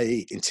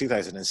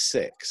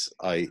 2006,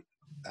 I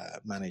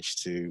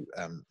managed to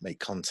make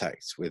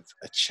contact with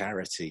a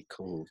charity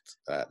called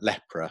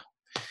Lepra,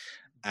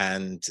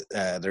 and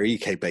they're a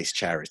UK-based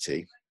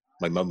charity.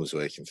 My mum was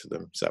working for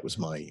them, so that was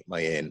my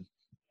in.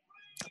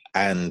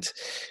 And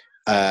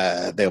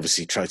they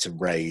obviously try to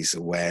raise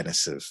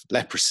awareness of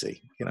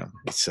leprosy. You know,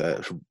 it's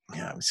a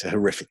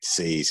horrific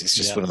disease. It's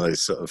just one of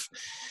those sort of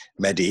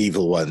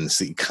medieval ones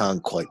that you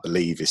can't quite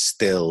believe is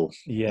still,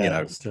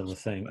 still a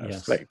thing,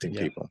 afflicting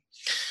people.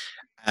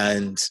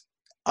 And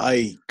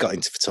I got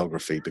into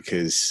photography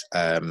because,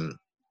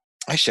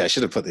 actually, I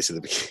should have put this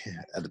at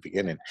the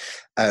beginning.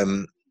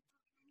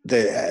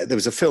 There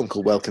was a film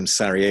called Welcome to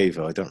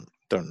Sarajevo. I don't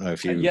know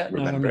if you remember.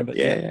 No, I remember.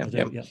 Yeah.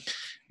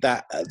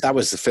 That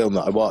was the film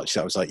that I watched.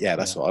 I was like,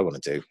 that's what I want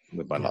to do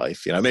with my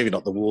life. You know, maybe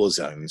not the war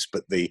zones,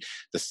 but the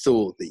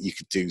thought that you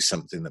could do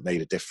something that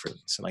made a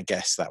difference. And I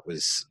guess that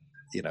was,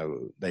 you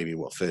know, maybe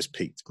what first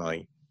piqued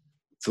my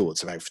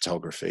thoughts about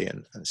photography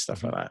and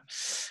stuff like that.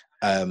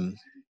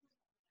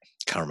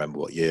 Can't remember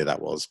what year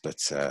that was, but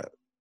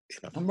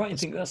I'm right in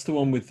thinking that's the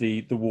one with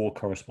the war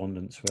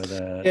correspondence where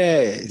they're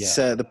it's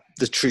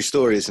the true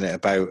story, isn't it,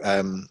 about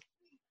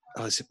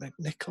is it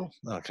McNichol?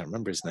 No, I can't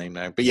remember his name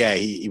now. But yeah,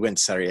 he went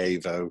to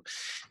Sarajevo.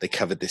 They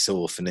covered this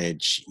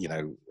orphanage, you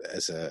know,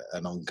 as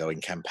an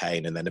ongoing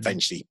campaign, and then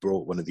eventually he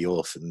brought one of the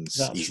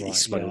orphans. He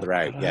smuggled her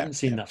out. I haven't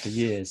seen that for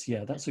years.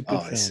 Yeah, that's a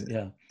good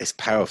film. It's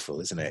powerful,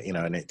 isn't it? You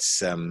know, and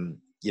it's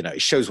you know,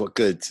 it shows what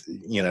good,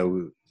 you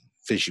know,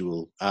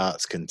 visual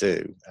arts can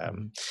do.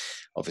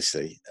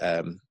 Obviously,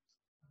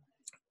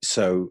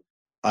 so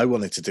I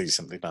wanted to do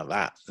something like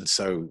that, and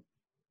so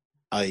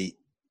I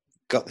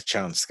got the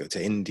chance to go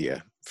to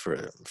India for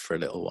a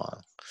little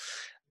while,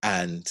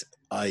 and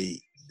I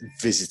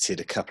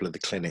visited a couple of the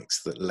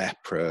clinics that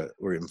Lepra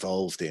were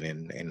involved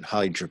in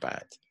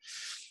Hyderabad,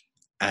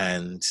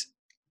 and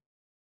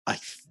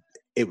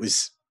it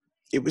was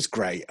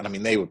great. And I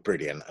mean, they were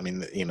brilliant. I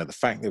mean, you know, the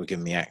fact they were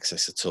giving me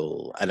access at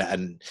all,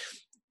 and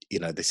you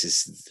know, this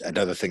is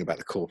another thing about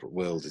the corporate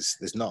world, is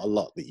there's not a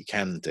lot that you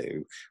can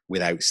do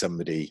without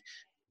somebody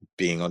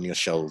being on your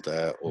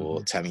shoulder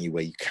or telling you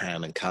where you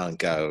can and can't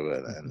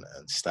go and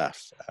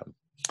stuff.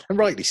 And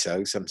rightly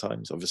so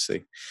sometimes,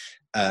 obviously.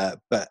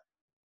 But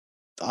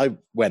I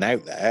went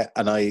out there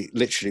and I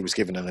literally was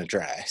given an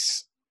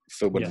address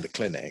for one of the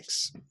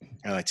clinics,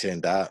 and I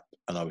turned up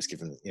and I was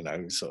given, you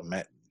know, sort of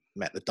met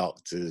the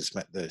doctors,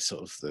 met the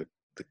sort of the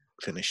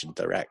clinician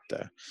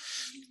director,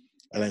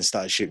 and then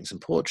started shooting some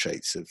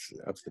portraits of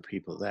the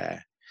people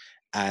there.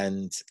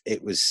 And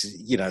it was,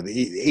 you know,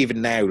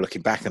 even now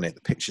looking back on it,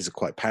 the pictures are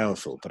quite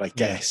powerful, but I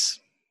guess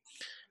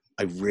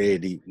I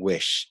really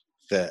wish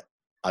that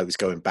I was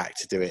going back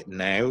to do it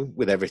now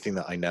with everything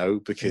that I know,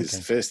 because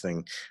the first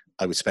thing,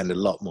 I would spend a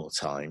lot more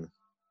time.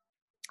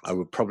 I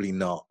would probably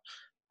not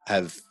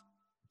have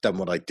done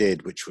what I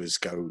did, which was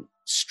go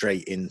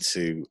straight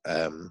into,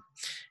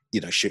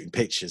 you know, shooting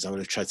pictures. I would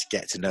have tried to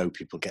get to know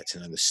people, get to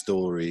know the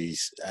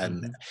stories,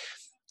 and,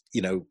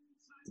 you know,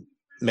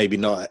 maybe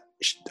I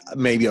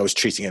was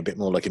treating it a bit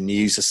more like a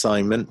news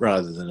assignment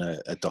rather than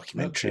a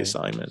documentary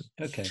assignment.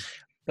 Okay.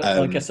 But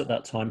I guess at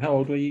that time, how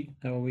old were you?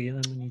 How old were you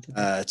then when you did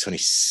that?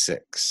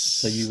 26.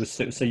 So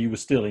you were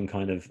still in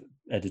kind of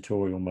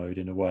editorial mode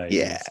in a way.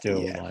 Yeah.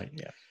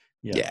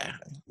 Yeah.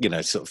 You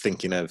know, sort of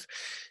thinking of,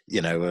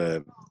 you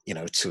know,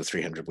 200 or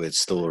 300 word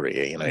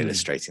story, you know,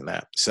 illustrating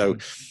that. So,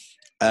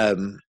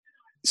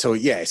 so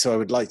I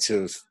would like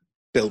to have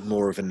built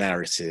more of a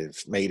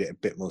narrative, made it a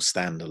bit more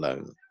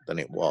standalone than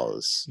it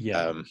was,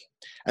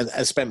 and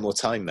spent more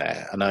time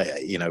there. And I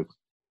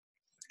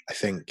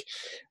think,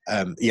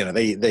 you know,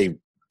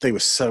 they were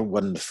so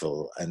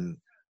wonderful, and,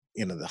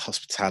 you know, the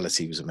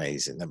hospitality was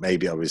amazing, that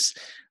maybe I was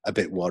a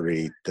bit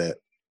worried that,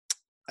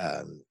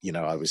 you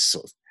know, I was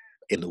sort of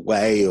in the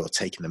way or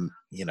taking the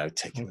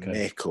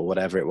mick or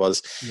whatever it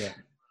was.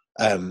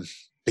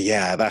 But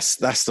yeah, that's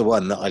the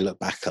one that I look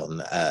back on,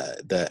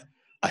 that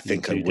I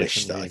think I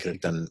wish that I could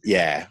have done.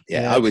 Yeah,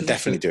 Yeah, I would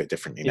definitely do it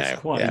differently now.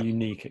 It's quite a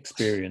unique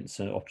experience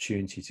and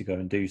opportunity to go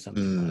and do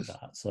something like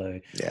that. So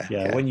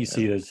when you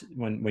see those,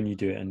 when you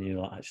do it and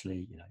you're like,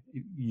 actually,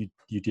 you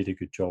did a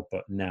good job,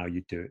 but now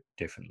you do it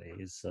differently.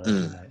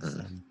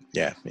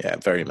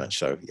 Very much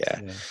so.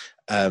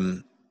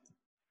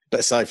 But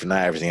aside from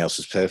that, everything else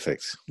was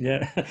perfect.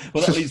 Yeah.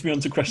 Well, that leads me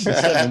on to question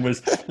 7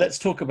 was, let's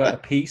talk about a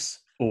piece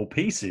or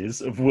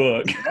pieces of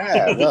work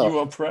that you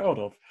are proud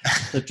of.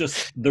 So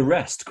just the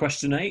rest,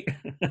 question 8.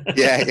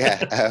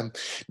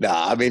 No,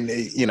 I mean,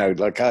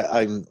 like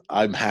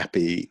I'm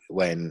happy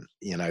when,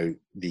 like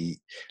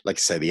I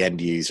say, the end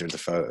user of the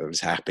photo is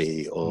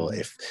happy, or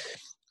if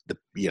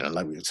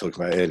like we were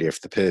talking about earlier,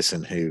 if the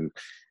person who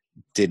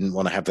didn't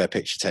want to have their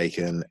picture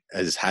taken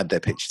has had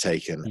their picture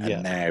taken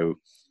and now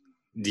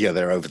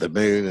they're over the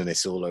moon and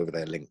it's all over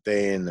their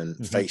LinkedIn and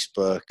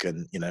Facebook,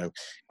 and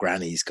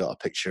Granny's got a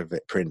picture of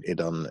it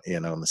printed on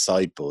on the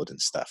sideboard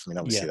and stuff. I mean,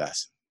 obviously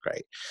that's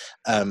great,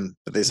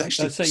 but there's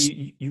actually, I'd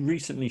say you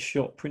recently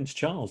shot Prince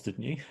Charles,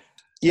 didn't you?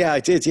 Yeah, I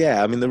did.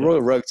 I mean, the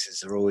Royal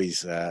Rotors are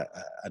always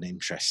an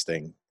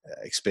interesting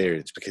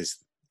experience because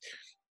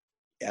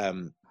I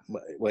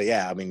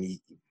mean,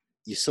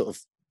 you sort of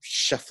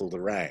shuffled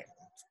around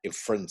in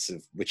front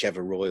of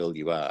whichever royal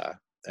you are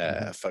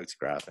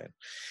photographing,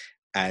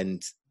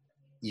 and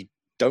you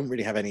don't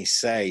really have any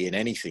say in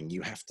anything.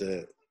 You have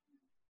to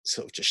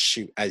sort of just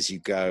shoot as you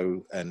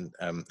go and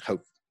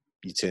hope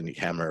you turn your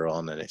camera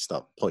on and it's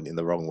not pointing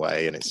the wrong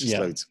way, and it's just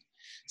loads of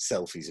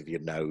selfies of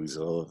your nose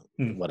or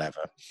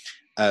whatever.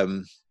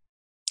 So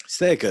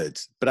they're good,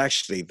 but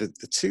actually the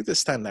two that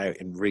stand out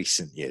in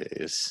recent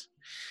years,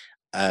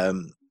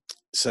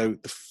 so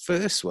the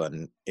first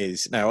one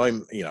is, now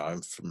I'm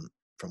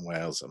from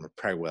Wales. I'm a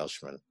proud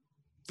Welshman,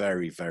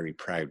 very, very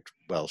proud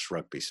Welsh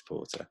rugby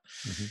supporter.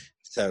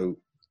 So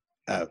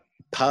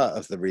part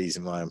of the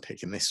reason why I'm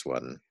picking this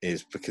one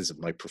is because of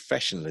my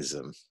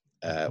professionalism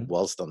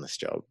whilst on this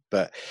job.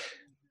 But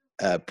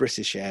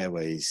British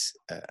Airways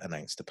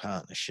announced a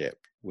partnership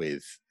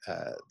with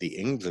the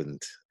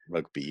England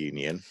Rugby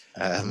Union,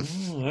 and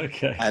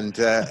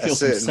a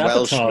certain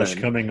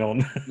Welshman coming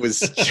on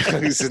was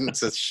chosen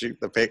to shoot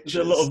the pictures.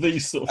 There's a lot of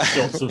these sort of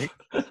shots of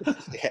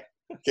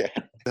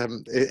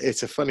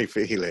it's a funny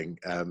feeling,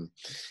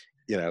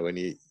 when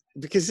you,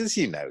 because as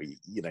you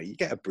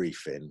get a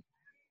briefing,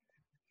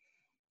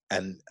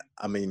 and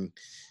I mean,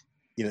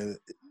 you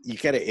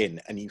get it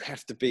in, and you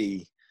have to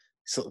be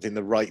sort of in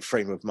the right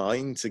frame of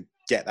mind to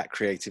get that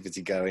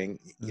creativity going.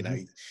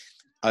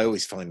 I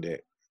always find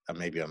it, and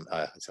maybe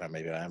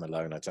maybe I am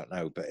alone, I don't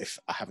know, but if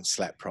I haven't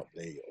slept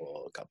properly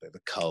or got a bit of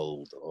a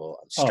cold or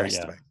I'm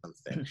stressed about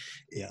something,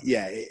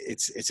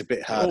 it's a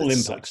bit hard. All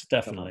impacts,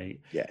 definitely.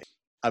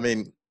 I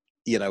mean,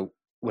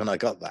 when I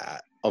got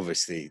that,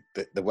 obviously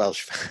the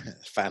Welsh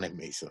fan in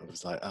me sort of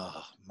was like,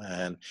 oh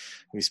man,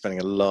 we're spending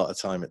a lot of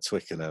time at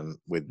Twickenham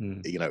with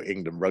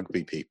England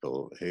rugby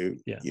people who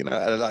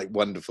are like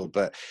wonderful,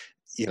 but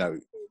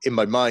in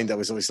my mind I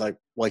was always like,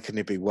 why couldn't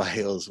it be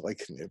Wales? Why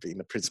couldn't it be in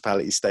the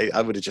Principality State?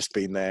 I would have just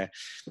been there.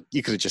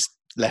 You could have just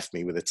left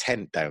me with a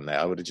tent down there.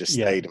 I would have just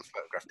stayed and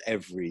photographed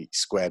every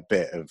square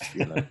bit of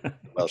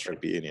Welsh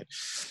Rugby Union.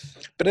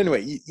 But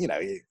anyway,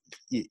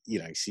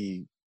 so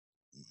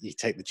you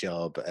take the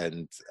job,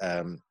 and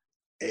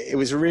it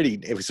was a really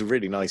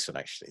nice one,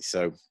 actually.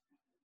 So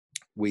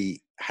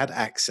we had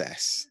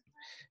access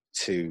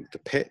to the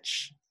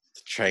pitch,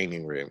 the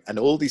training room, and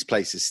all these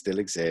places still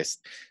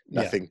exist.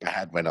 Nothing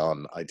bad went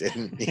on. I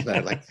didn't, they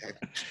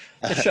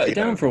shut it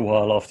down for a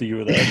while after you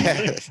were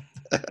there.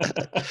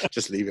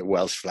 Just leave it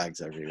Welsh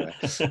flags everywhere.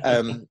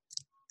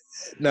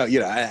 No,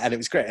 and it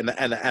was great,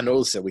 and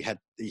also we had,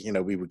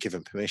 we were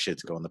given permission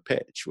to go on the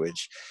pitch,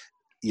 which,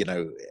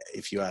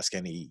 if you ask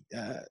any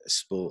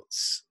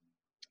sports,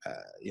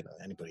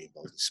 anybody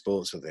involved in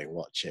sports, whether they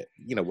watch it,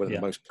 one of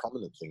the most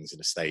prominent things in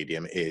a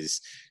stadium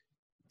is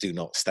do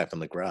not step on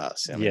the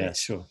grass. I mean,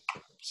 sure.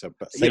 So,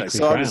 but sacred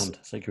ground.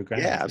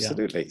 Yeah,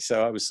 absolutely.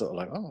 So I was sort of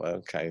like, oh,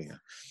 okay.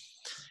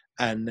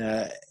 And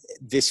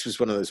this was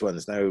one of those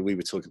ones. Now, we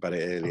were talking about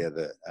it earlier,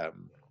 that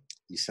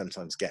you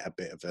sometimes get a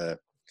bit of a,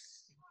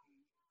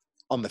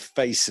 on the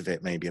face of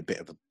it, maybe a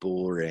bit of a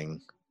boring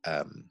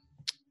a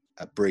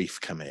brief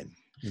come in.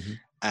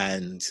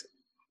 And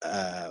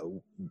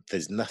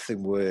there's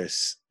nothing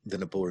worse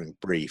than a boring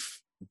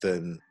brief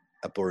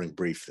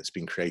that's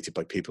been created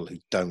by people who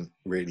don't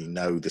really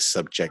know the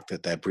subject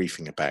that they're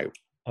briefing about.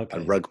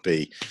 And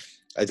rugby,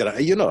 I don't know.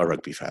 You're not a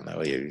rugby fan, though,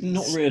 are you?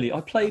 Not really. I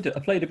played a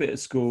bit at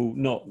school,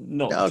 not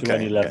to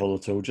any level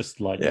at all.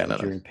 Just like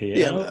during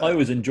PE. I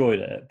always enjoyed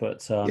it,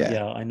 but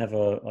I've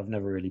never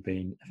really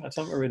been. In fact,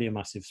 I'm not really a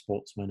massive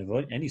sportsman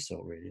of any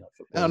sort, really. Like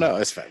football. No,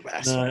 it's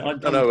fantastic.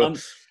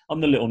 I'm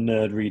the little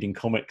nerd reading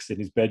comics in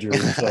his bedroom,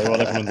 so while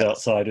everyone's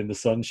outside in the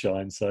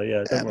sunshine. So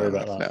don't worry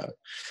about that.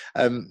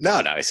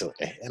 No,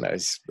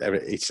 it's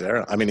each their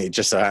own. I mean, it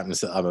just so happens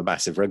that I'm a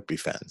massive rugby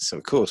fan. So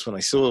of course, when I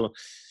saw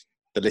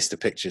the list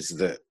of pictures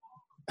that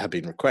have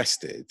been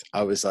requested,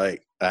 I was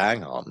like,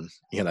 hang on,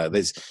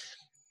 there's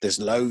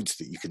loads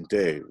that you can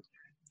do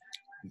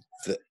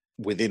that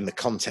within the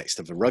context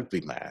of a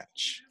rugby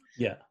match,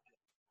 yeah,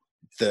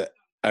 that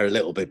are a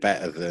little bit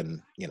better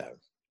than, you know,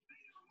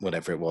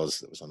 whatever it was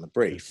that was on the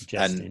brief.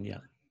 Suggesting,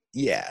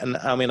 And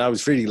I mean, I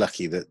was really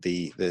lucky that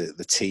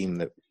the team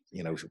that,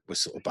 you know,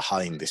 was sort of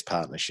behind this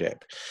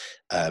partnership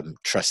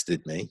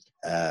trusted me.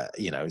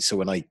 You know, so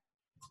when I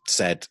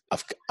said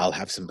I'll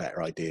have some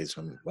better ideas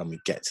when we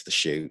get to the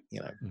shoot,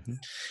 you know,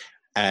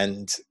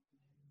 and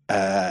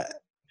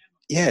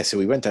so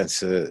we went down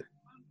to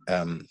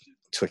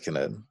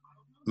Twickenham,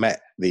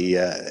 met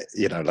the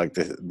you know, like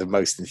the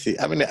most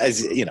I mean,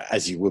 as you know,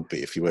 as you would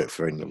be if you worked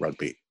for England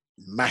Rugby,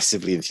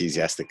 massively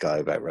enthusiastic guy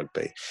about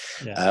rugby.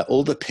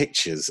 All the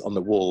pictures on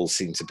the wall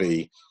seem to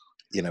be,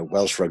 you know,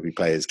 Welsh rugby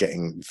players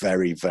getting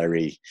very,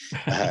 very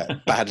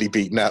badly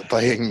beaten up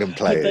by England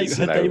players.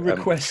 Had they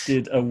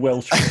requested a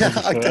Welsh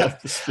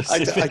photographer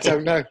I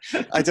don't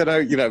know.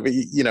 You know, but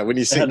you know, when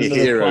you're seeing your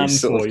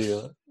heroes,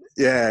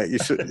 you're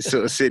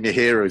sort of seeing your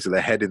heroes with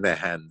their head in their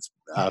hands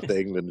after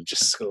England had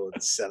just scored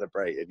and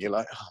celebrating. You're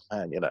like, oh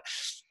man, you know,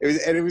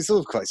 it was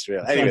all quite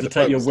surreal. Anyway, to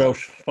take your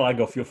Welsh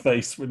flag off your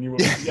face when you were,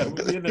 we'll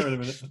be in there in a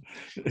minute.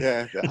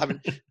 I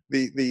mean,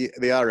 the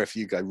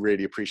RFU guy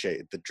really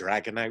appreciated the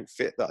dragon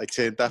outfit that I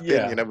turned up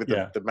in, you know, with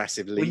the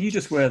massive leaf. Well, you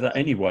just wear that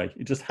anyway.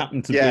 It just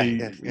happened to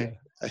be.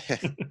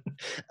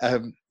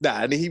 And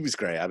he was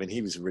great. I mean,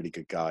 he was a really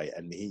good guy,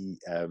 and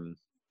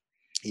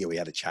we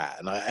had a chat,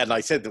 and I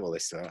said all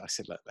this to him. I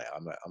said, look, mate,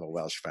 I'm a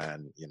Welsh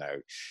fan, you know,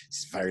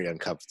 it's very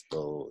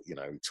uncomfortable, you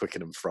know,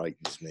 Twickenham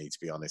frightens me, to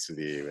be honest with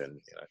you,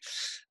 and you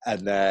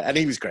know, and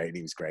he was great.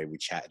 We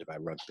chatted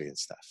about rugby and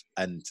stuff,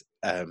 and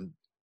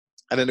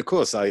then of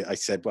course I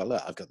said, well,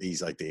 look, I've got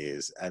these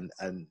ideas, and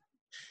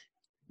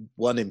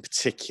one in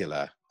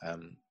particular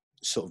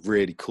sort of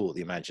really caught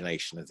the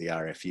imagination of the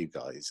RFU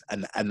guys,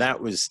 and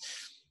that was,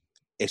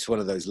 it's one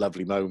of those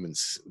lovely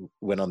moments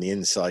when on the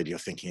inside you're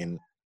thinking,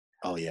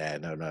 oh yeah,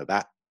 no,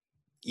 that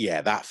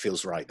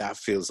feels right. That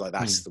feels like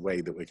that's the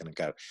way that we're going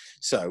to go.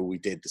 So we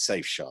did the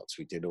safe shots.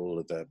 We did all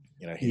of the,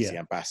 you know, here's the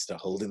ambassador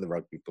holding the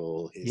rugby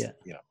ball. You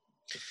know,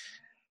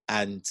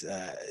 and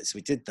so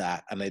we did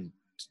that, and then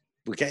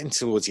we're getting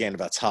towards the end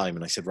of our time,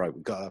 and I said, right,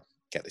 we've got to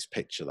get this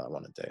picture that I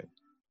want to do.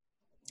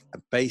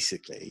 And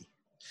basically,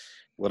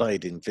 what I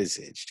had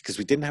envisaged, because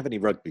we didn't have any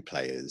rugby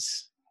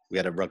players, we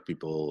had a rugby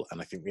ball, and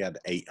I think we had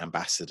 8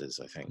 ambassadors,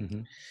 I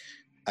think,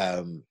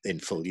 in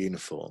full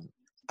uniform.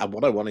 And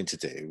what I wanted to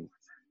do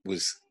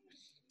was,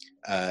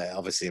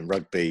 obviously in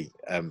rugby,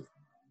 you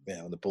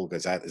know, when the ball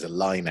goes out, there's a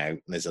line out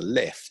and there's a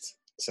lift.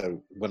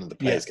 So one of the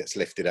players gets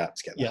lifted up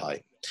to get the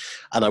height.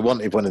 And I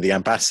wanted one of the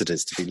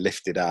ambassadors to be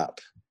lifted up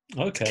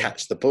to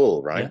catch the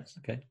ball, right?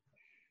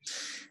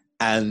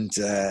 And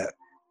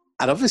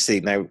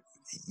obviously now,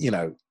 you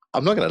know,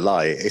 I'm not going to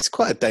lie, it's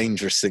quite a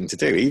dangerous thing to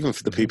do, even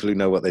for the people who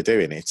know what they're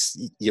doing.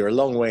 You're a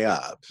long way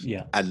up,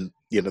 and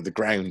you know the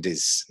ground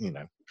is, you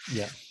know,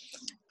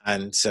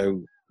 and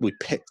so we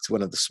picked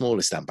one of the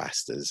smallest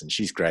ambassadors, and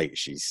she's great.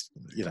 She's,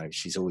 you know,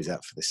 she's always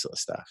up for this sort of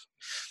stuff,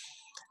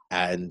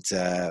 and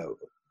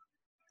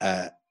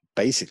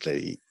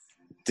basically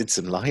did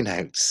some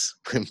line-outs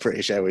with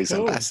British Airways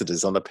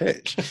ambassadors on the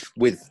pitch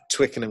with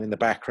Twickenham in the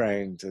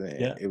background.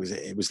 And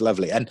it was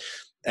lovely, and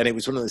it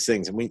was one of those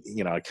things. And we,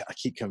 you know, I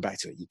keep coming back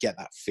to it. You get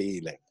that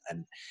feeling,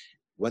 and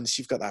once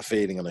you've got that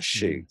feeling on a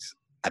shoot,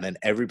 and then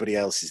everybody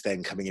else is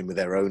then coming in with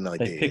their own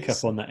ideas. They pick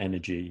up on that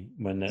energy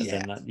when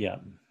they're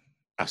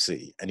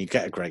absolutely, and you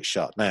get a great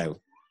shot. Now,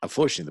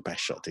 unfortunately, the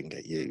best shot didn't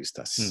get used.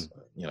 That's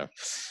you know,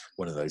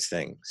 one of those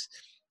things.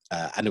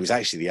 And it was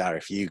actually the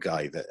RFU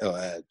guy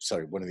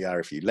one of the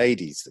RFU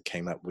ladies that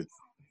came up with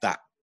that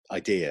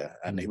idea,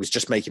 and it was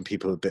just making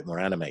people a bit more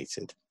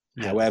animated.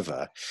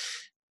 However,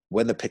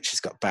 when the pictures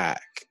got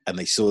back and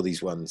they saw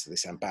these ones,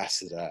 this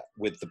ambassador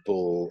with the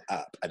ball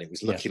up, and it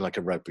was looking like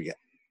a rugby,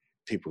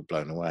 people were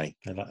blown away.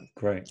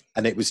 Great.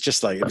 And it was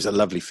just like, it was a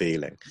lovely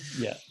feeling.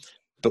 Yeah.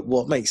 But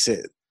what makes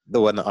it the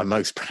one that I'm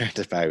most proud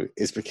about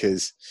is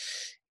because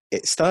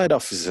it started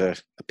off as a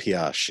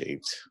PR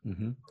shoot.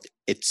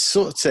 It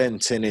sort of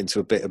turned into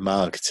a bit of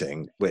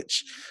marketing,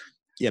 which,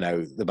 you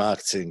know, the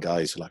marketing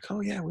guys were like,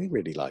 oh yeah, we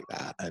really like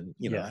that. And,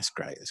 you know, that's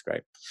great.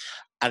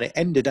 And it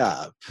ended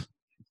up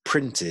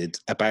printed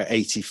about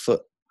 80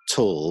 foot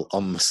tall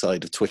on the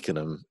side of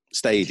Twickenham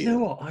Stadium. Do you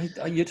know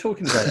what? You're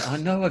talking about it. I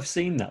know I've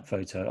seen that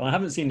photo. I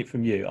haven't seen it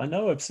from you. I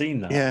know I've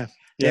seen that.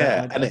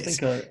 Yeah. And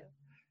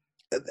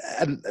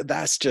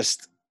that's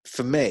just,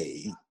 for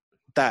me,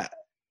 that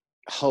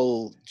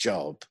whole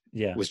job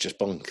was just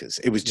bonkers.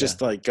 It was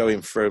just like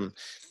going from,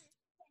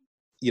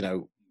 you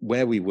know,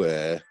 where we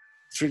were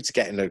through to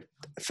getting a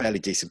fairly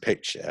decent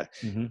picture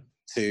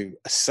to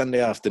a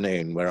Sunday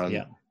afternoon where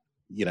I'm,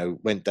 you know,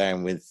 went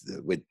down with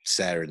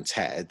Sarah and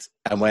Ted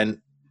and went,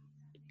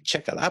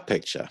 check out that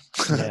picture.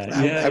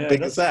 How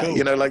big is that? Cool.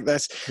 You know, like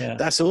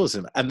that's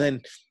awesome. And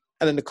then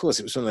of course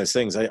it was one of those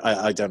things.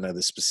 I don't know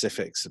the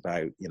specifics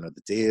about, you know,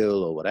 the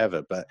deal or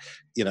whatever, but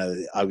you know,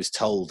 I was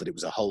told that it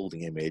was a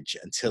holding image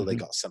until they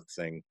got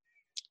something,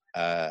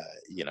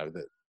 you know,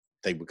 that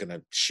they were going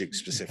to shoot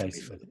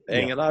specifically for the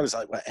thing. And I was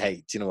like, well,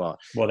 hey, do you know what?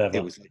 Whatever.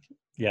 It was like,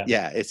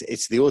 yeah,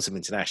 it's the Autumn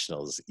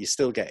Internationals. You're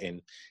still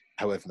getting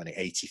however many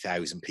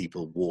 80,000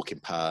 people walking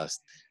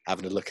past,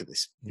 having a look at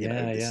this. This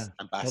ambassador.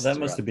 Well, that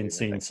must have been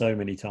seen so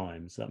many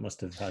times. That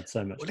must have had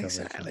so much coverage.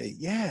 Exactly.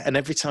 Yeah, and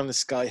every time the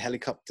Sky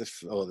helicopter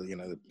or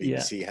the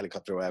BBC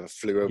helicopter or whatever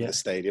flew over the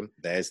stadium,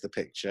 there's the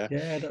picture.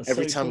 Yeah, that's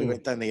every so time cool. we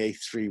went down the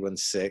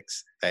A316,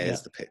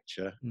 there's the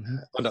picture.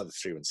 Oh, not the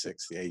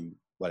 316, the A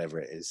whatever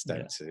it is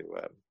down to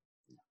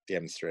the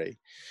M3.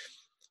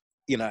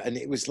 And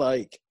it was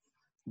like,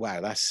 wow,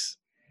 that's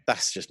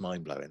just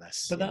mind blowing.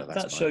 But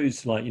that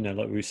shows, like we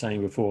were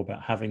saying before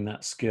about having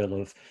that skill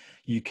of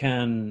you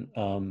can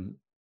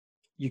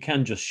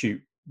just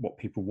shoot what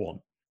people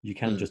want. You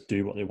can just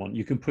do what they want.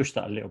 You can push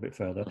that a little bit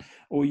further,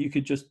 or you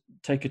could just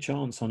take a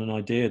chance on an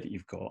idea that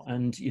you've got,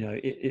 and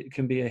it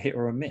can be a hit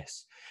or a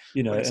miss.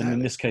 Exactly. And in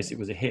this case, it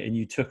was a hit, and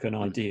you took an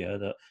idea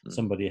that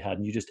somebody had,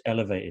 and you just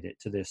elevated it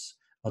to this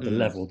other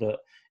level that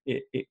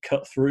it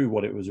cut through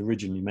what it was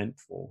originally meant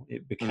for.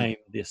 It became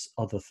this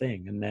other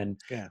thing, and then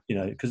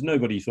because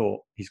nobody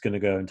thought he's going to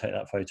go and take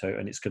that photo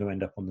and it's going to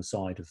end up on the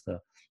side of the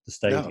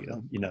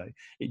stadium. No.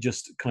 It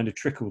just kind of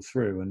trickled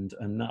through,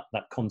 and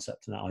that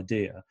concept and that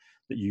idea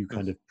that you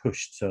kind of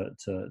pushed to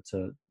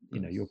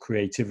your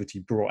creativity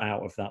brought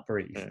out of that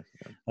brief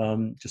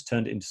just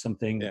turned it into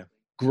something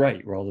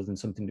great rather than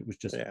something that was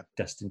just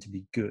destined to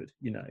be good.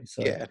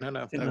 So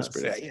that was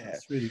brilliant.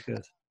 It's really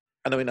good.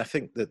 And I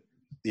think that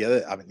the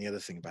other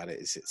thing about it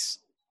is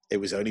it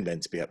was only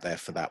meant to be up there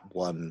for that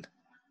one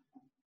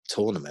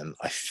tournament.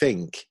 I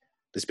think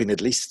there's been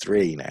at least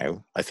 3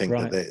 now. I think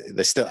that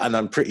they're still, and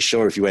I'm pretty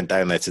sure if you went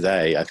down there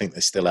today, I think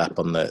they're still up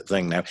on the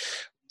thing now.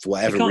 For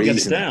whatever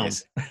reason it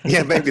is.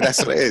 Yeah, maybe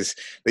that's what it is.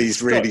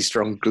 These really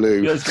strong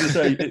glue. I was going to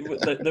say,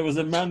 there was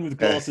a man with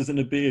glasses and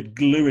a beard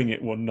gluing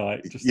it one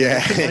night. Just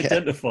I couldn't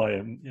identify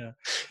him.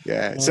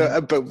 Yeah.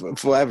 So, but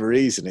for whatever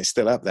reason, it's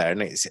still up there,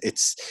 and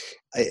it's.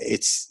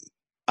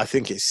 I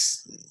think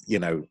it's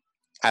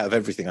out of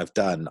everything I've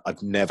done,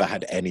 I've never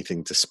had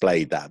anything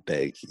displayed that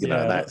big.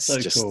 That's so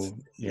just cool.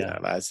 Yeah,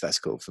 that's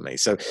cool for me.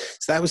 So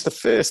that was the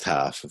first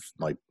half of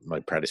my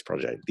Prentice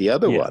project. The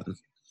other one,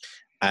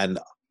 and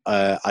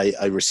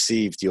I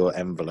received your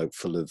envelope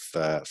full of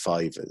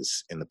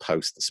fivers in the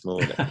post this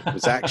morning. It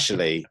was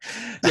actually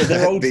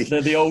they're old.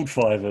 They're the old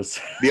fivers.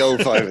 The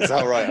old fivers.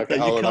 Oh right, okay.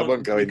 I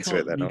won't go into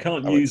it then. You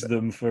can't use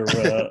them for.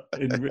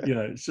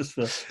 It's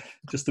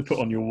just to put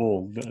on your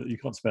wall. You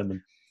can't spend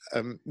them.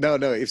 No.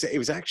 It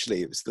was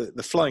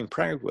the Flying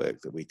Proud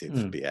work that we did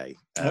for BA.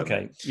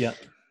 Okay. Yeah.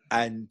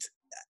 And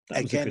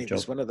again, it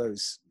was one of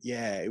those.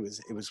 Yeah, it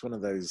was one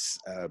of those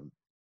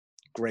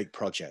great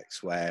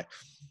projects where.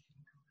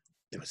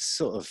 It was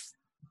sort of,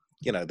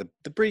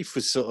 the brief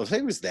was sort of,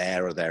 it was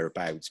there or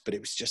thereabouts, but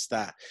it was just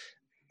that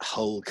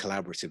whole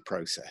collaborative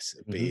process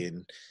of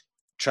being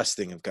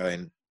trusting of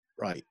going,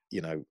 right,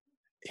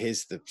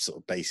 here's the sort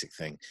of basic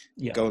thing.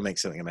 Go and make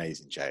something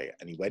amazing, Jay.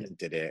 And he went and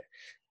did it.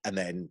 And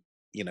then,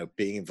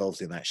 being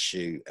involved in that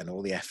shoot and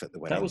all the effort that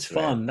went into it.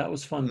 That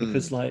was fun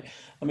because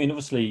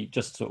obviously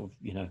just sort of,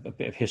 a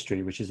bit of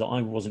history, which is that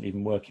I wasn't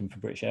even working for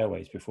British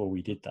Airways before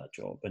we did that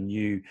job. And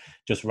you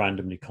just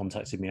randomly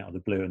contacted me out of the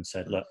blue and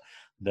said, look,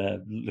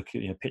 they're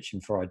looking, pitching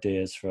for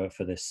ideas for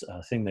this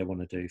thing they want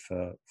to do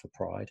for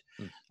Pride.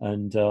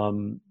 And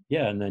and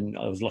then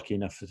I was lucky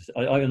enough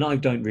I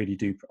don't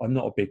really I'm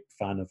not a big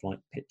fan of like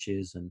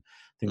pitches and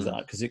things like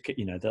that, because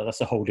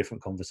that's a whole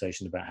different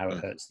conversation about how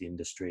it hurts the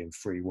industry and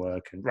free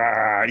work and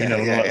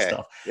all that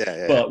stuff.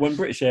 But when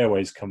British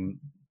Airways come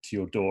to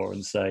your door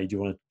and say, do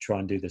you want to try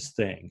and do this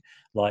thing,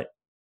 like,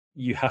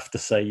 you have to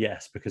say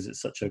yes, because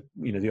it's such a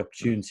the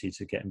opportunity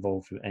to get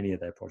involved with any of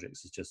their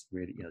projects is just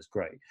really it's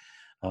great.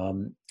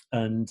 Can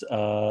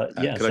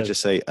I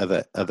just say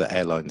other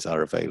airlines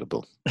are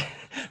available?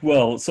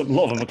 Well, a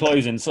lot of them are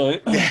closing, so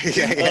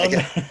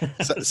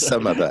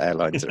some other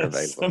airlines are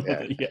available.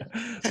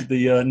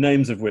 The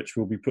names of which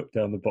will be put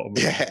down the bottom of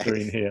the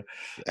screen here,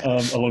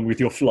 along with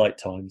your flight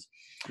times.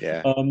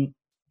 But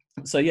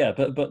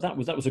that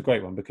was a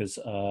great one because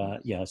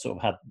I sort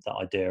of had that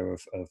idea of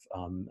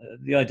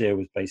the idea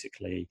was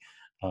basically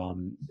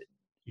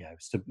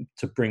was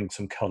to bring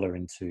some color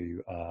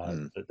into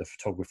the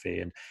photography,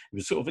 and it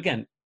was sort of,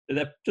 again,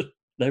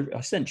 they're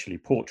essentially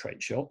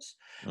portrait shots,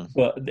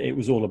 but it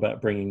was all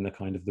about bringing the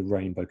kind of the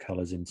rainbow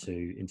colors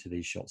into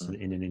these shots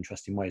in an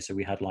interesting way. So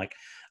we had like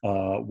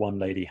one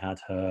lady had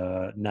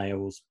her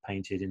nails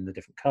painted in the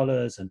different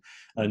colors, and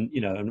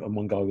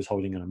one guy was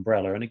holding an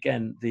umbrella, and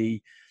again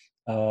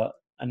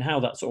and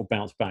how that sort of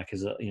bounced back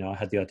is that I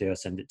had the idea, I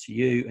send it to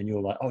you, and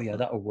you're like, oh yeah,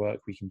 that'll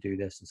work, we can do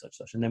this and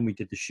such, and then we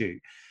did the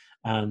shoot.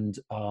 And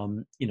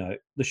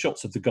the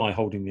shots of the guy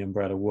holding the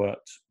umbrella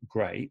worked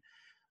great,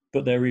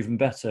 but they're even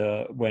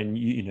better when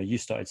you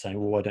started saying,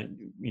 well, why don't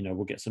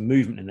we'll get some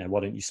movement in there, why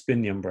don't you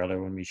spin the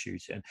umbrella when we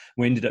shoot it? And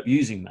we ended up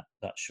using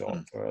that shot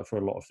for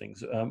a lot of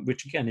things,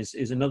 which again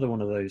is another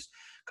one of those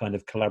kind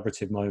of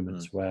collaborative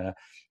moments where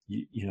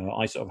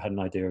I sort of had an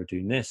idea of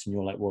doing this, and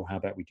you're like, well, how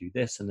about we do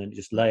this? And then it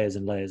just layers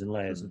and layers and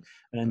layers, and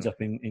ends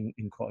up in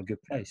quite a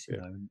good place,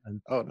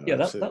 And oh, no,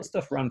 that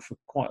stuff ran for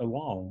quite a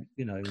while,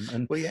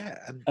 and well, yeah,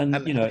 and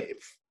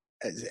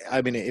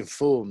it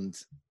informed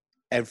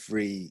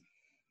every.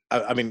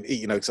 I mean,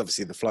 because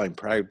obviously the Flying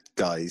Proud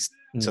guys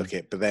took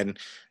it, but then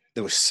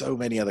there were so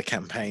many other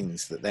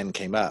campaigns that then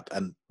came up,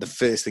 and the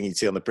first thing you'd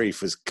see on the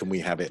brief was, "Can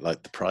we have it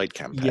like the Pride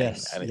campaign?"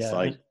 Yes, and it's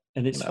like,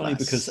 and it's funny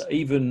because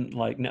even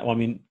like now, I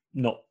mean,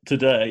 not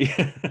today,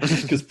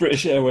 because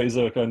British Airways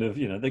are kind of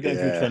they're going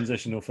through a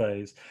transitional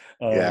phase,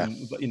 but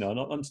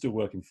I'm still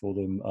working for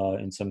them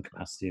in some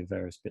capacity of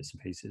various bits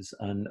and pieces,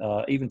 and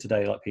even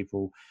today, like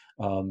people,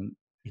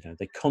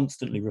 they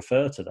constantly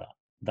refer to that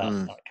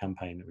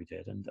campaign that we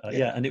did, and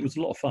and it was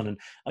a lot of fun. And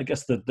I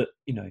guess that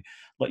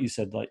like you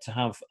said, like to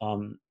have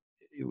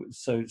it was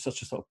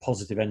such a sort of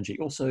positive energy.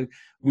 Also,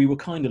 we were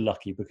kind of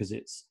lucky because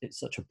it's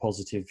such a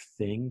positive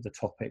thing. The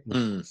topic, the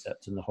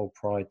concept, and the whole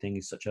Pride thing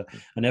is such a,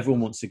 and everyone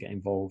wants to get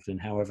involved in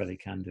however they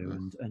can do.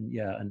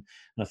 And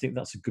I think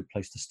that's a good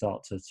place to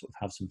start to sort of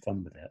have some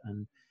fun with it.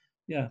 And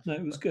yeah, no,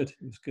 it was good.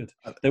 It was good.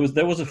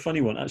 There was a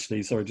funny one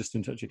actually. Sorry, just to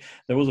interrupt you.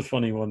 There was a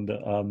funny one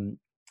that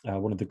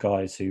one of the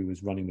guys who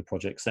was running the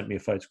project sent me a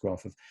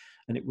photograph of,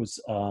 and it was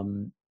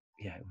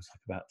it was like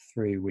about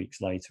 3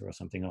 weeks later or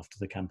something after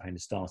the campaign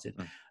had started.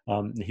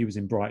 He was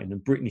in Brighton, and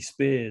Britney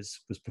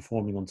Spears was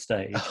performing on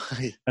stage,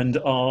 and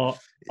our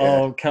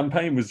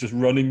campaign was just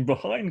running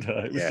behind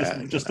her. It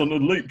was just on a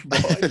loop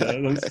behind her,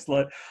 and I was just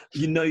like,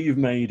 you've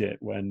made it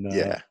when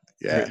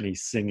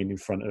Britney's singing in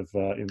front of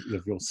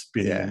your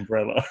spinning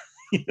umbrella.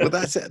 Well,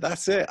 that's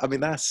it. I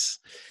mean, that's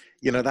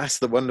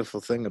the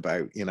wonderful thing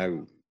about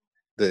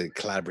the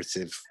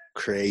collaborative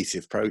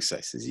creative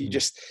process is you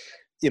just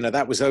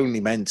that was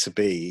only meant to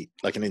be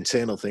like an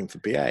internal thing for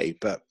BA,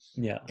 but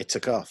it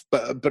took off.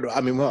 But I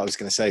mean, what I was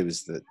going to say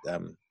was that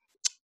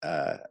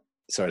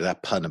sorry,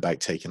 that pun about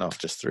taking off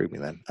just threw me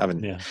then. I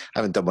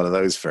haven't done one of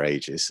those for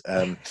ages.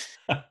 Does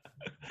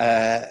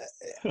that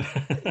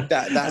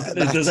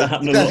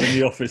happen a lot in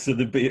the office of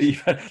the BA?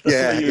 That's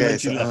what you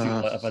mentioned last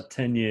week. Like, I've had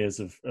 10 years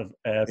of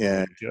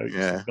airplane jokes.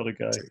 I've got to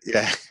go.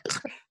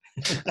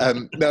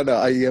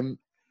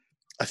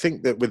 I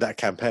think that with that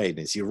campaign,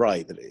 you're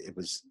right that it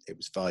was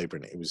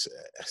vibrant. It was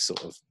a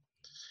sort of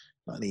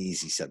not an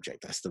easy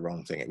subject. That's the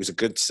wrong thing. It was a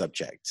good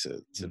subject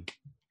to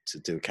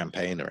do a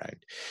campaign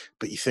around.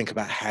 But you think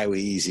about how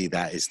easy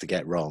that is to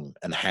get wrong,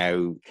 and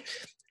how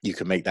you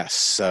can make that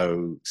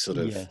so sort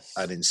of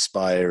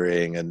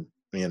uninspiring and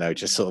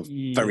just sort of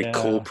very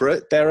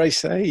corporate. Dare I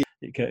say?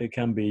 It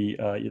can be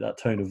that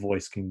tone of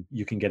voice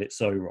you can get it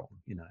so wrong.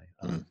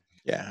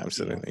 Yeah,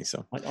 absolutely.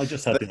 So I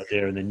just had the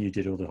idea, and then you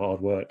did all the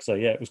hard work. So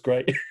yeah, it was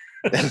great.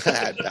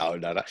 No.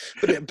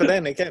 But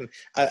then again,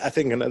 I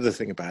think another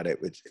thing about it,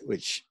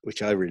 which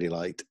I really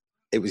liked,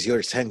 it was your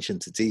attention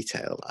to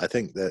detail. I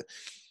think that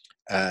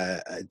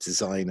a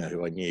designer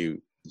who I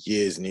knew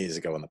years and years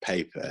ago on the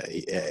paper,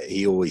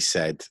 he always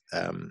said,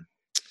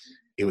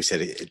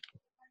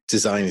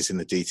 design is in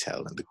the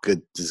detail, and the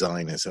good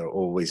designers are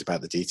always about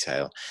the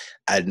detail.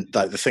 And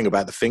like the thing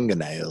about the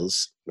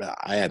fingernails,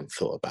 I hadn't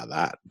thought about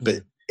that,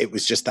 but it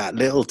was just that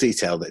little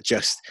detail that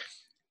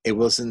it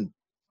wasn't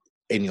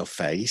in your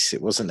face.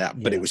 It wasn't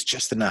that, but it was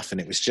just enough, and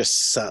it was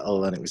just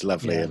subtle, and it was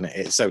lovely. And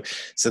so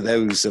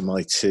those are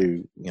my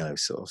two,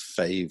 sort of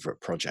favorite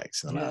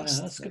projects in the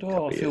last. That's good.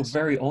 I feel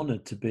very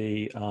honoured to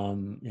be.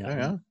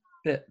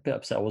 Bit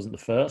upset I wasn't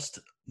the first.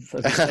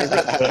 But,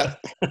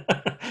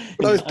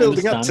 well, I was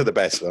building up to the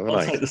best one,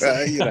 wasn't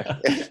I?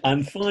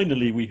 And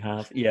finally we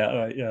have,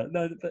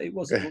 no, but it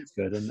was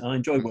good, and I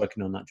enjoyed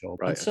working on that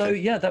job. Right, so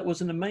that was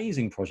an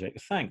amazing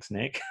project. Thanks,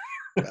 Nick.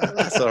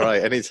 That's all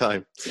right,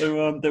 anytime.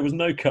 So there was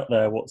no cut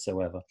there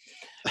whatsoever.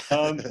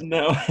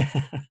 Now,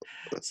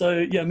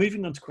 so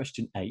moving on to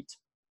question 8.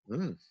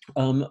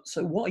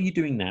 So what are you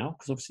doing now?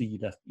 Because obviously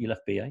you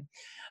left BA,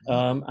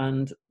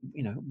 and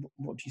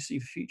what do you see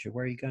for the future?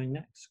 Where are you going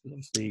next? Because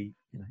obviously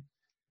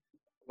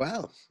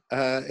Well,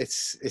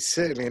 it's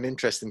certainly an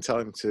interesting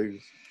time to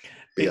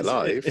be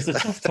alive. It's a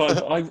tough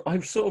time. I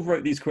sort of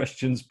wrote these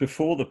questions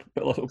before the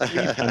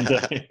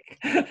pre-pandemic,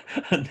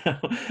 and now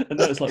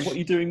it's like, what are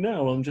you doing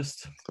now? I'm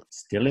just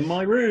still in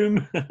my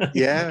room. Do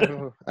you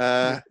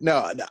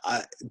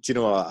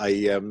know what?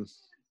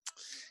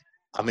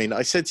 I mean,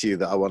 I said to you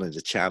that I wanted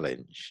a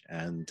challenge,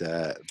 and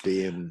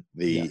being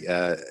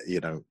the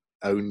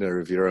owner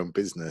of your own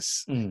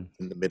business in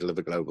the middle of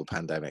a global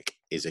pandemic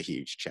is a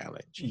huge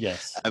challenge.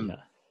 Yes.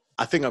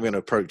 I think I'm going to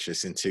approach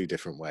this in 2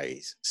 different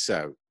ways.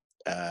 So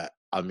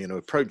I'm going to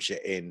approach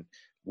it in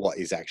what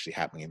is actually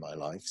happening in my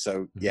life.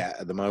 So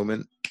at the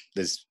moment,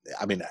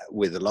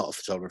 with a lot of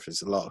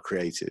photographers, a lot of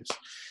creatives,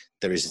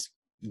 there is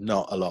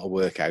not a lot of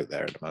work out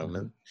there at the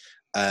moment.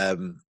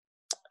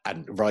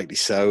 And rightly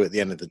so. At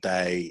the end of the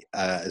day,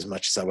 as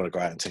much as I want to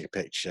go out and take a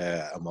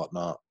picture and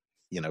whatnot,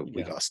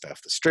 we got to stay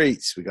off the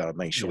streets. We got to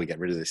make sure we get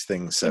rid of this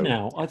thing. So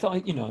now I thought,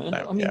 I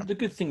mean, the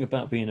good thing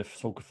about being a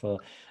photographer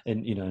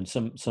in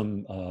some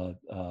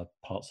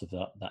parts of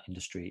that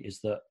industry is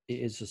that it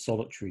is a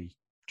solitary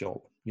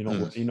job. You're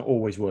not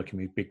always working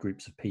with big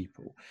groups of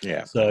people.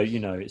 Yeah. So,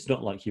 it's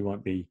not like you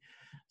won't be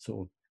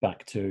sort of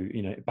back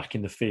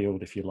in the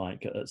field, if you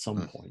like, at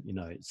some point.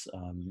 It's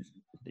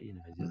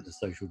the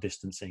social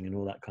distancing and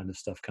all that kind of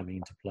stuff coming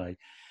into play.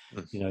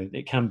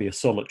 It can be a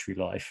solitary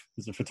life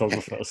as a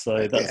photographer,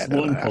 so that's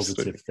one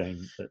positive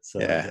thing that's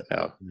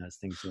as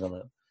things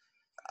develop.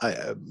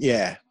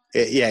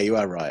 You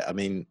are right. I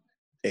mean,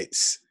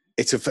 it's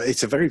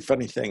a very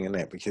funny thing, isn't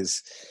it?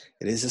 Because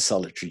it is a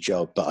solitary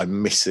job, but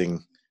I'm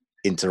missing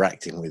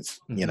interacting with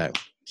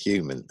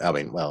human. I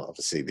mean, well,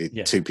 obviously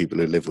the two people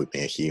who live with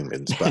me are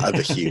humans, but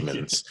other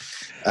humans.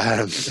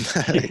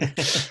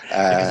 Because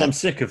I'm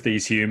sick of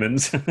these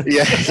humans.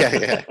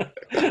 yeah.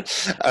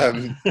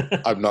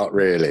 I'm not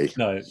really.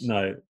 No.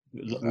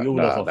 We all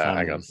love our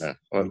families. Hang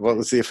on. What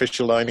was the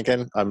official line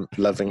again? I'm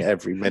loving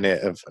every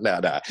minute of. No.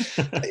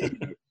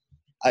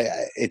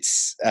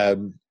 It's. I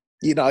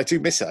do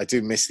miss it. I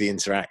do miss the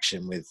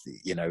interaction with,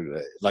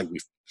 like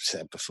we've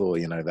said before,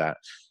 that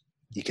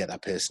you get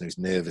that person who's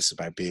nervous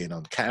about being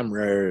on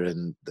camera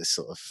and the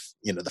sort of,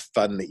 the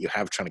fun that you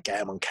have trying to get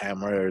them on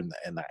camera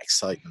and that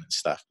excitement and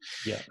stuff.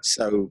 Yeah.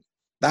 So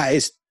that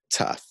is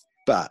tough,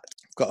 but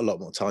I've got a lot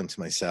more time to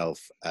myself.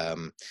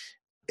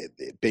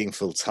 It being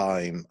full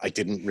time, I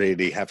didn't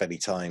really have any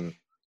time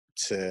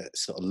to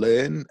sort of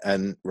learn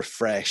and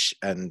refresh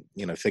and,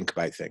 think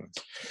about things.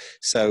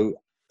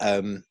 So,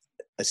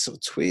 as sort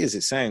of twee as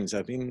it sounds,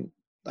 I've been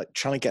like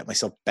trying to get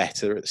myself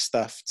better at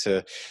stuff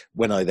to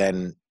when I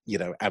then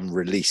am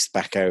released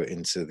back out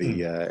into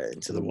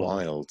the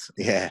wild.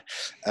 That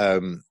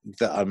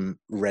I'm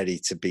ready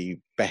to be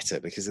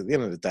better, because at the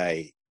end of the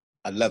day,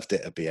 I loved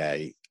it at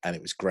BA and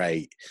it was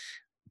great,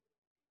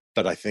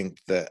 but I think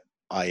that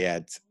I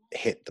had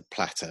hit the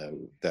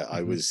plateau that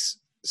I was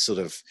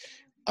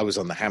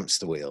on the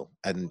hamster wheel,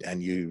 and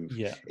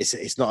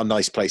it's not a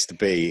nice place to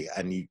be,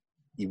 and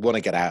you want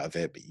to get out of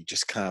it, but you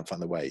just can't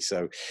find the way.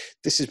 So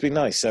this has been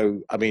nice. So,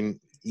 I mean,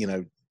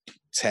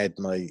 Ted,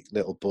 my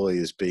little boy,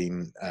 has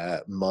been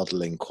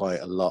modeling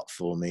quite a lot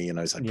for me,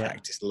 as I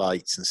practice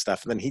lights and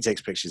stuff. And then he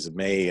takes pictures of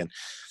me, and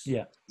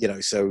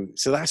so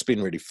that's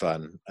been really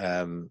fun.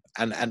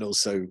 And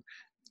also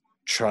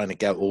trying to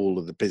get all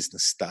of the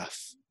business stuff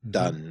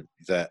done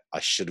that I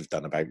should have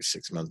done about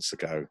 6 months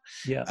ago.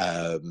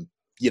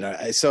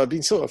 So I've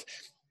been sort of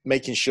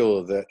making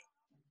sure that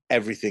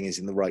everything is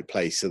in the right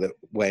place, so that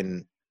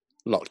when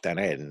lockdown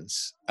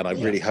ends, and I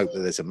really hope that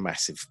there's a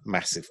massive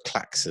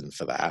klaxon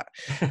for that,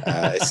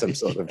 some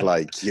sort of the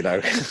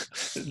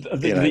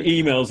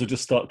emails will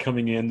just start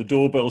coming in, the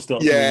doorbell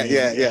starts ringing.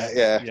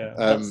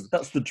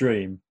 That's the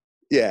dream.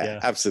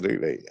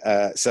 Absolutely.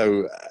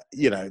 So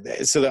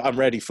that I'm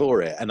ready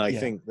for it, and I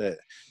think that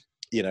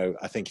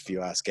if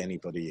you ask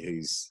anybody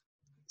who's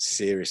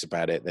serious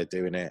about it, they're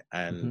doing it,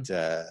 and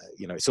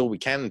it's all we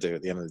can do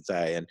at the end of the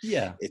day. And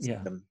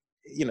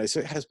so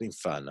it has been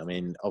fun. I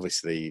mean,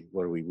 obviously,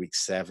 what are we, week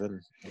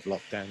 7 of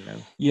lockdown now?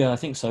 Yeah, I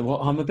think so.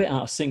 Well, I'm a bit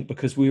out of sync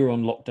because we were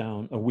on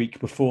lockdown a week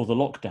before the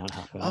lockdown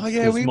happened. Oh,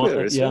 yeah, we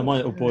were. My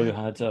little boy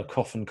had a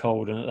cough and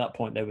cold, and at that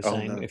point they were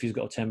saying if he's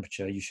got a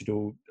temperature, you should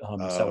all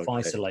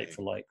self-isolate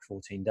for like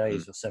 14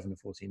 days or 7 or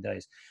 14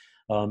 days.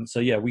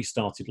 We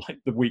started like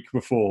the week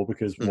before,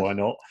 because why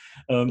not?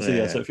 So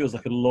it feels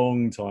like a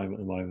long time at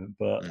the moment,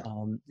 but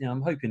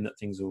I'm hoping that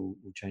things will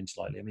change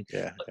slightly. I mean,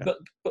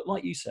 but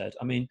like you said,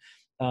 I mean,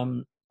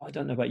 I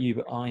don't know about you,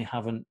 but I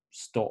haven't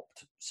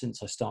stopped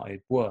since I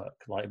started work,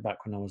 like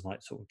back when I was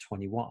like sort of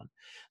 21.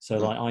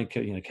 So I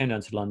came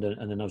down to London,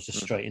 and then I was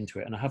just straight into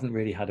it, and I haven't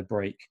really had a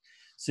break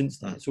since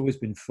then. It's always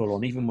been full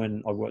on, even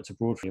when I worked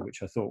abroad for you,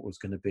 which I thought was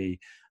going to be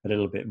a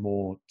little bit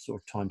more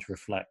sort of time to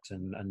reflect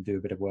and do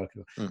a bit of work.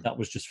 That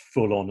was just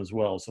full on as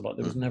well. So like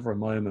there was never a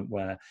moment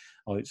where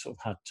I sort of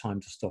had time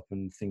to stop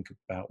and think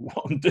about what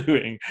I'm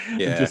doing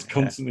and just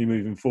constantly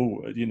moving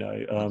forward,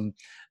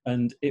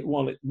 and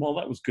while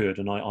that was good,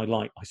 and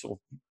I sort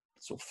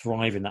of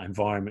thrive in that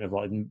environment of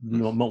like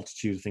a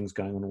multitude of things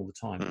going on all the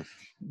time.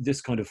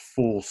 This kind of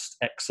forced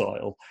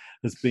exile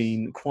has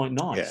been quite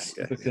nice,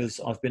 because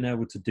I've been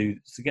able to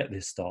get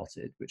this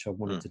started, which I've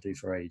wanted to do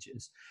for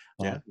ages.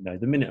 The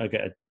minute I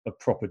get a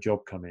proper job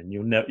come in,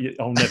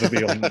 I'll never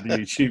be on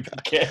YouTube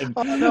again.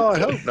 Oh no, I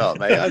hope not,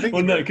 mate. I think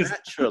you're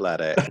natural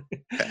at it.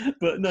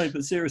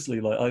 but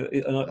seriously, like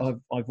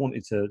I've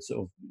wanted to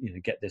sort of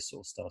get this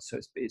sort of stuff. So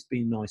it's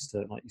been nice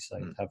to, like you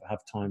say, have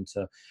time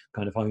to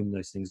kind of hone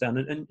those things down.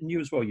 And you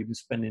as well. You've been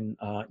spending,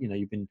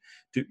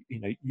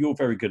 you're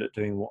very good at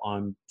doing what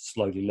I'm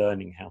slowly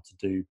learning how to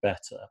do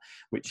better,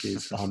 which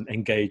is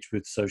engage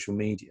with social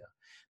media.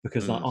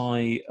 because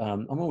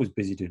I'm always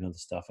busy doing other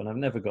stuff, and I've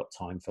never got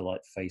time for like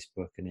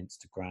Facebook and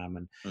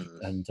Instagram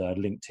and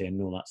LinkedIn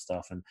and all that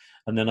stuff.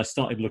 And then I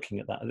started looking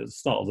at that at the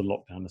start of the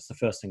lockdown. That's the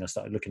first thing I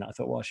started looking at. I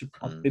thought, well,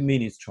 I've been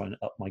meaning to try and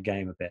up my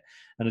game a bit,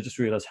 and I just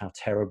realized how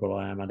terrible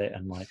I am at it,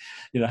 and like,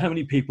 how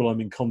many people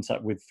I'm in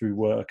contact with through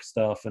work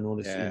stuff and all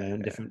this,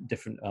 and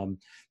different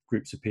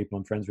groups of people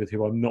I'm friends with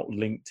who I'm not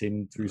linked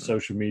in through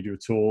social media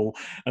at all.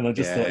 And I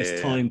just thought it's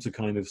time to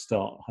kind of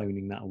start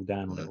honing that all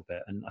down a little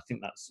bit. And I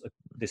think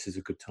this is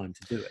a good time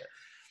to do it.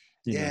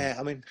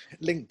 I mean,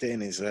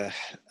 LinkedIn is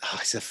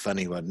it's a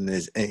funny one.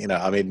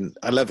 I mean,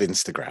 I love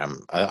Instagram.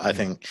 I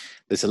think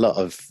there's a lot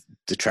of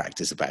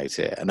detractors about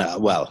it. And I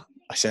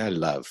say I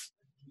love.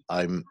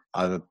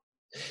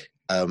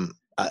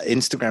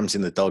 Instagram's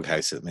in the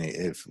doghouse with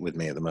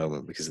me at the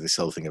moment because of this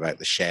whole thing about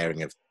the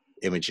sharing of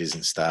images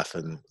and stuff,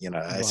 and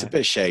it's a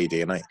bit shady.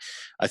 And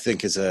I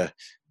think as a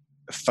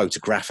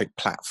photographic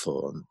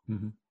platform,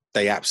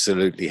 they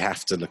absolutely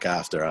have to look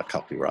after our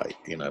copyright.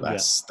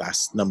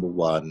 That's number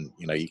one.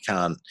 You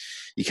can't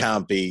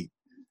be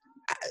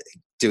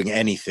doing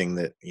anything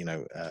that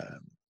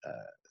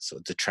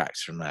sort of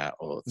detracts from that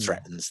or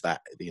threatens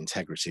the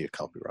integrity of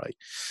copyright.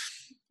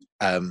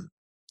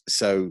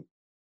 So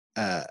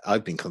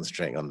I've been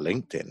concentrating on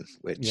LinkedIn,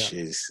 which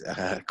is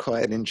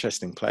quite an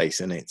interesting place.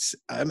 And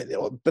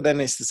but then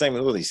it's the same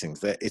with all these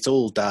things. That it's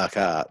all dark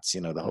arts.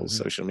 The whole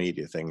social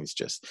media thing is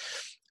just,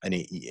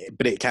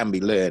 but it can be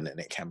learned, and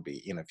it can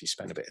be, if you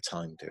spend a bit of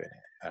time doing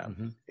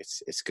it,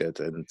 it's good.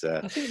 And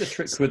I think the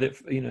trick with it,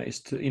 is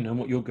to,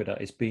 what you're good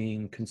at is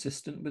being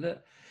consistent with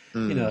it.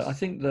 I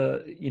think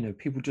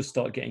people just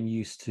start getting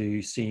used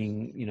to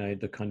seeing,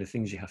 the kind of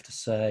things you have to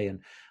say and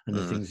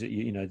the things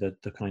that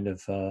the kind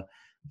of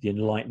the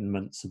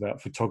enlightenments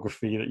about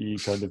photography that you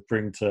kind of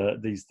bring to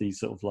these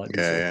sort of like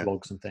these sort of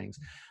blogs and things,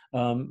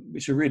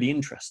 which are really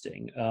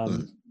interesting. I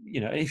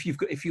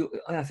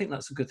think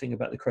that's a good thing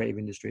about the creative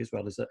industry as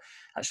well, is that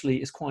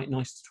actually it's quite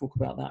nice to talk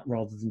about that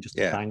rather than just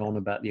bang on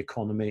about the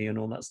economy and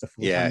all that stuff.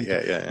 You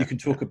can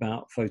talk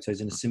about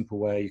photos in a simple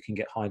way. You can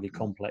get highly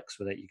complex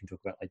with it. You can talk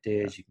about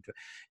ideas. You can,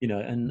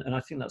 and I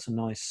think that's a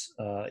nice,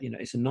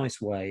 it's a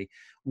nice way,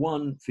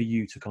 one, for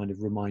you to kind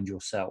of remind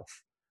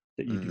yourself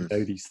that you do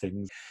know these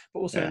things, but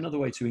also another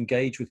way to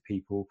engage with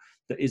people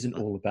that isn't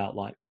all about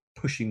like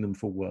pushing them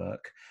for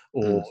work,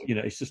 or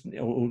it's just,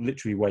 or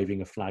literally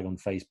waving a flag on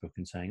Facebook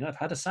and saying, I've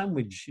had a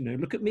sandwich,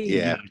 look at me.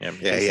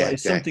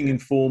 It's something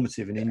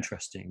informative and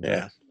interesting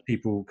that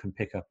people can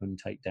pick up and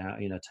take down,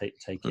 take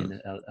in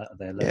at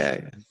their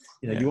level.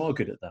 You are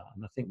good at that,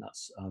 and I think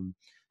that's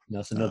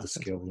that's another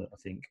skill that I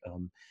think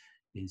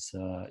is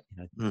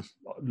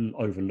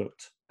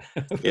overlooked.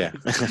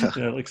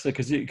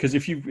 Because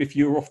if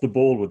you're off the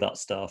ball with that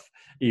stuff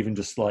even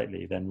just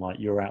slightly, then like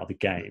you're out of the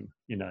game.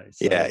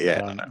 Stay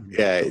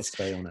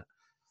on it.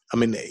 I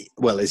mean,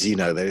 well, as you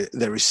know,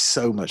 there is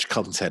so much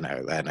content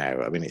out there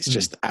now. I mean, it's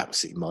just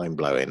absolutely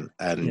mind-blowing.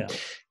 And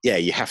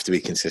you have to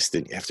be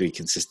consistent. You have to be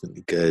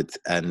consistently good,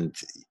 and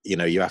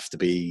you have to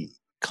be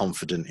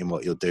confident in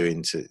what you're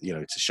doing to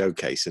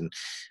showcase.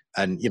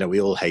 And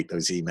we all hate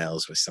those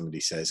emails where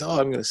somebody says, "Oh,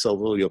 I'm going to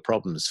solve all your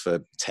problems for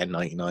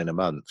 $10.99 a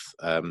month."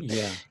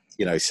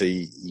 So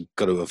you've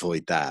got to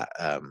avoid that.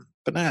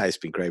 But no, it's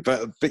been great.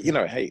 But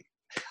hey,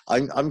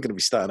 I'm going to be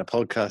starting a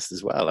podcast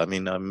as well. I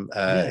mean,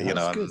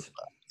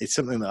 it's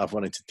something that I've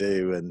wanted to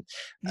do, and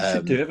you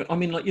should do it. I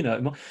mean, like,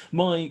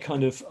 my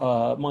kind of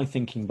my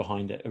thinking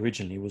behind it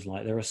originally was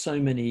like, there are so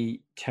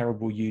many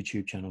terrible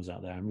YouTube channels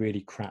out there and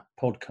really crap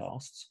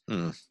podcasts.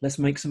 Let's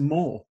make some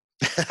more.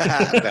 No.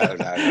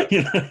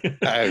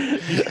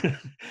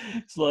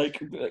 It's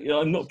like,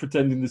 I'm not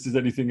pretending this is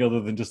anything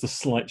other than just a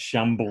slight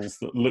shambles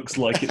that looks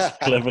like it's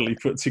cleverly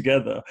put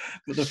together,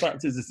 but the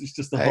fact is it's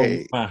just a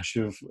whole mash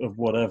of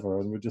whatever,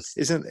 and we're just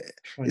isn't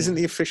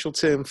the official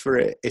term for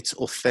it, it's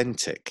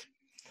authentic?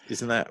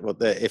 Isn't that what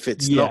if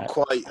it's not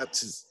quite up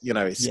to,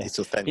 it's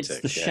authentic. It's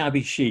the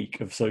shabby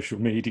chic of social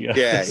media.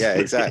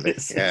 Exactly.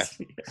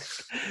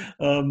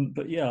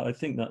 But I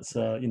think that's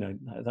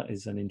that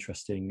is an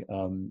interesting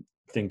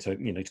thing to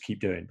to keep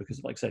doing,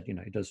 because like I said,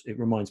 it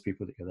reminds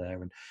people that you're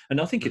there, and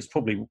I think it's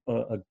probably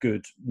a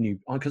good new,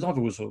 because I've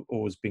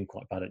always been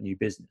quite bad at new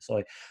business.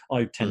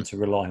 I tend to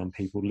rely on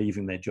people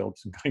leaving their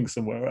jobs and going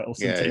somewhere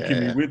else and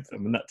taking me with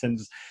them, and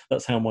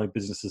that's how my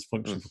business has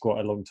functioned for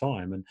quite a long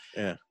time, and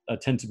I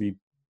tend to be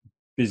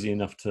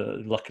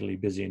luckily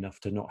busy enough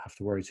to not have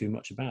to worry too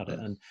much about it.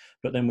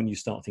 But then when you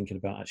start thinking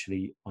about,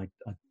 actually I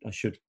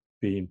should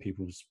be in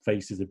people's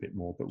faces a bit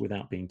more, but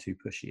without being too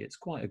pushy, it's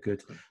quite a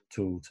good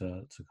tool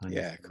to kind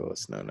of. Of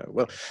course. No.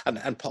 Well,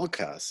 and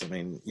podcasts, I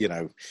mean,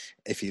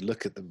 if you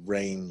look at the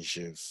range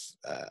of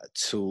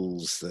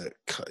tools that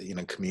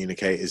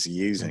communicators are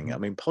using, I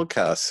mean,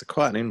 podcasts are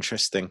quite an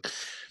interesting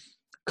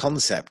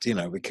concept,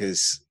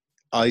 because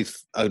I've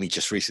only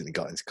just recently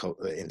got into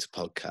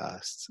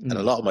podcasts, and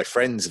a lot of my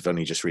friends have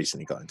only just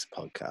recently got into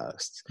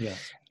podcasts.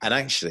 And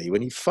actually,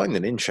 when you find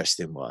an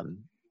interesting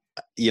one,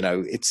 you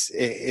know,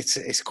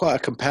 it's quite a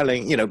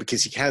compelling, you know,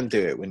 because you can do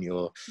it when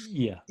you're,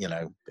 Yeah. you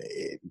know,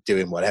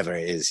 doing whatever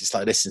it is. It's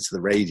like listening to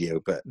the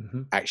radio, but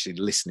Mm-hmm. actually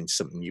listening to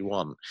something you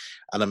want.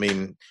 And I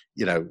mean,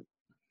 you know,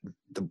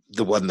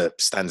 the one that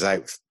stands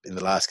out in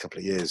the last couple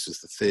of years was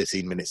the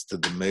 13 Minutes to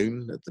the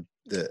Moon that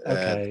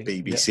the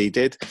BBC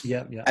did.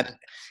 Yeah. And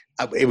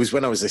it was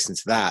when I was listening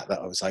to that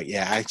I was like,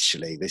 yeah,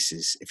 actually, this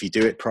is, if you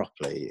do it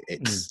properly,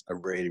 it's a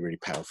really, really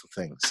powerful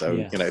thing. So,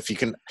 you know, if you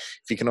can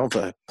offer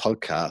a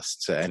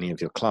podcast to any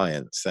of your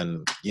clients,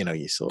 then, you know,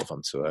 you're sort of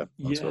onto a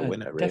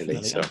winner, really.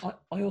 Definitely. So And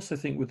I also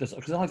think with this,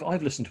 because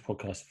I've listened to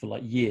podcasts for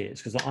like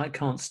years, because I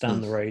can't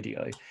stand the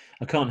radio.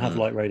 I can't have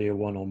like Radio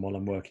 1 on while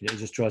I'm working. It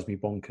just drives me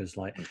bonkers.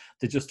 Like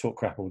they just talk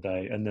crap all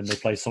day, and then they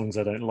play songs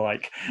I don't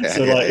like. It's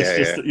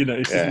just you know,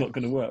 it's just not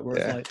going to work.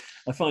 Whereas like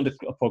I find a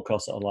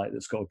podcast that I like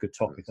that's got a good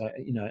topic.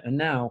 You know, and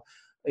now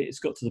it's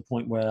got to the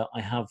point where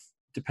I have,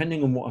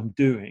 depending on what I'm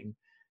doing,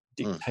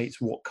 dictates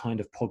what kind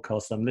of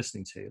podcast I'm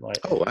listening to. Like,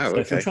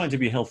 if I'm trying to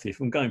be healthy, if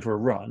I'm going for a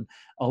run,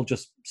 I'll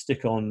just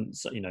stick on,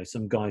 you know,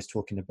 some guys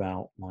talking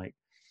about like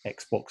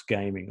Xbox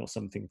gaming or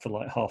something for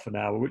like half an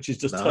hour, which is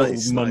just total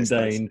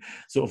mundane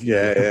sort of, you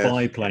know, like a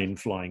biplane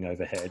flying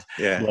overhead,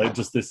 like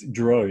just this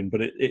drone,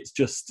 but it's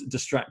just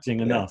distracting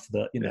enough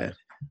that, you know,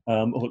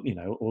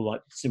 or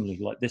like similarly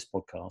like this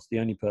podcast, the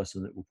only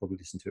person that will probably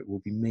listen to it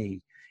will be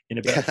me in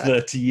about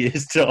 30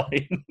 years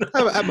time.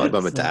 And my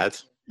mum and dad.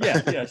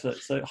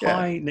 So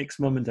hi, Nick's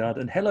mum and dad,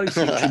 and hello,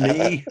 future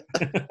me.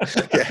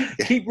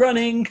 Keep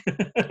running.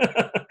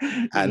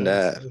 And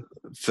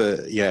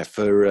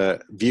for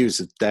viewers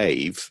of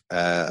Dave,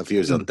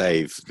 viewers on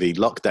Dave, the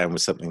lockdown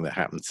was something that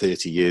happened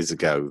 30 years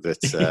ago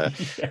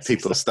that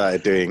people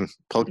started doing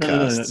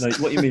podcasts.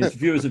 No. What you mean is,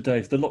 viewers of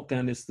Dave, the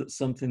lockdown is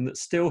something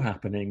that's still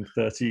happening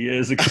 30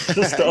 years ago.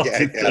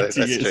 Started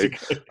 30 years ago.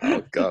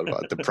 Oh God,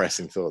 what a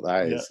depressing thought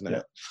that is, isn't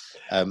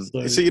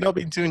it? So you've not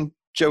been doing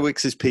Joe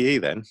Wicks's PE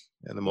then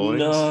in the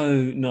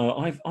mornings? No.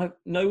 I've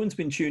no one's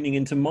been tuning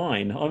into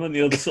mine. I'm on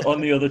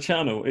the other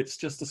channel. It's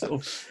just a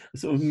sort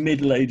of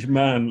middle-aged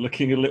man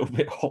looking a little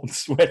bit hot and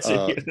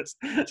sweaty,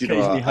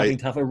 occasionally having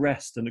to have a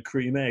rest and a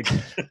cream egg.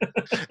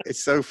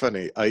 It's so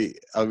funny. I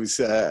was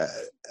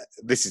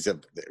this is a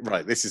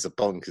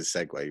bonkers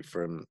segue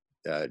from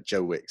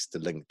Joe Wicks to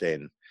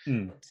LinkedIn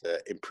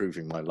to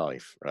improving my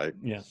life, right?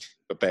 Yeah.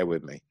 But bear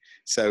with me.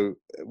 So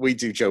we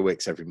do Joe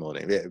Wicks every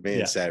morning. Me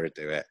and Sarah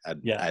do it,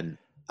 and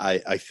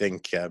I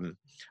think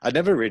I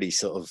never really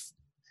sort of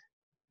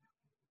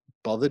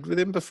bothered with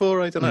him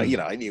before. I don't know. You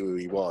know, I knew who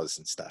he was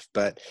and stuff,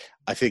 but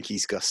I think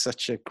he's got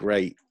such a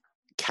great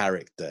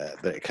character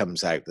that it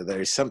comes out that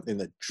there is something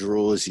that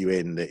draws you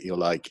in, that you're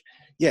like,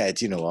 yeah,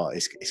 do you know what?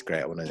 It's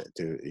great. I want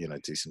to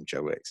do some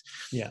Joe Wicks.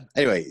 Yeah.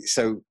 Anyway,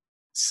 so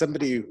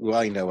somebody who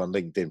I know on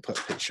LinkedIn put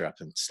a picture up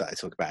and started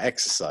talking about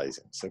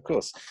exercising. So of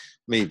course,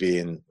 me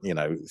being, you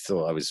know,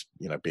 thought I was,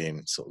 you know,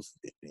 being sort of,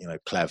 you know,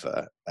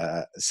 clever,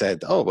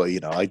 said, oh, well, you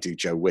know, I do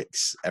Joe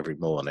Wicks every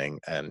morning.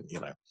 And, you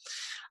know,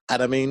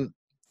 and I mean,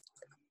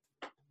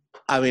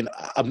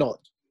 I'm not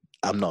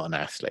an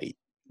athlete.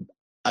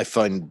 I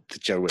find the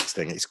Joe Wicks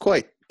thing, it's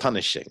quite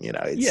punishing, you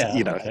know. It's,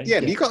 you know,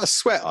 you got a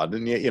sweat on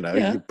and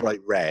you're bright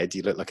red,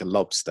 you look like a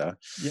lobster.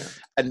 Yeah.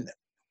 And,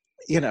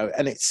 you know,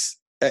 and it's,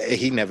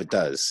 he never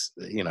does.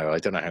 You know, I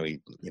don't know how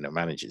he, you know,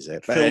 manages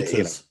it. But, filters.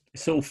 You know,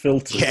 it's all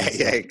filters.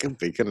 Yeah, it could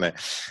be, couldn't it?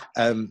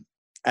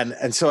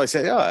 And so I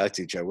said, oh, I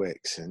do Joe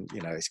Wicks, and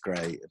you know, it's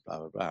great, blah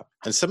blah blah.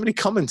 And somebody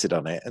commented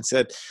on it and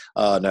said,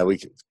 oh no,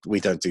 we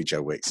don't do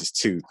Joe Wicks. It's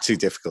too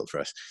difficult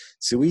for us.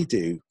 So we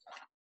do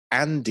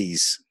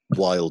Andy's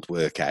wild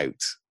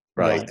workout.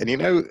 Right. And you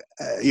know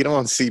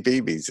on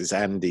CBeebies there's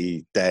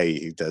Andy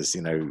Day who does,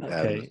 you know,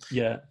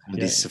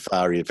 Andy's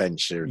Safari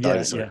Adventure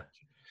Dinosaur. Yeah.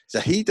 So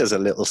he does a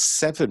little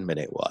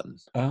 7-minute one,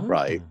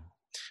 right,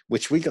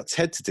 which we got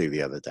Ted to do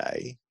the other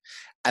day,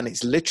 and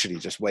it's literally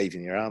just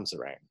waving your arms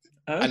around.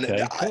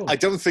 Okay, and I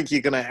don't think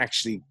you're going to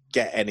actually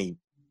get any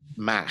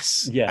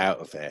mass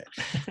out of it,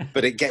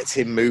 but it gets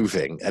him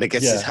moving, and it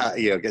gets his heart,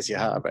 gets your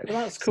heart rate.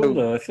 Well, that's cool,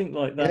 though. I think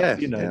like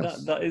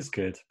that, that is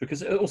good,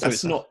 because also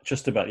it's not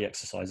just about the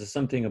exercise. There's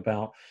something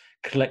about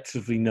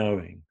collectively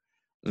knowing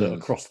that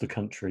across the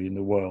country and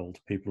the world,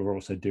 people are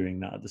also doing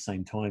that at the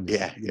same time.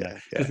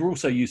 Because we're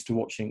also used to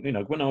watching, you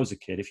know, when I was a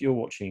kid, if you're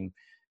watching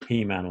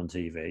He-Man on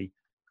TV,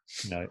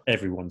 you know,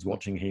 everyone's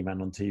watching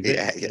He-Man on TV.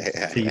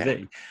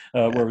 TV.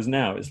 Whereas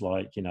now it's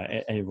like, you know,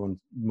 everyone's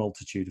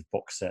multitude of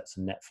box sets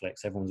and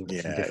Netflix, everyone's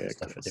watching different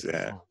stuff at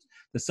different times.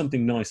 There's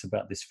something nice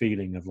about this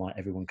feeling of like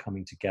everyone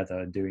coming together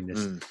and doing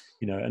this,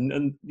 you know,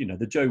 and you know,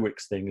 the Joe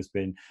Wicks thing has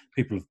been,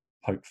 people have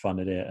poked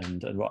fun at it,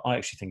 and I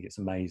actually think it's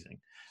amazing.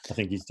 I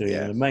think he's doing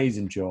an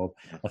amazing job.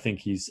 I think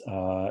he's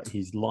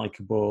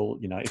likable.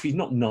 You know, if he's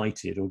not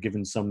knighted or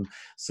given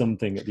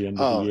something at the end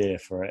of the year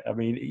for it, I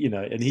mean, you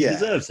know, and he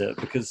deserves it,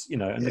 because, you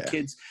know, and the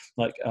kids,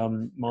 like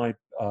my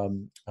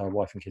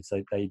wife and kids,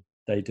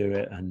 they do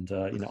it, and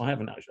you know, I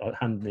haven't actually,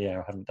 hand in the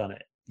air, I haven't done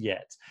it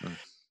yet.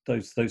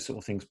 Those sort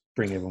of things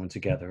bring everyone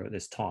together at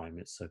this time.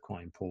 It's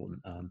quite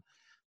important.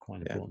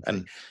 quite an important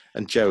thing.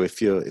 And Joe,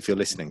 if you're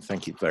listening,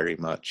 thank you very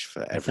much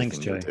for everything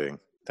thanks, you're doing.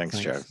 Thanks,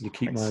 Joe. You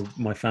keep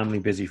my family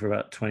busy for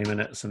about 20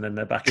 minutes and then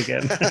they're back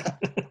again.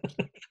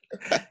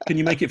 Can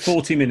you make it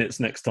 40 minutes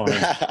next time?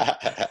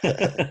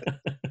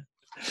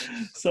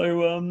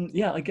 So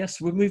yeah, I guess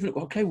we're moving.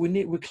 Okay,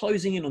 we're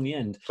closing in on the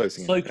end. Close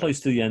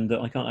to the end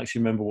that I can't actually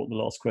remember what the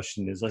last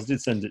question is. I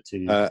did send it to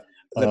you.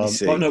 Let me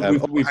see. Oh no,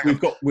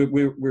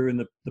 we're in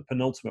the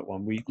penultimate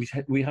one.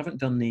 We haven't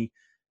done the.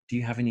 Do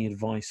you have any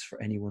advice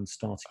for anyone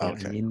starting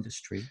out in the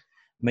industry?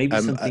 Maybe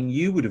something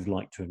you would have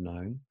liked to have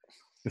known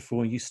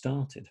before you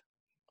started.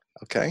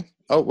 Okay.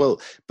 Oh,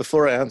 well,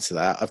 before I answer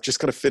that, I've just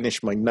got to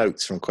finish my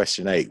notes from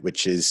question 8,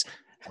 which is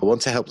I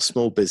want to help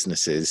small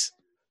businesses.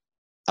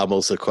 I'm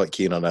also quite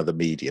keen on other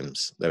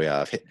mediums. There we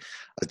are.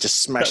 I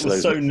just smashed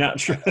those. So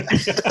natural.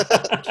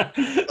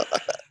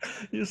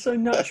 You're so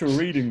natural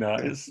reading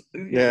that. It's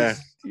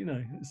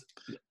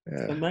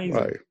amazing.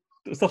 Right.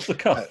 It's off the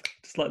cuff,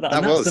 just like that.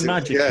 And that's the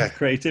magic of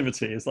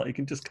creativity. It's like you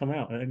can just come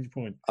out at any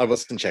point. I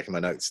wasn't checking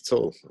my notes at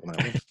all.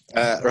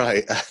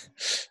 Right.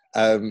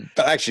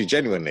 But actually,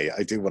 genuinely,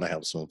 I do want to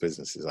help small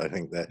businesses. I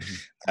think that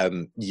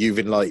you've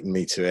enlightened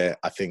me to it.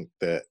 I think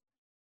that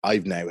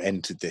I've now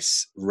entered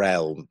this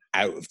realm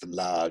out of the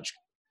large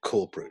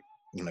corporate,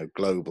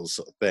 global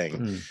sort of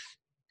thing.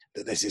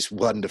 That there's this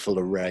wonderful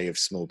array of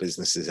small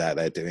businesses out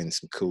there doing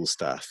some cool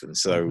stuff. And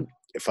so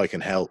if I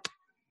can help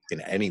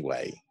in any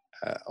way,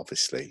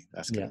 obviously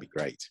that's going to be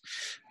great.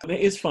 And it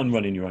is fun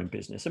running your own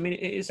business. I mean,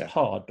 it is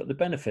hard, but the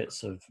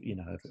benefits of it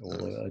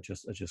all are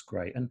just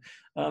great. And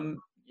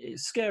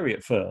it's scary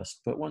at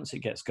first, but once it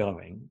gets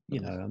going,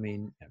 I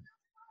mean,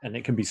 and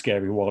it can be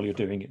scary while you're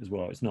doing it as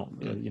well. It's not,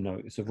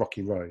 it's a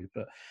rocky road,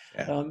 but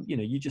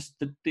you just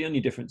the only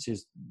difference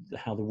is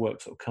how the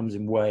work sort of comes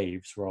in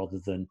waves rather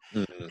than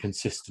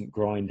consistent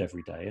grind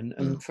every day.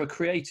 And for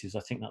creatives, I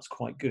think that's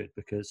quite good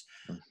because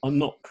I'm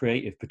not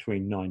creative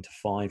between 9 to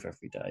 5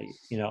 every day.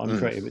 I'm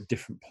creative at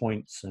different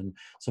points, and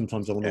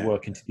sometimes I want to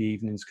work into the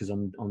evenings because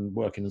I'm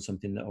working on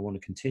something that I want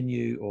to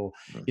continue, or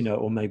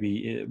or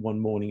maybe one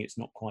morning it's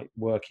not quite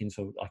working,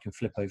 so I can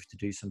flip over to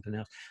do something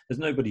else. There's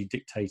nobody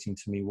dictating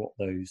to me what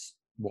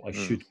I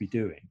should be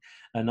doing,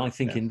 and I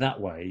think in that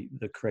way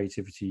the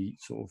creativity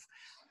sort of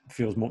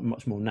feels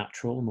much more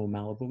natural, more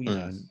malleable,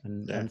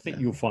 and I think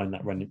you'll find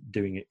that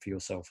doing it for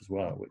yourself as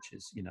well, which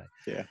is you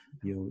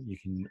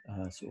can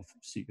sort of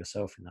suit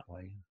yourself in that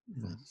way.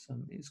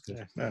 It's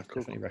good.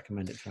 Definitely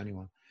recommend it to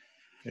anyone.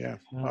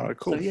 All right,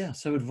 cool.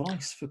 So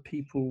advice for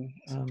people,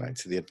 back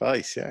to the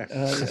advice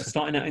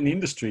starting out in the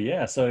industry.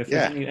 So if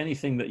there's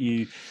anything that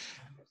you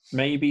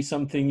maybe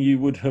something you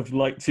would have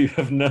liked to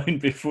have known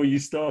before you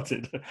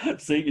started.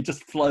 See, it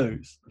just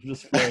flows.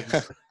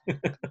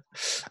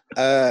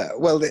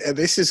 Well,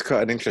 this is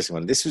quite an interesting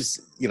one. This was,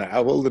 out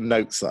of all the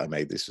notes that I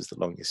made, this was the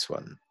longest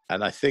one.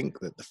 And I think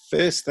that the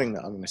first thing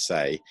that I'm going to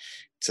say,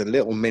 it's a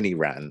little mini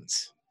rant,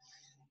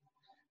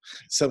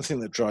 something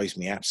that drives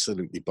me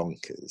absolutely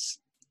bonkers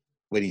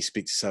when you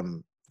speak to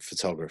some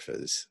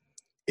photographers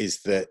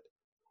is that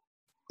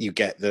you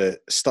get the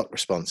stock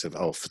response of,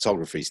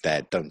 photography's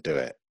dead, don't do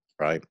it.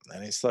 Right.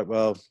 And it's like,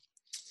 well,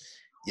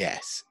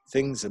 yes,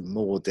 things are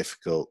more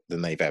difficult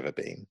than they've ever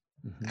been.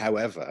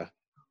 However,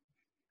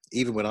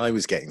 even when I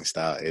was getting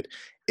started,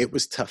 it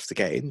was tough to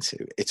get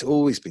into. It's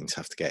always been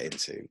tough to get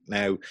into.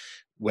 Now,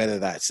 whether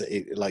that's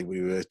like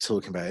we were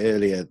talking about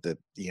earlier, the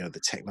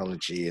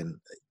technology and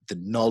the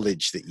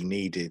knowledge that you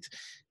needed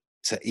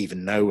to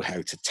even know how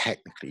to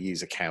technically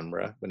use a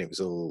camera when it was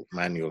all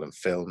manual and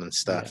film and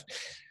stuff,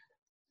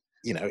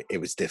 it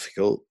was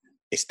difficult.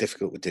 It's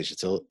difficult with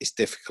digital. It's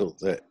difficult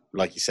that,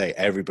 like you say,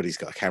 everybody's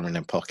got a camera in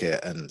their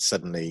pocket, and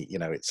suddenly,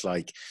 it's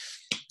like,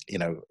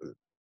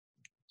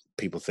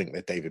 people think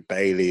they're David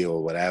Bailey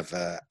or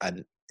whatever,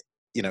 and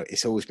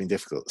it's always been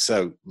difficult.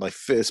 So my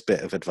first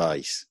bit of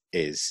advice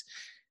is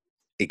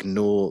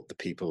ignore the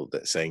people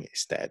that are saying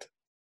it's dead.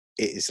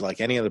 It is like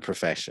any other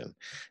profession.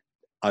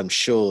 I'm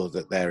sure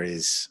that there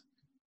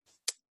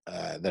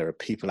are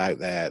people out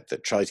there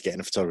that tried to get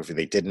into photography.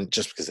 They didn't,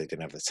 just because they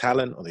didn't have the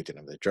talent, or they didn't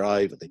have the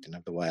drive, or they didn't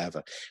have the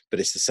whatever. But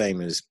it's the same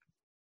as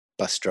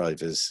bus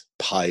drivers,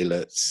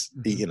 pilots,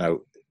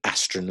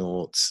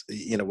 astronauts,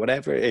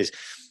 whatever it is.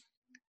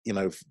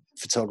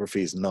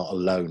 Photography is not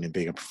alone in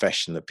being a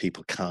profession that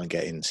people can't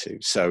get into.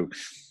 So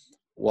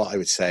what I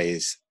would say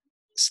is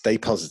stay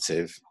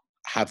positive,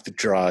 have the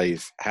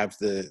drive, have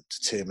the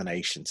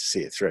determination to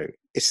see it through.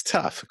 It's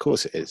tough, of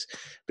course it is.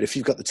 But if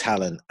you've got the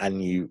talent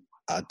and you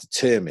are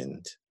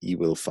determined, you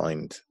will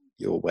find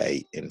your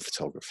way in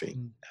photography.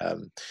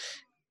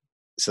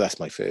 So that's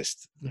my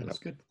first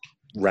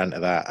rant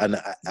of that. And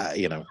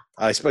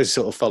I suppose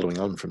sort of following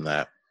on from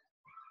that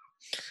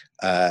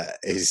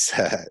is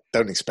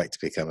don't expect to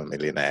become a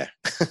millionaire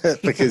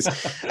because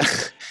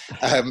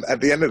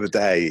at the end of the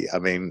day, I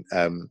mean,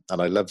 and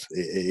I love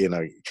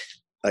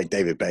like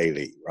David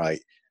Bailey, right?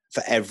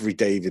 For every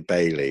David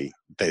Bailey,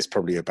 there's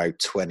probably about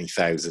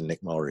 20,000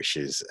 Nick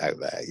Morris's out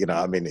there.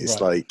 I mean, it's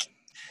like,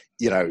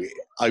 you know,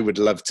 I would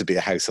love to be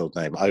a household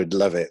name. I would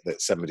love it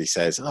that somebody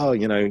says, oh,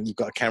 you know, you've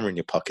got a camera in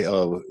your pocket.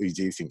 Oh, who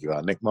do you think you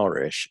are? Nick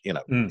Morris. You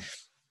know,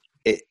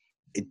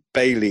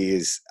 Bailey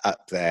is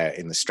up there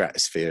in the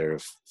stratosphere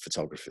of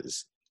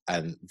photographers,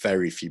 and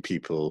very few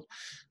people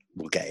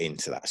will get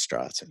into that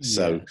strata.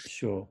 So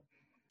sure.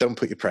 Don't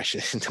put your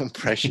pressure, don't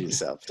pressure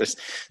yourself. Just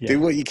do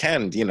what you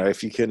can. You know,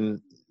 if you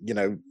can, you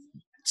know,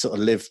 sort of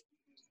live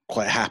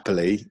quite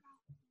happily,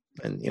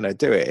 and, you know,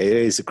 do it. It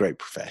is a great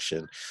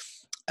profession.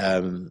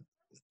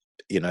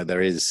 You know,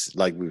 there is,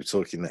 like we were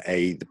talking, the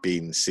A, the B,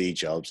 and the C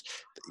jobs.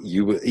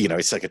 You know,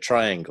 it's like a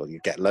triangle. You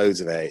get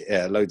loads of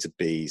A, loads of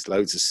Bs,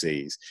 loads of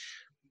Cs.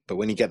 But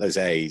when you get those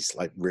A's,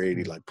 like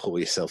really like pull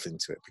yourself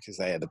into it, because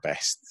they are the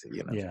best,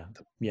 you know,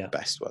 the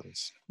best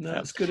ones. No,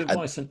 that's good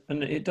advice.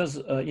 And it does,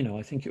 you know,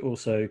 I think it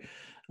also,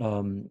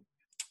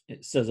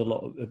 it says a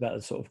lot about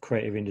the sort of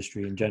creative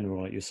industry in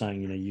general. Like you're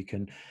saying, you know, you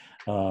can,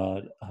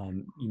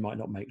 you might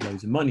not make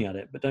loads of money at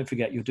it, but don't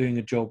forget you're doing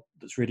a job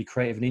that's really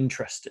creative and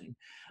interesting.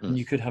 And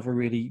you could have a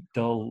really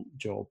dull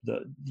job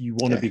that you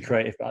want to be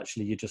creative, but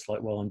actually you're just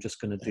like, well, I'm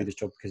just going to do this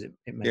job because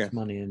it makes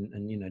money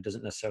and, you know,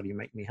 doesn't necessarily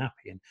make me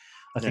happy. And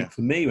I think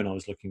for me, when I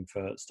was looking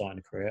for starting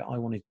a career, I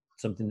wanted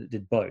something that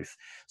did both,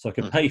 so I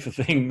could pay for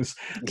things,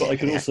 but I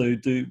could also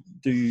do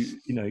you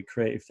know,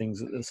 creative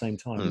things at the same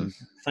time. And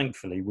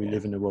thankfully we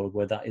live in a world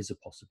where that is a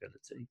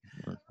possibility.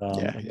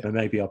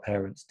 Maybe our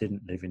parents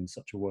didn't live in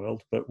such a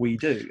world, but we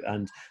do,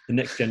 and the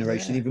next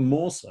generation even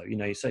more so. You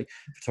know, you say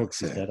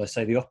photography's dead, I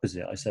say the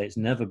opposite. I say it's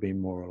never been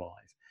more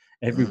alive.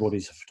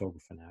 Everybody's a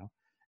photographer now.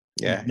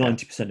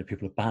 90% of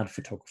people are bad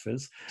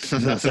photographers,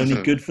 and that's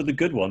only good for the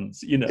good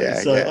ones, you know.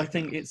 I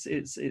think it's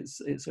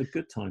a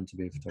good time to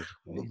be a photographer,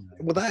 you know?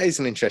 Well, that is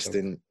an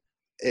interesting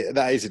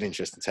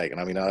take. And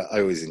I mean, I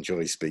always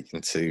enjoy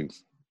speaking to,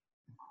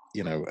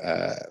 you know,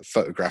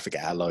 photographic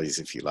allies,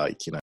 if you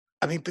like, you know.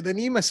 I mean, but then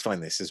you must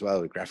find this as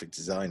well with graphic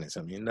designers.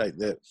 I mean, like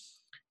that,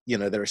 you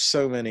know, there are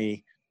so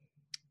many,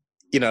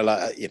 you know,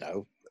 like, you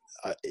know,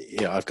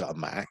 I've got a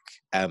Mac,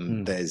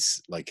 and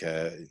there's like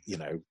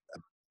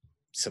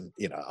some,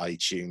 you know,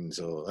 iTunes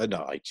or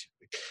not iTunes.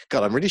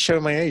 God, I'm really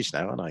showing my age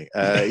now, aren't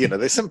I? You know,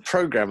 there's some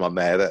program on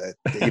there that,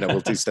 you know, will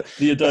do stuff.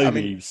 The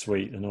Adobe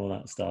suite and all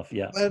that stuff.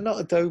 Yeah. Well,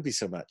 not Adobe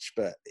so much,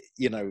 but,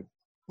 you know,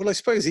 well, I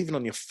suppose even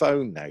on your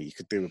phone now, you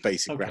could do a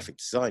basic graphic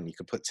design. You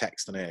could put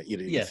text on it. You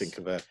know, you think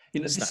of a.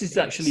 You know, this is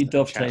actually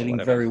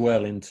dovetailing very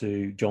well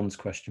into John's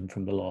question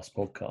from the last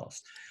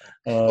podcast.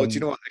 Oh, do you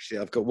know what? Actually,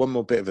 I've got one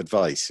more bit of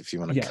advice if you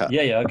want to cut.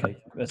 Okay.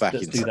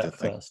 Let's do that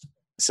first.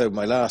 So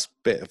my last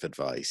bit of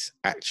advice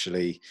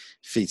actually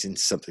feeds into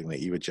something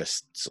that you were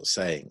just sort of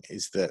saying,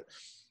 is that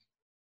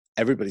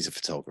everybody's a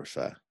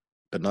photographer,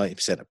 but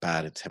 90% are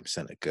bad and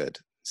 10% are good.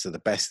 So the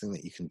best thing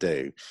that you can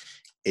do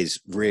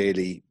is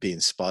really be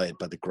inspired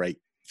by the great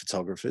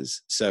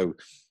photographers. So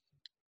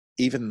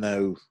even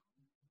though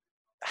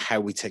how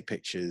we take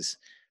pictures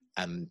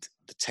and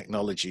the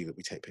technology that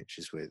we take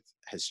pictures with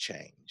has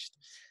changed,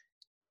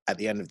 at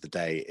the end of the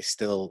day, it's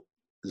still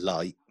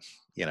light,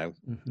 you know,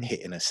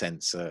 hitting a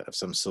sensor of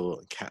some sort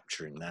and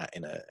capturing that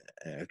in an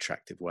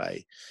attractive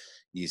way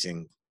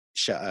using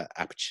shutter,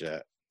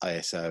 aperture,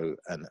 ISO,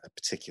 and a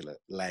particular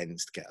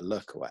lens to get a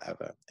look or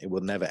whatever. It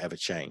will never ever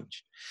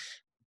change.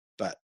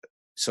 But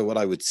so what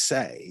I would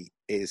say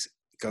is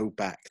go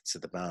back to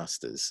the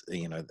masters,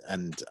 you know,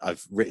 and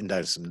I've written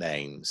down some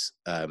names,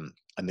 and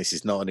this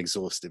is not an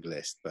exhaustive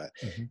list, but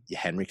your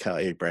Henry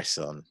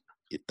Cartier-Bresson,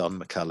 your Don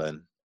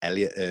McCullum,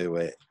 Elliot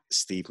Erwitt,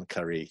 Steve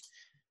McCurry,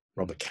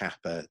 Robert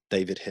Capa,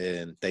 David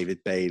Hearn, David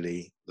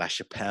Bailey,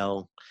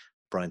 LaChapelle,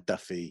 Brian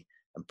Duffy,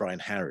 and Brian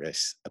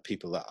Harris are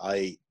people that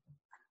I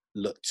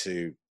look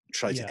to,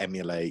 try to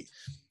emulate.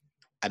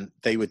 And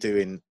they were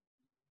doing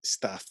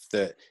stuff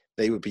that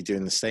they would be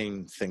doing the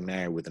same thing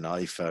now with an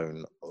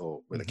iPhone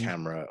or with a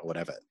camera or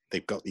whatever.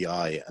 They've got the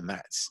eye, and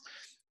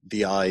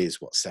the eye is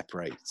what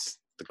separates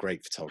the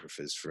great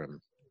photographers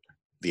from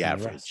the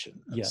average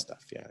and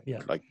stuff.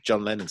 Like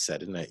John Lennon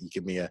said, isn't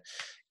it?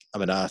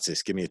 I'm an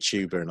artist, give me a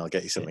tuber and I'll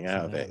get you something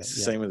out of it. It's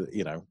the same with,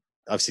 you know,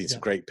 I've seen some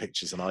great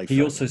pictures on iPhone.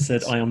 He also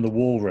said, I am the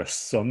walrus,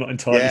 so I'm not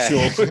entirely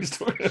sure.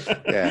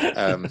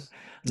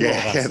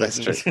 That's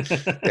true.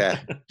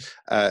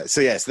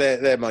 So yes,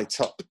 they're my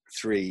top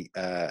three,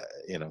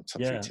 you know,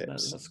 top three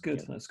tips. That's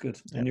good. That's good.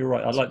 And you're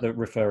right. I like the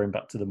referring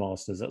back to the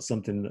masters. That's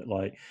something that,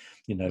 like,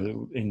 you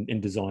know,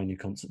 in design, you're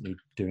constantly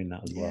doing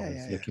that as well.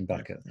 Looking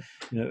back at,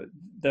 you know,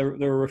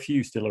 there are a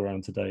few still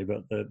around today,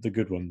 but the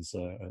good ones,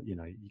 you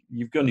know,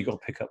 you've only got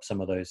to pick up some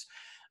of those.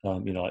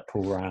 You know, like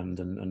Paul Rand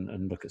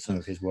and look at some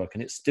of his work,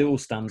 and it still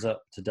stands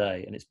up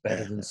today, and it's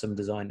better than some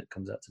design that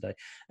comes out today.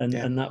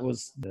 And that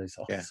was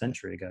half a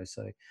century ago.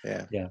 So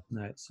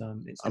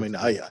it's. I mean,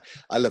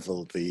 I love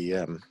all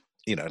the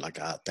you know,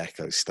 like Art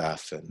Deco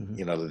stuff, and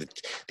you know,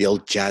 the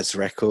old jazz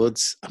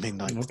records. I mean,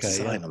 like the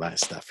design on that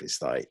stuff is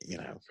like, you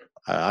know,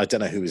 I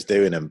don't know who was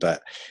doing them,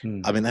 but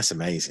I mean, that's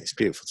amazing. It's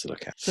beautiful to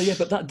look at. So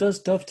but that does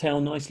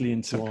dovetail nicely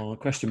into our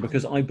question,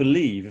 because I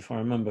believe, if I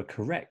remember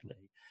correctly,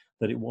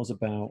 that it was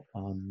about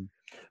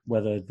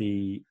whether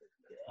the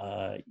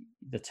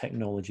the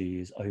technology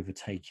is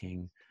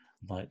overtaking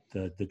like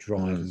the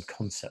drive and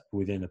concept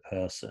within a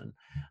person,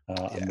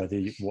 and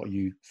whether what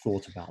you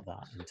thought about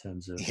that in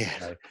terms of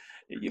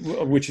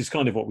which is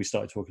kind of what we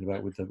started talking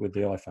about with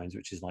the iPhones,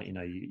 which is like, you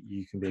know,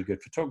 you can be a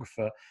good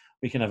photographer.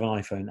 We can have an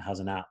iPhone that has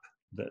an app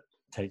that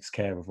takes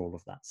care of all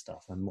of that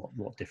stuff, and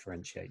what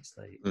differentiates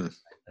the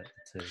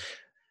two.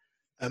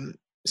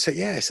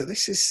 So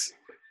this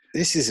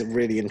is a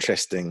really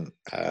interesting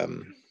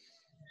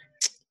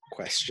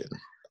question,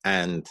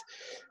 and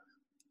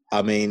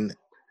I mean,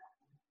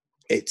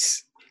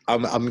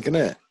 I'm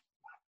gonna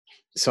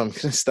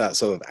start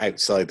sort of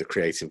outside the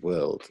creative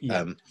world.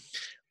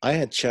 I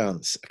had a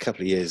chance a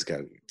couple of years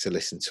ago to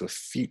listen to a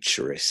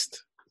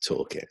futurist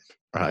talking,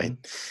 right?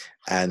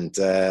 And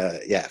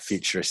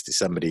futurist is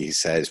somebody who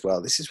says,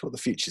 well, this is what the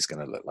future is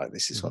going to look like.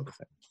 This is what the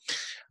thing.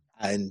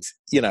 And,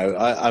 you know,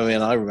 I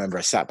mean, I remember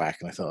I sat back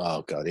and I thought,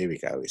 oh God, here we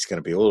go. It's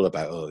going to be all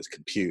about, it's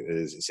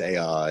computers, it's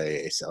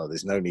AI,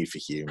 there's no need for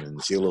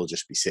humans. You'll all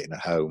just be sitting at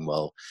home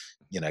while,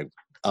 you know,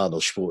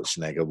 Arnold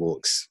Schwarzenegger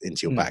walks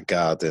into your back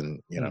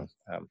garden, you know.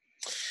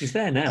 He's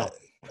there now.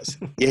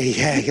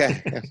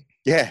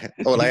 Yeah.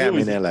 Well, I am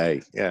in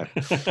LA. Yeah.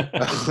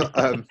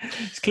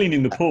 He's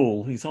cleaning the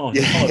pool. He's hard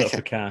up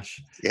for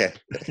cash. Yeah.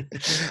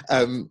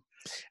 And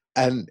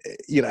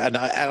you know, and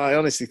I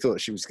honestly thought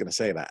she was going to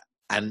say that.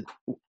 And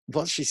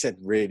what she said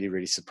really,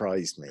 really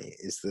surprised me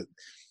is that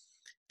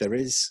there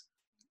is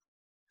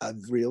a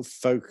real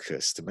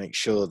focus to make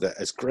sure that,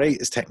 as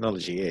great as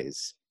technology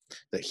is,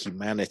 that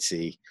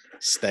humanity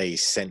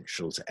stays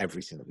central to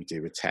everything that we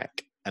do with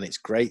tech. And it's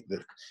great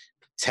that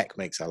tech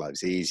makes our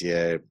lives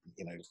easier,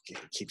 you know,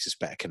 it keeps us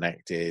better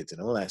connected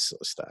and all that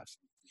sort of stuff.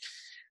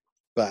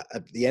 But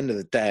at the end of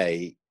the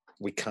day,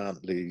 we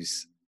can't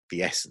lose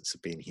the essence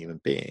of being human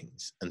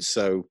beings. And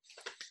so,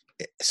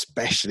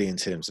 especially in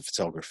terms of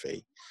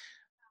photography,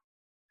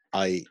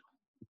 I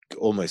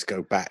almost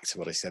go back to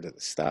what I said at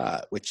the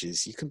start, which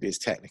is you can be as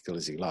technical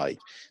as you like.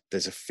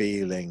 There's a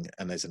feeling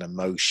and there's an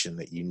emotion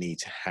that you need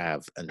to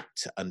have and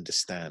to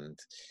understand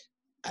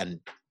and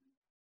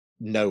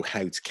know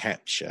how to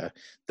capture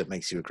that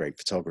makes you a great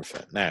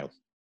photographer. Now,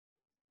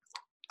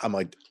 am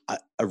I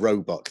a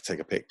robot to take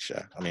a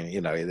picture? I mean,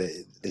 you know,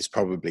 there's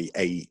probably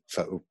a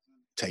photo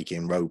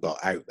taking robot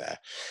out there,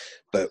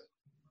 but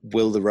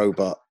will the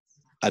robot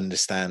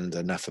understand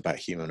enough about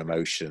human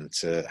emotion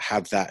to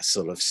have that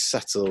sort of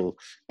subtle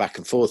back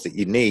and forth that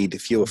you need?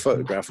 If you're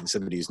photographing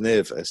somebody who's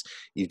nervous,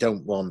 you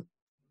don't want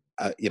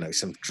you know,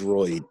 some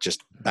droid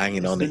just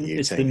banging on at you.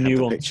 It's the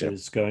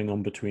nuances going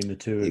on between the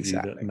two of you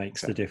that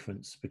makes the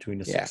difference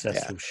between a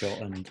successful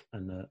shot and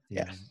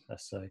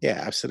let's say.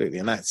 Yeah, absolutely.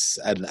 And that's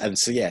and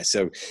so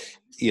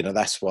you know,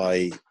 that's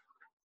why,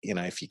 you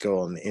know, if you go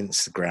on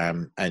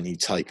Instagram and you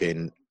type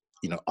in,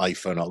 you know,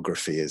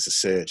 iPhoneography as a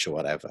search or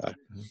whatever,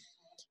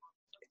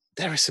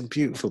 there are some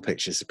beautiful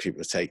pictures that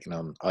people are taking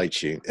on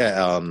iTunes,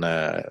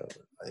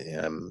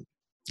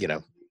 you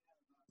know,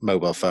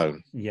 mobile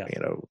phone, you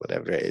know,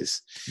 whatever it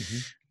is,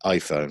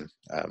 iPhone.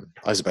 I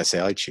was about to say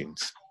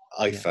iTunes,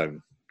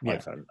 iPhone.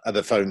 iPhone.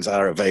 Other phones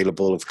are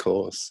available, of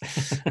course,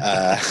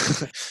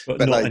 but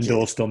not like,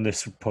 endorsed on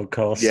this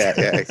podcast. Yeah,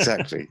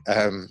 exactly.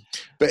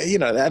 But you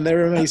know, and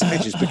they're amazing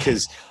pictures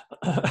because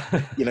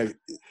you know,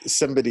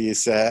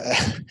 somebody's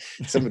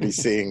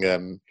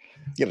seeing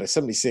you know,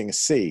 somebody's seeing a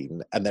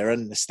scene and they're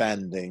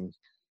understanding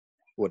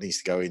what needs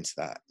to go into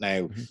that.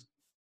 Now,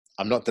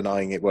 I'm not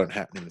denying it won't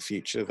happen in the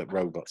future, that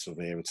robots will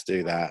be able to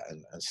do that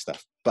and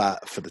stuff.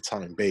 But for the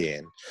time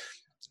being,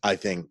 I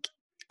think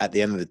at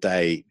the end of the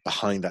day,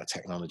 behind that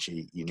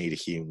technology, you need a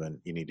human.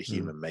 You need a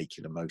human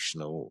making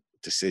emotional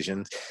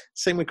decisions.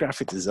 Same with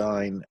graphic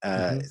design.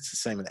 It's the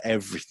same in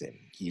everything.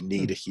 You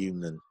need a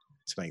human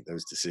to make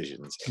those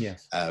decisions.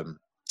 Yes.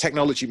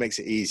 Technology makes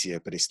it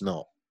easier, but it's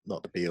not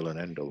the be all and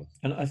end all.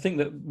 And I think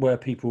that where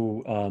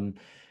people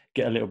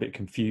get a little bit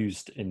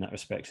confused in that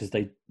respect is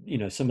they, you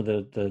know, some of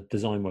the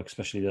design work,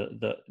 especially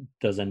that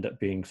does end up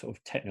being sort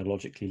of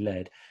technologically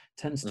led,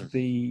 tends to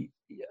be,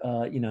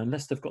 you know,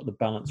 unless they've got the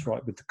balance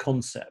right with the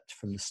concept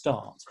from the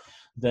start,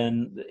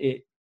 then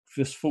it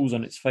just falls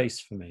on its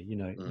face for me. You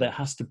know, there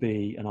has to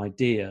be an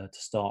idea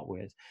to start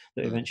with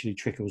that eventually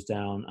trickles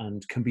down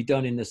and can be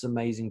done in this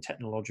amazing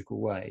technological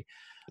way.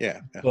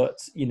 Yeah. But,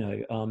 you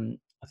know,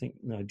 I think,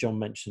 you know, John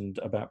mentioned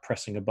about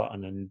pressing a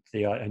button and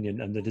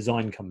the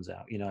design comes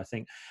out. You know, I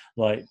think,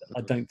 like,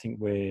 I don't think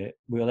we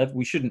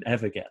shouldn't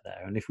ever get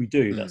there. And if we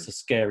do, that's a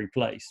scary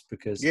place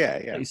because,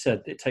 like you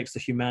said, it takes the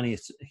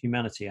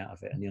humanity out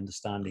of it and the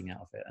understanding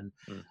out of it.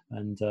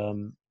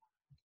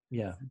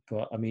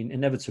 But I mean,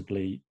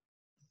 inevitably,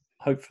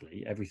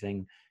 hopefully,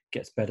 everything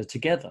gets better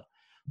together.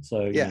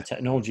 So you know,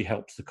 technology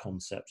helps the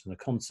concept, and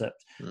the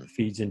concept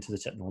feeds into the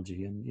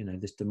technology, and you know,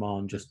 this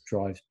demand just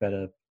drives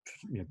better.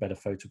 You know, better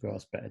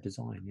photographs, better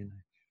design. You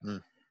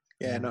know.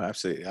 No,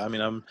 absolutely. I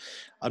mean, I'm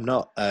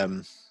not.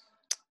 I'm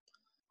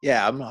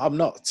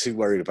not too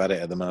worried about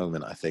it at the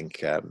moment. I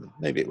think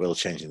maybe it will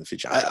change in the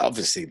future.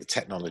 Obviously, the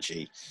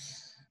technology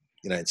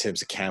you know, in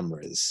terms of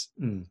cameras,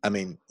 Mm. I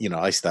mean, you know,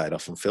 I started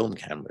off on film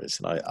cameras,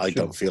 and I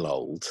Sure. don't feel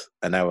old,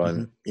 and now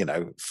I'm, you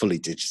know, fully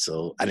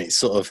digital, and it's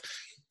sort of,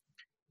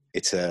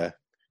 it's a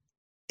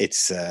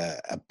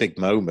big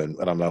moment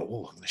when I'm like,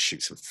 oh, I'm going to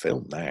shoot some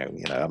film now,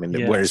 you know. I mean,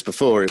 Yeah. whereas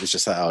before it was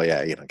just like, oh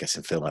yeah, you know, get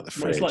some film out the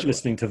fridge. Well, it's like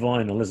listening to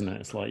vinyl, isn't it?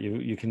 It's like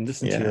you can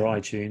listen to your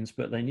iTunes,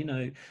 but then, you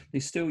know,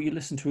 you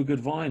listen to a good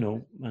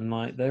vinyl, and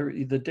like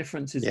the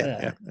difference is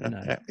there. You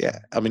know? Yeah.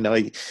 I mean,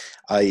 I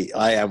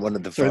am one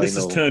of the. Sorry, this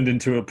has turned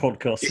into a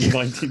podcast from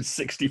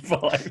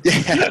 1965.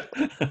 Yeah.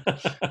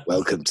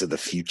 Welcome to the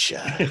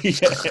future.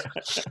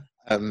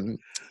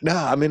 No,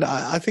 I mean,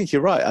 I think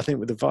you're right. I think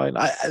with the Vine,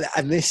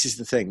 and this is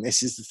the thing.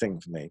 This is the thing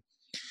for me,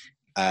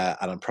 and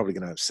I'm probably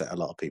going to upset a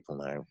lot of people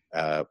now.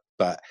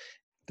 But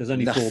there's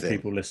only 4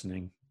 people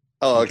listening.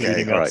 Oh,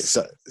 okay, all right.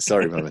 So,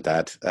 sorry, Mum and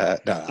Dad.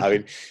 No, I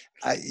mean,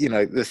 you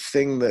know, the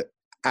thing that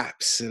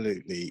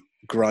absolutely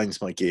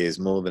grinds my gears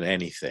more than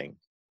anything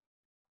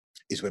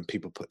is when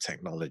people put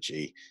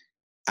technology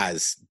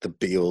as the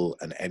be-all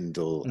and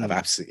end-all of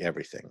absolutely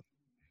everything.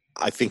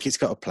 I think it's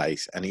got a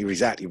place, and you're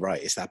exactly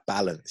right. It's that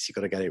balance. You've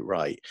got to get it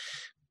right,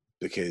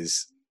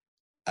 because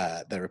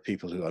there are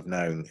people who I've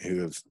known who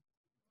have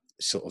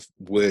sort of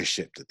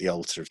worshipped at the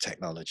altar of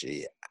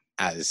technology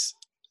as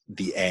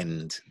the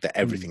end, that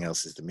everything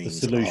else is the means,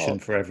 the solution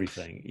for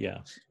everything. Yeah.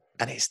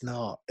 And it's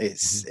not.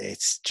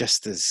 It's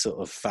just as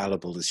sort of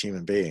fallible as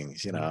human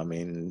beings, you know. I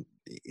mean,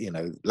 you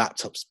know,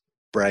 laptops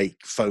break,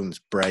 phones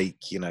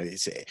break, you know,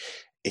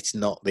 it's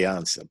not the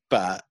answer,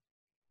 but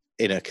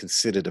in a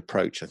considered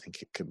approach, I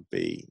think it can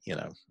be, you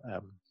know,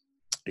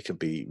 it can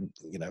be,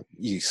 you know,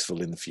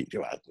 useful in the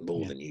future. Well,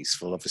 more than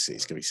useful, obviously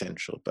it's going to be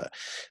central, but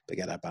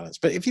get that balance.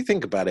 But if you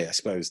think about it, I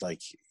suppose,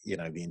 like, you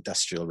know, the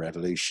Industrial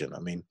Revolution, I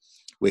mean,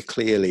 we're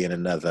clearly in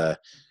another,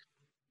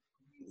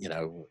 you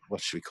know, what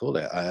should we call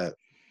it?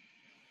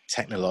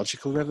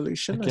 Technological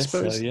revolution, I guess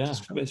suppose. So, yeah.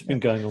 It's been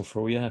going on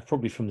for,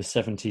 probably from the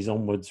 70s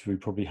onwards, we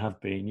probably have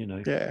been, you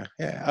know. Yeah.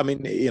 I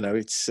mean, you know,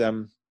 it's,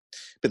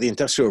 but the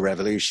Industrial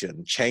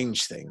Revolution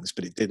changed things,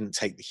 but it didn't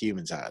take the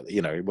humans out of it.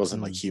 You know, it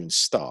wasn't like humans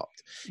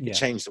stopped. It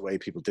changed the way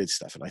people did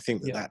stuff. And I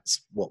think that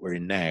that's what we're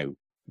in now,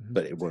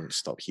 but it won't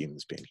stop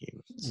humans being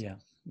humans.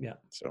 Yeah.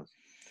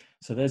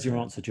 So there's your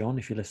answer, John,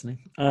 if you're listening.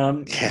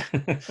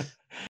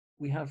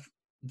 We have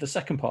the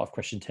second part of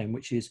question 10,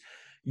 which is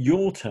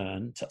your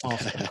turn to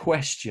ask a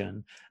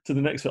question to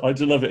the next one. I'd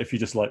love it if you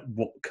just like,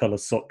 what colour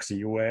socks are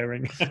you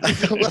wearing?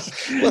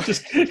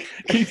 Just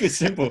keep it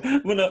simple.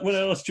 When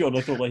I asked John,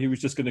 I thought like he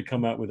was just going to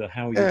come out with a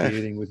how you're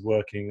dealing with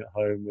working at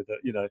home with it,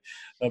 you know.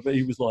 But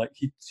he was like,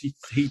 he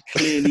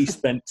clearly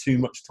spent too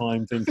much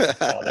time thinking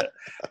about it,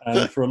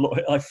 and for a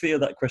lot, I fear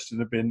that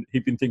question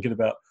he'd been thinking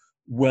about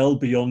well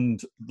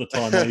beyond the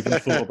time I even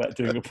thought about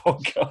doing a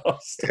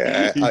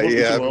podcast. He wanted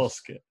to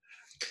ask it.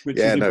 Which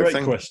is a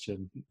great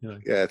question. You know.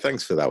 Yeah,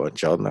 thanks for that one,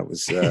 John. That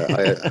was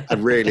I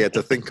really had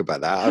to think about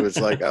that. I was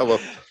like, oh well,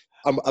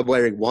 I'm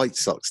wearing white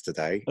socks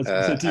today.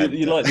 So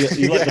you like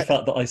the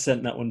fact that I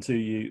sent that one to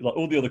you? Like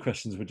all the other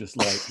questions were just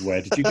like,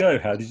 where did you go?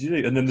 How did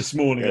you do? And then this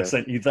morning I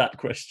sent you that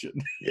question.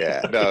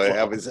 Yeah, no,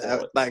 I was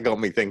that got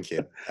me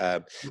thinking.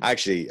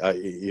 Actually,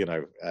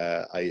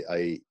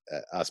 I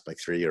asked my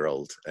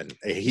 3-year-old, and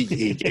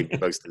he gave me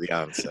most of the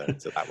answer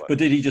to that one. But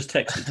did he just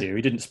text it to you?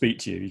 He didn't speak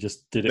to you. He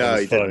just did it on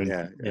his phone.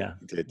 Yeah,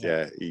 he did.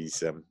 Yeah,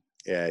 he's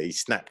he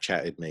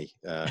Snapchatted me.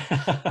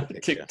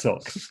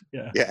 TikTok. So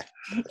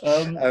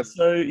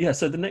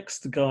the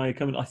next guy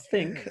coming, I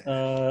think,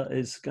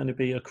 is going to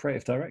be a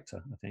creative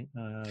director. I think,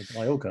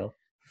 guy or girl.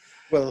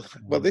 Well,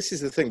 this is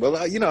the thing.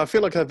 Well, you know, I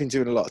feel like I've been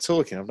doing a lot of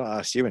talking. I've not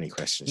asked you any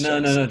questions.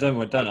 No, don't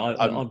worry.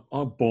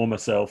 I'll bore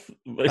myself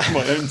in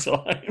my own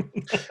time.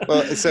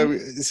 Well,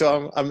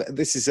 so I'm.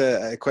 This is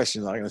a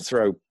question that I'm going to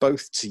throw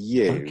both to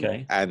you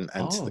and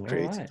to the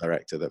creative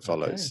director that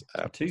follows,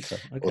 or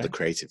the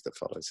creative that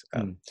follows.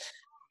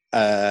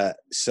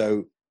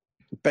 So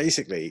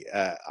basically,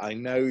 I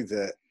know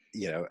that,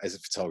 you know, as a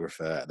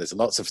photographer, there's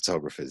lots of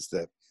photographers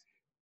that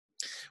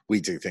we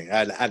do things,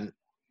 and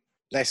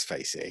let's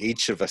face it,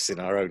 each of us in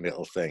our own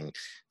little thing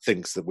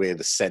thinks that we're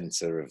the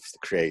center of the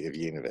creative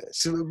universe.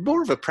 So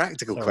more of a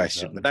practical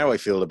question, but now I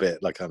feel a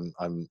bit like I'm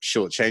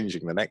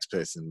shortchanging the next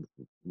person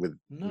with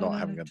not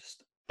having a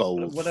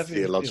bold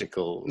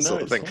theological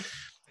sort of thing.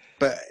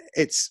 But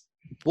it's,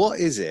 what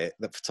is it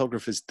that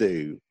photographers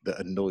do that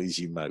annoys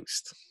you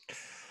most?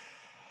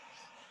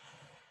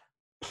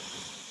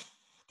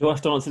 Do I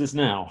have to answer this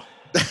now?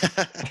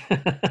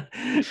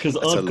 Because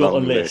I've got a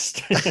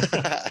list.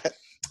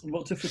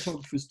 What do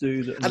photographers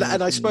do that?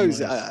 And I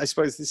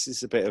suppose this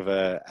is a bit of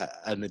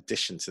an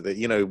addition to the,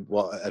 you know,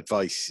 what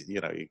advice,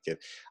 you know, you give.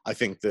 I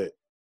think that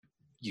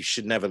you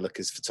should never look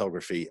at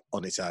photography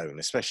on its own,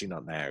 especially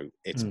not now.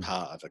 It's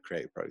part of a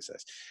creative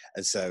process,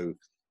 and so,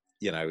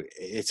 you know,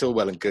 it's all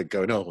well and good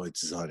going, oh, a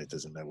designer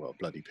doesn't know what a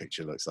bloody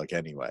picture looks like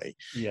anyway.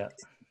 Yeah.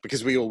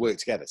 Because we all work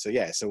together. So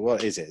so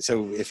what is it?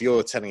 So if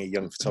you're telling a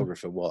young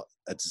photographer what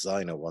a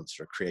designer wants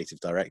or a creative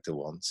director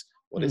wants,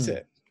 what is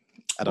it?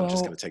 and I'm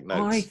just going to take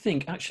notes.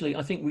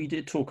 I think we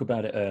did talk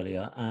about it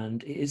earlier,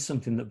 and it is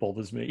something that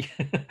bothers me.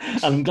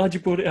 And I'm glad you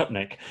brought it up,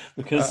 Nick,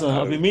 because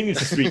I've been meaning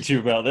to speak to you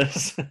about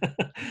this.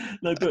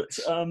 No, but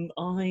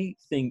I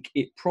think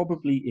it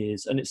probably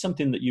is, and it's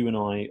something that you and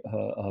I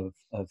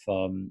have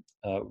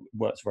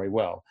worked very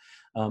well.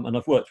 And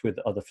I've worked with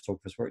other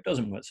photographers where it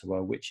doesn't work so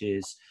well, which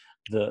is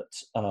that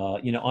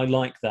I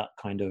like that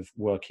kind of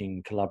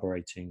working,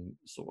 collaborating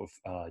sort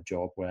of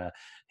job where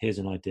here's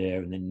an idea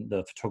and then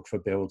the photographer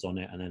builds on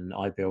it and then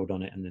I build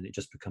on it and then it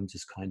just becomes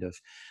this kind of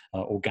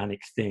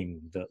organic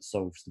thing that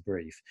solves the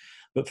brief.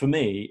 But for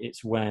me,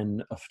 it's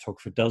when a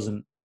photographer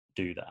doesn't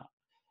do that.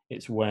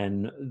 It's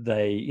when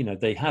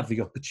they have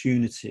the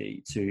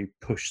opportunity to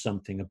push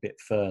something a bit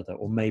further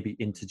or maybe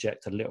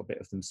interject a little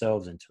bit of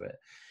themselves into it,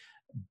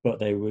 but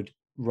they would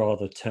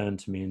rather turn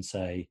to me and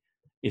say,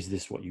 is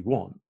this what you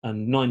want?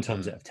 And 9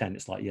 times out of 10,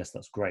 it's like, yes,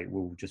 that's great.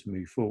 We'll just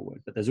move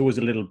forward. But there's always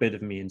a little bit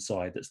of me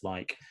inside that's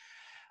like,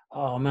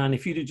 oh man,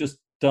 if you'd have just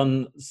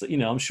done,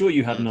 I'm sure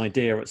you had an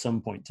idea at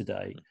some point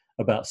today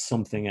about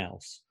something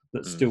else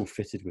that still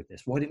fitted with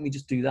this. Why didn't we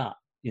just do that?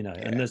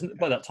 And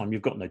by that time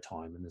you've got no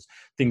time and there's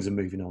things are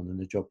moving on and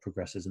the job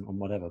progresses and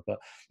whatever. But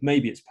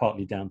maybe it's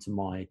partly down to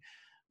my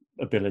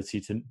ability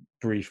to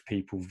brief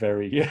people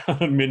very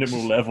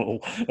minimal level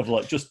of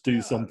like, just do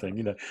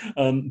something,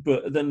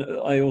 but then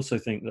I also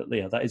think that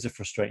that is a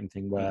frustrating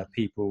thing where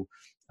people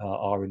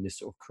are in this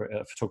sort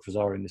of photographers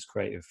are in this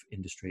creative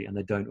industry and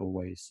they don't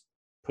always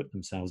put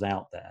themselves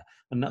out there,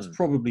 and that's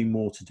probably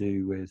more to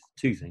do with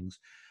 2 things.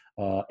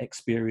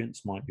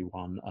 Experience might be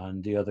one,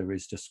 and the other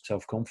is just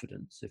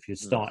self-confidence. If you're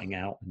starting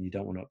out and you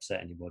don't want to upset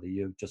anybody,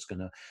 you're just going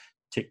to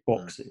tick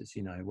boxes,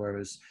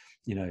 whereas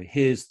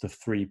here's the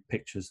 3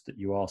 pictures that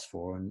you asked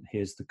for, and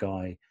here's the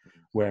guy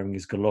wearing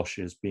his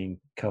galoshes being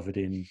covered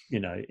in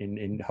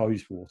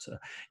hose water.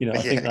 I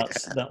think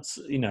that's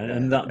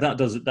and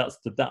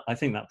that I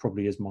think that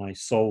probably is my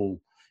sole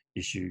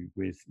issue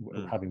with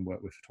having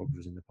worked with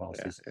photographers in the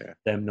past, is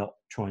them not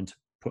trying to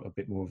put a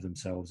bit more of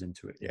themselves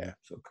into it,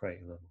 sort of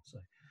creative level. So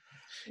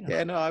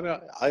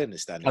I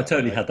understand. I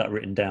totally had that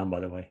written down,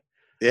 by the way.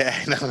 Yeah,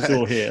 no, it's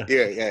all here.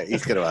 Yeah,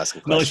 he's going to ask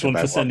a question. Nice one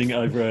for sending it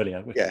over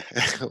earlier. Yeah,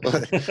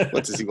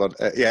 what does he want?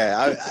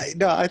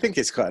 I think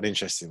it's quite an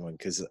interesting one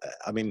because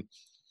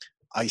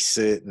I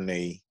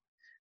certainly,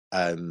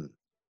 very.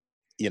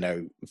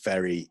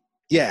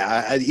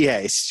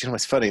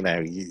 It's funny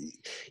now.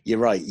 You're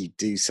right. You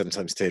do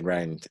sometimes turn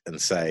around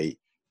and say,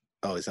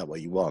 "Oh, is that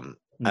what you want?"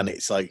 And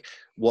it's like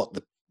what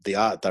the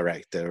art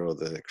director or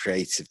the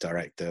creative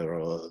director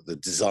or the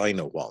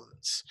designer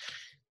wants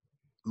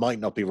might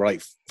not be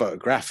right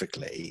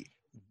photographically,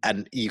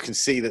 and you can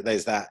see that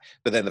there's that,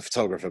 but then the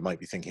photographer might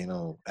be thinking,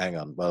 oh, hang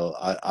on, well,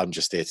 I'm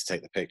just here to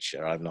take the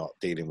picture, I'm not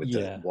dealing with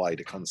the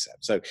wider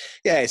concept. So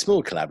it's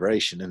more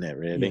collaboration, isn't it,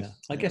 really?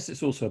 I guess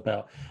it's also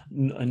about,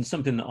 and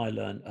something that I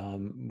learned,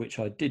 which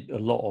I did a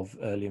lot of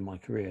early in my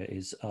career,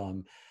 is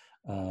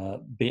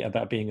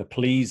about being a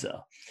pleaser,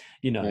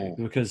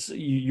 because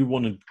you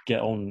want to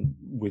get on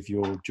with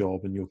your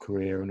job and your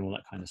career and all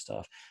that kind of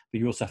stuff, but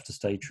you also have to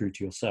stay true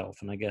to yourself.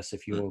 And I guess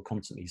if you're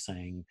constantly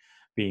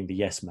being the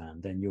yes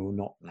man, then you're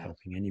not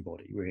helping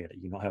anybody, really.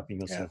 You're not helping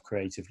yourself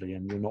creatively,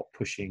 and you're not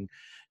pushing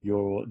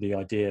the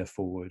idea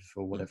forward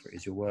for whatever it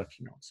is you're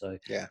working on. So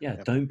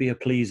don't be a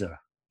pleaser.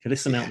 If you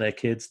listen out there,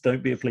 kids,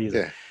 don't be a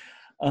pleaser.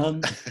 So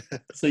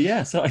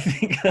I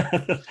think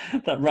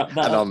that wrapped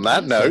that and up. On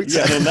that note,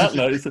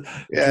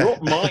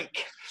 drop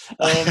mic.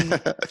 I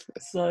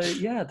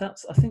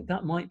think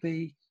that might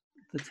be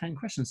the 10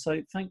 questions.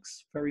 So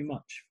thanks very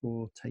much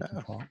for taking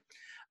part.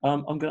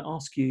 I'm going to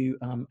ask you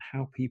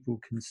how people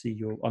can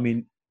see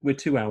we're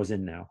 2 hours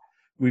in now.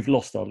 We've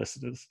lost our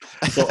listeners,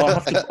 so I'll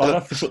have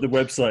to put the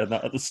website on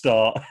that at the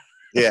start.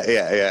 But,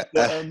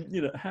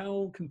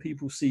 how can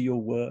people see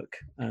your work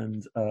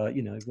and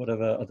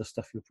whatever other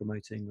stuff you're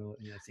promoting or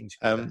things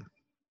you can do?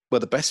 Well,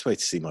 the best way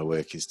to see my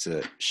work is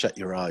to shut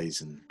your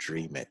eyes and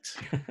dream it.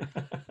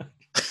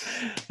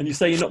 And you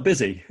say you're not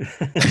busy.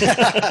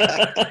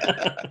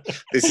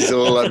 This is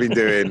all I've been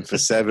doing for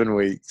 7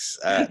 weeks.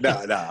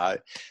 My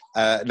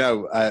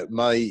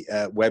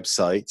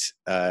website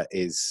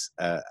is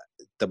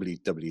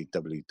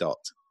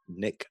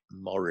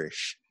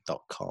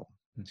www.nickmorrish.com.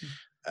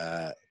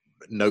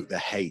 Note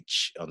the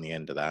H on the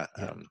end of that.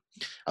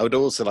 I would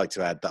also like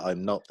to add that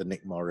I'm not the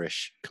Nick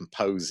Morrish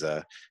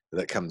composer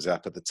that comes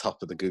up at the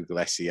top of the Google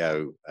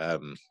SEO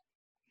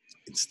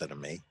instead of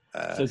me.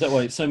 So is that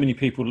why so many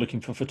people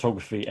looking for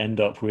photography end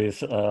up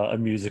with a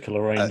musical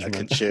arrangement? A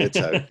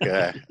concerto,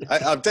 yeah.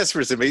 I'm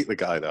desperate to meet the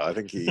guy, though. I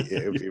think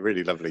it would be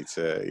really lovely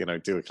to,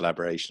 do a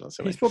collaboration or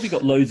something. He's probably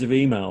got loads of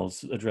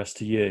emails addressed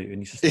to you, and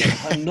he's just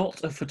like, I'm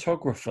not a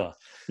photographer.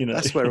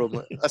 That's where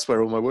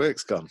all my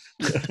work's gone.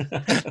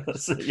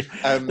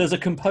 There's a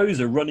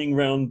composer running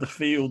around the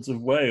fields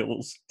of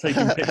Wales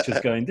taking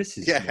pictures, going, "This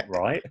is not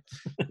right."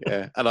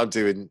 And I'm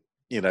doing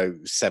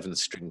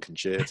 7-string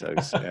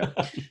concertos.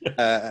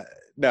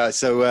 No,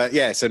 so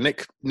so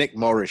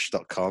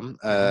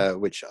nickmorrish.com,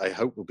 which I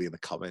hope will be in the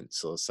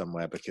comments or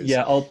somewhere, because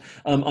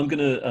I'm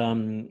gonna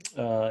on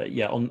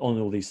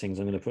all these things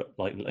I'm gonna put,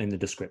 like, in the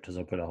descriptors,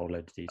 I'll put a whole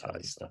load of details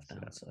and stuff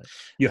down. So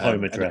your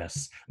home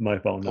address,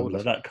 mobile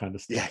number, that kind of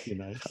stuff, you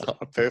know. So.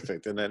 Oh,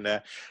 perfect. And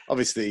then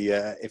obviously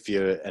if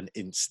you're an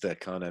Insta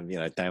kind of,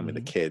 down with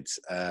the kids,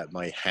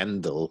 my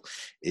handle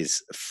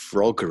is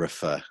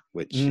Frographer,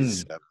 which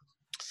is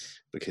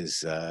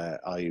because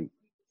I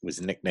was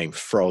nicknamed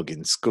Frog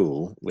in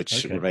school,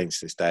 which remains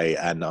to this day,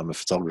 and I'm a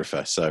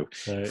photographer, so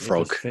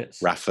Frog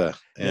Rafa.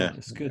 Yeah,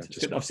 it's good. It's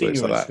good. I've seen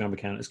your Instagram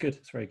account. It's good.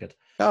 It's very good.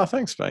 Oh,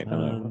 thanks, mate.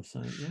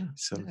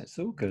 It's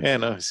all good. Yeah,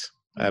 nice.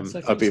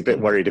 I'd be a bit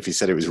worried if you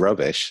said it was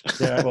rubbish.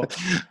 Yeah, well,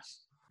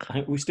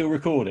 we're still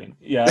recording.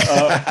 Yeah,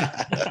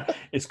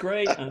 it's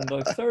great, and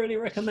I thoroughly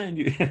recommend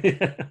you.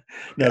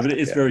 But it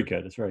is very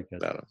good. It's very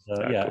good. Cool.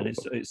 And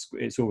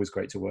it's always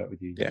great to work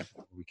with you. Yeah,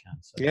 we can.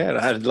 So.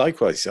 Yeah, and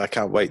likewise, I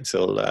can't wait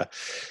till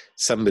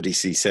somebody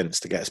sees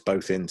sense to get us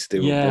both in to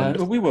do. Yeah,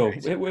 well, we will.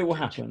 It will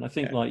happen. I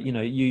think,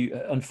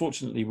 you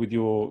unfortunately, with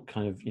your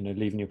kind of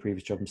leaving your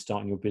previous job and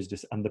starting your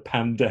business and the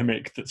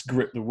pandemic that's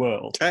gripped the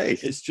world,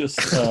 it's just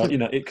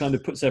it kind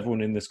of puts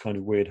everyone in this kind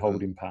of weird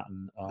holding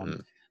pattern.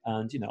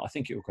 And I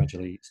think it will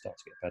gradually start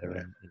to get better.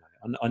 Yeah.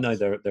 And I know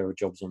there are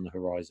jobs on the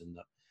horizon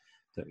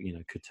that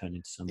could turn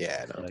into something.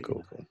 Yeah,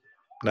 cool.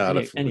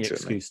 No, any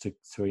excuse to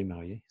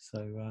email you.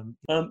 So,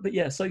 but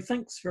yeah. So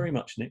thanks very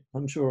much, Nick.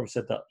 I'm sure I've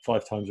said that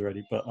 5 times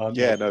already, but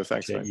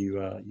thanks. Mate.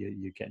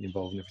 You getting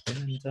involved in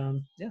everything,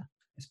 and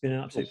it's been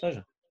an absolute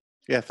pleasure.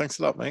 Yeah, thanks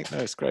a lot, mate. No,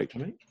 it's great.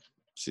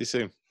 See you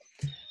soon.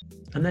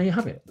 And there you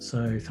have it.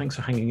 So thanks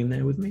for hanging in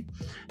there with me.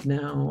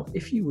 Now,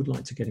 if you would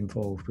like to get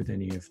involved with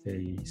any of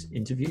these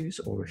interviews,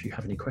 or if you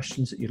have any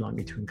questions that you'd like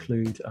me to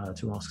include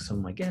to ask some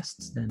of my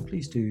guests, then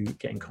please do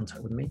get in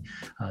contact with me.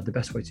 The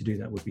best way to do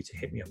that would be to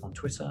hit me up on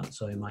Twitter.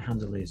 So my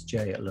handle is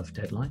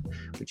J@LoveDeadline,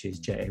 which is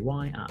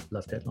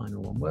JAY@LoveDeadline,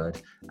 all one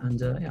word.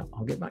 And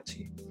I'll get back to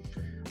you.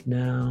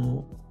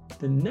 Now,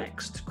 the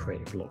next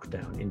Creative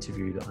Lockdown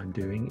interview that I'm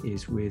doing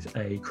is with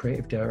a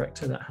creative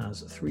director that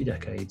has 3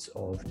 decades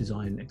of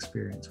design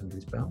experience under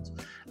his belt,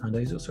 and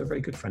he's also a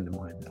very good friend of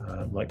mine,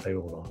 like they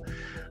all are.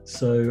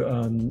 So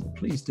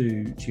please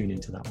do tune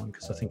into that one,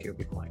 because I think it'll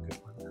be quite a good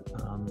one.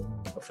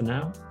 But for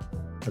now,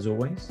 as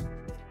always,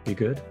 be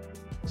good,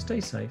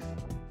 stay safe,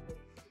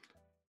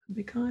 and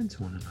be kind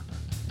to one another.